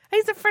brawny.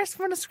 He's the first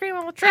one to scream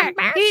on the tree.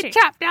 He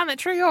chopped down the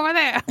tree over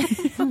there.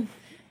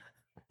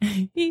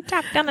 he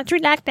chopped down the tree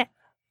like that.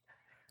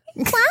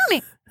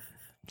 Brawny.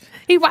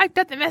 He wiped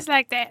up the mess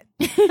like that.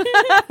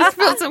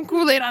 Spilled some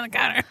Kool-Aid on the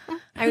counter.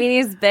 I mean,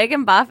 he's big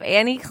and buff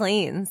and he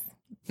cleans.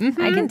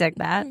 Mm-hmm. I can dig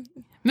that.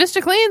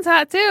 Mr. Clean's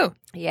hot too.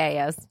 Yeah, he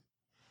is.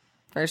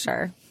 For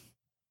sure.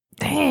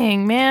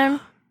 Dang, man.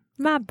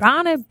 My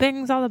brownie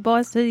brings all the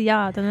boys to the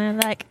yard, and they're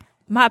like,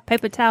 my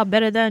paper towel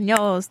better than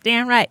yours.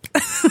 Damn right.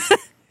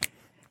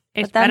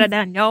 It's better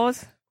than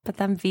yours. But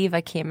then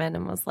Viva came in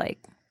and was like,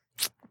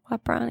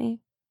 what brownie?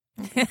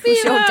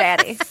 Who's your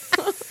daddy?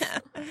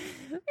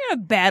 We're gonna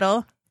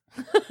battle.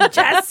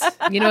 Jess.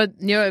 You know what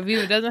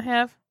Viva doesn't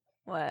have?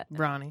 What?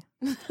 Brawny.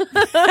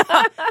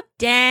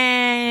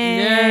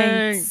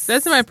 Dang.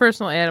 That's my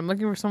personal ad. I'm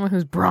looking for someone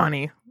who's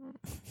brawny.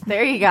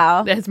 There you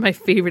go. That's my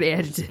favorite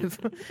adjective.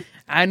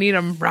 I need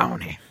a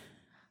brownie.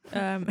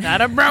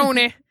 Not a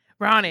brownie.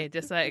 Brownie.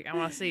 Just like, I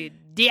want to see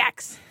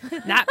dicks.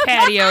 Not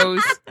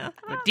patios, but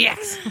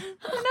dicks. I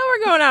know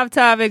we're going off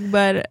topic,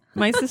 but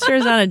my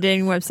sister's on a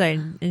dating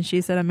website, and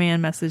she said a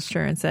man messaged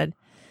her and said,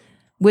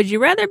 would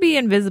you rather be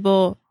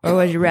invisible or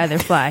would you rather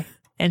fly?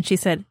 And she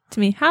said to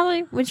me,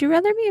 Holly, would you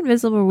rather be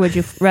invisible or would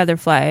you rather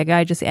fly? A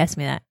guy just asked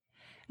me that.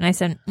 And I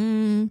said,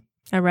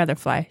 I'd rather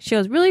fly. She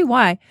goes, really?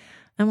 Why?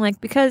 I'm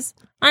like, because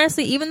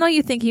honestly, even though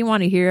you think you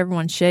want to hear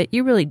everyone's shit,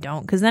 you really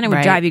don't, because then it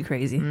would drive you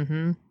crazy.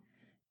 Mm-hmm.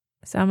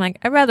 So I'm like,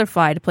 I'd rather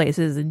fly to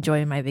places,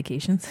 enjoy my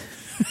vacations.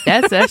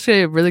 That's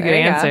actually a really good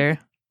answer.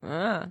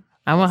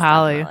 I'm with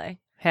Holly. Holly.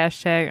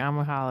 Hashtag I'm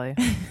with Holly.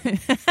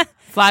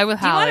 Fly with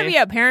Do you Holly. want to be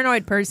a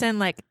paranoid person?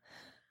 Like,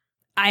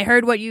 I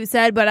heard what you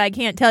said, but I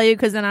can't tell you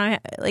because then I,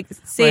 like,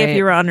 say if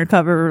you were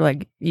undercover,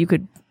 like, you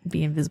could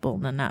be invisible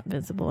and then not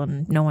visible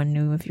and no one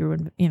knew if you were,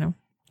 you know.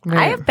 Right.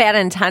 I have bad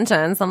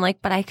intentions. I'm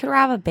like, but I could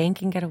rob a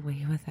bank and get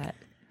away with it.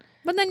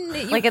 But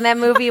then, Like in that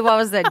movie, what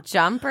was it,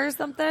 Jump or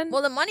something?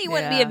 well, the money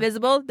wouldn't be Yeah.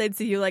 invisible. They'd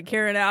see you, like,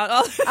 carrying out.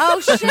 Oh,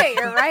 shit,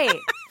 you're right.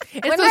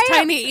 It's those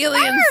tiny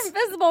aliens. If I were an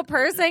invisible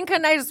person,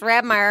 couldn't I just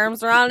wrap my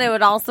arms around it? It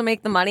would also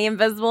make the money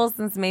invisible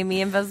since it made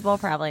me invisible.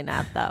 Probably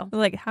not, though.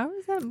 Like, how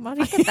is that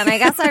money? Then I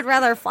guess I'd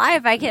rather fly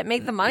if I can't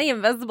make the money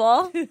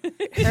invisible.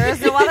 There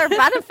is no other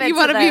benefit You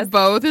want to to be this.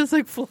 both. It's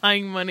like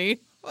flying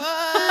money.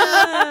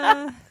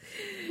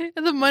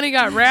 And the money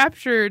got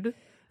raptured.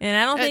 And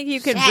I don't think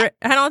you could. I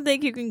don't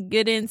think you can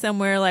get in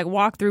somewhere like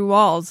walk through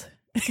walls.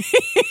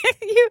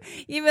 you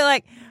be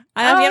like,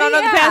 I don't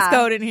know the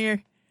passcode in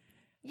here.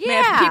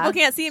 Yeah. Man, people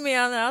can't see me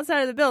on the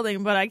outside of the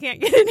building, but I can't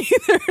get in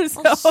either.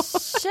 So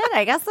Shit,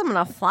 I guess I'm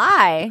going to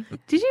fly.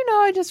 Did you know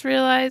I just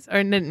realized,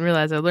 or didn't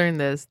realize, I learned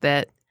this,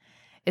 that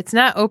it's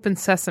not open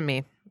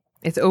sesame.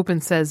 It's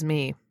open says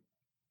me.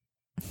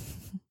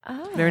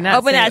 Oh. They're not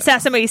open saying that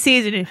sesame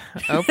seasoning.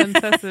 open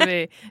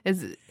sesame.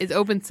 It's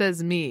open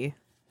says me.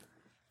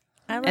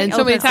 I like And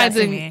so many open times,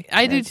 sesame.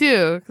 I do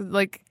too. 'Cause,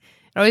 like,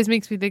 It always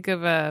makes me think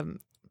of,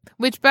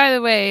 which, by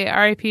the way,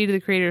 R.I.P. to the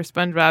creator of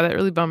SpongeBob. That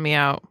really bummed me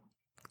out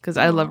because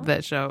I loved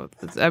that show.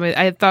 I mean,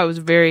 I thought it was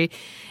very,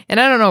 and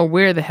I don't know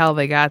where the hell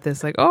they got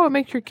this. Like, oh, it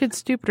makes your kids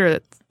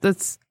stupider.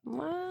 That's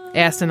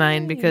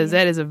asinine because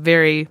that is a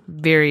very,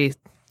 very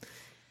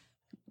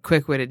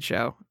quick-witted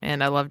show,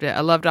 and I loved it. I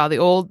loved all the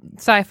old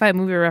sci-fi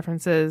movie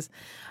references.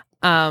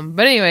 But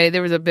anyway,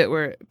 there was a bit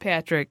where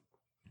Patrick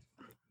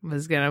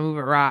was gonna move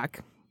a rock,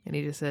 and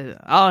he just said,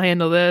 "I'll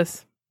handle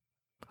this.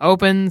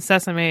 Open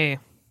sesame."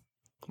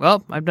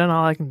 Well, I've done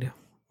all I can do.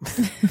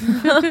 I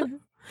don't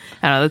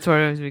know. That's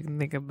what we can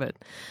think of, but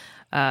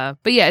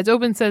yeah, it's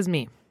open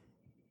sesame.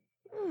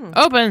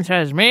 Open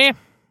sesame.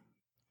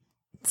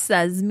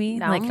 Sesame,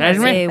 like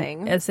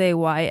Sesame.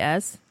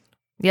 S-A-Y-S.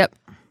 Yep.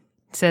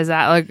 Says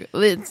I like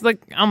it's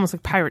like almost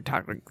like pirate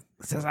talk. Like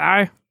says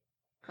I.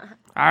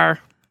 R.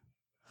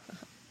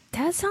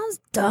 That sounds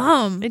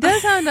dumb. It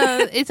does sound.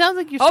 It sounds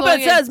like you're. Open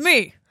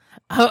Sesame.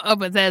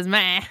 Open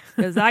sesame.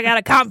 Because I got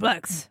a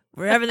complex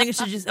where everything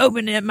should just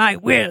open at my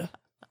will.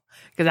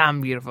 Because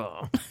I'm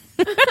beautiful.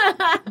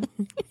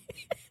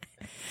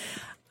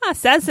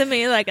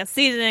 Sesame like a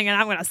seasoning, and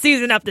I'm going to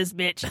season up this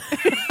bitch.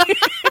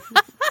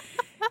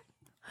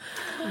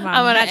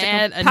 I'm going to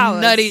add a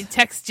nutty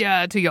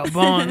texture to your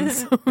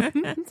bones.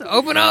 So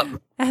open up.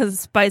 As a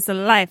spice of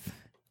life.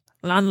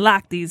 I'll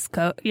unlock these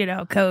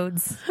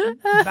codes.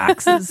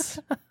 Boxes.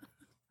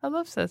 I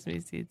love sesame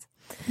seeds.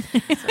 So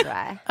do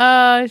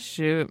I.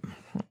 Shoot.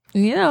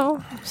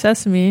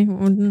 Sesame.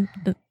 Didn't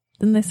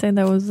they say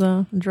that was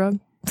a drug?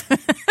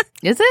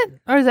 Is it?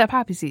 Or is that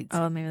poppy seeds?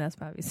 Oh, maybe that's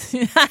poppies.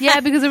 Yeah,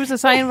 because there was a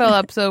Seinfeld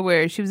episode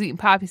where she was eating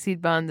poppy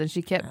seed buns and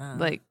she kept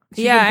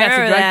she yeah, didn't pass I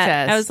the remember drug that.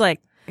 test. I was like,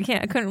 I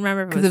couldn't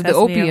remember if it 'Cause was of the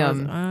sesame or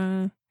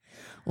opium.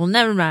 well,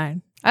 never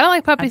mind. I don't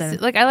like poppy thought-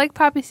 seeds. Like, I like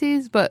poppy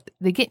seeds, but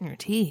they get in your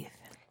teeth.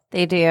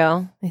 They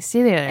do. They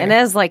stay there. And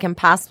it is like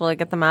impossible to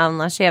get them out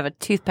unless you have a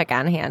toothpick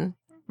on hand.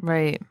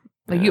 Right.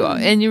 Like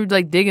you're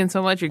like digging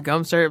so much, your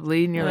gums start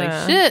bleeding. You're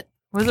like, shit,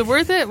 was it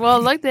worth it? Well, I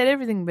like that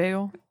everything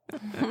bagel.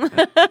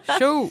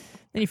 Shoot.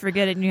 Then you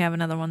forget it and you have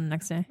another one the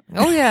next day.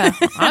 Oh, yeah.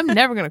 I'm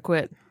never going to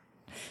quit.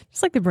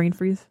 Just like the brain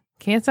freeze.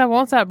 Can't stop,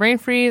 won't stop. Brain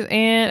freeze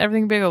and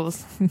everything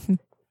bagels.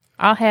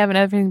 I'll have an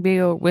everything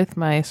bagel with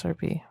my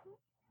Slurpee.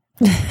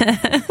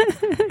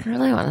 I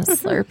really want a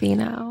Slurpee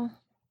now.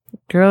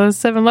 Girl, is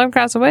 7-Eleven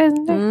across the way,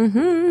 isn't it?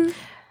 Mm-hmm.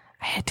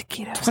 I had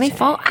taquitos.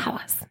 24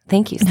 hours.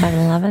 Thank you,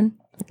 7-Eleven.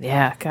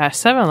 Yeah, gosh.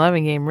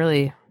 7-Eleven game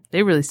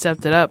they really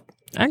stepped it up.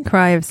 I'd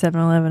cry if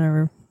 7-Eleven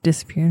ever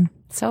disappeared.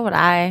 So would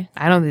I.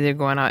 I don't think they're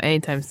going out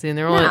anytime soon.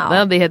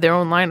 Now they had their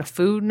own line of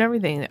food and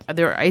everything.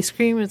 Their ice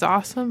cream is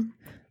awesome.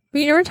 But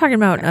we're talking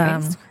about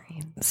Ice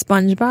cream.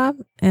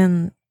 SpongeBob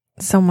and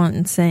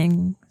someone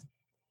saying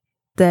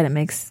that it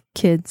makes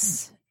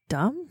kids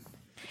dumb.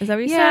 Is that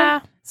what you said?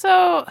 Yeah.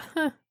 So,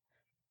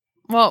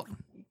 well,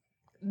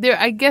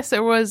 I guess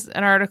there was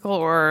an article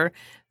or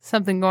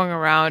something going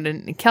around,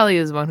 and Kelly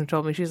is the one who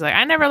told me. She's like,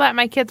 I never let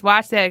my kids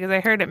watch that because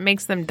I heard it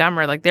makes them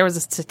dumber. Like, there was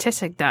a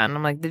statistic done.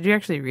 I'm like, did you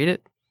actually read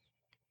it?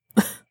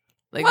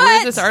 Like,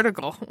 where's this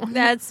article?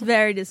 That's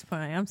very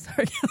disappointing. I'm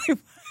sorry.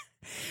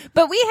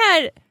 But we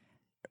had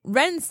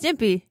Ren and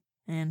Stimpy,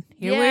 and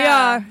here we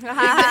are.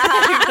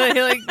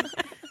 Exactly.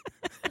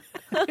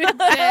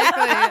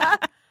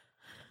 Exactly.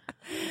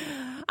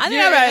 I think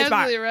You're I read it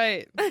absolutely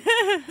right.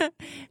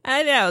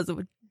 I know it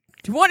was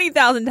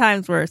 20,000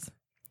 times worse.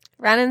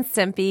 Ren and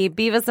Stimpy,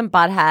 Beavis and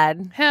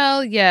Butthead.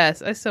 Hell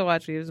yes. I still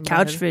watch Beavis and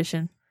Couch Butthead.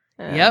 fishing.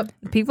 Yep.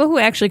 People who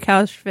actually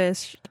couch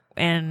fish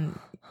and,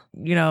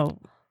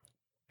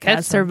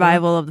 Catch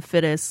survival of the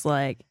fittest,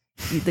 like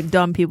the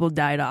dumb people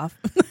died off.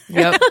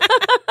 Yep.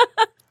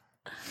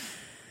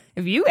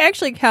 If you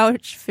actually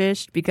couch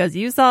fished because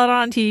you saw it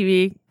on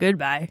TV,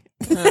 goodbye.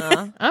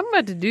 I'm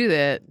about to do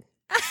that.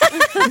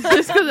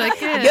 Just because I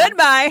can.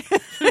 Goodbye.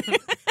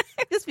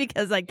 Just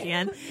because I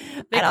can.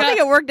 I don't think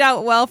it worked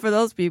out well for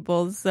those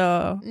people.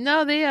 So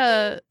No, they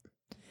let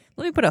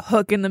me put a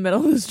hook in the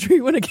middle of the street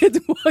when a kid's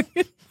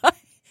walking by.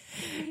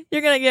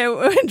 You're gonna get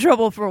in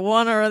trouble for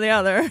one or the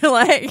other.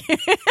 Like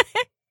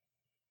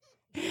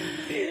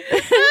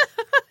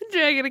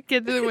dragging a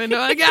kid through the window.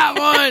 I got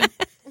one.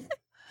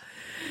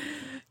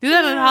 Do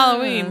that on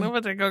Halloween. We're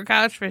about to go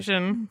couch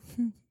fishing.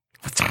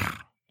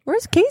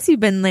 where's Casey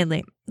been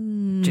lately?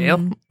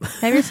 Jail.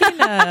 Have you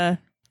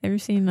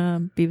seen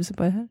Beavis and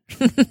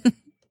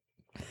Butthead?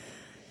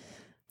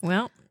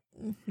 Well,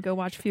 go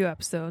watch a few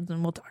episodes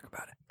and we'll talk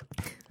about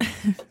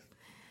it.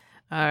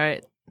 All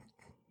right.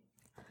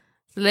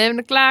 11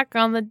 o'clock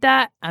on the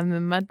dot. I'm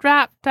in my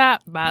drop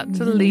top, about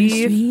to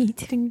leave.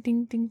 Ding,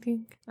 ding, ding,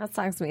 ding. That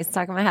song's gonna be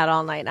stuck in my head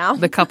all night now.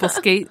 The couple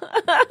skate.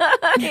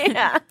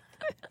 Yeah.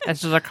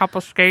 This is a couple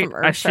skate.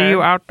 Some I see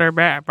you out there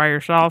by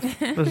yourself.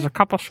 This is a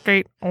couple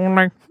skate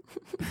only.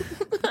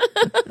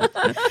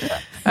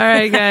 All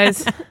right,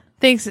 guys.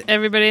 Thanks,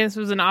 everybody. This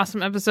was an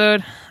awesome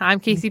episode. I'm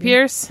Casey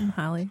Pierce.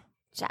 Holly.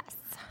 Jess.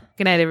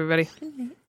 Good night, everybody.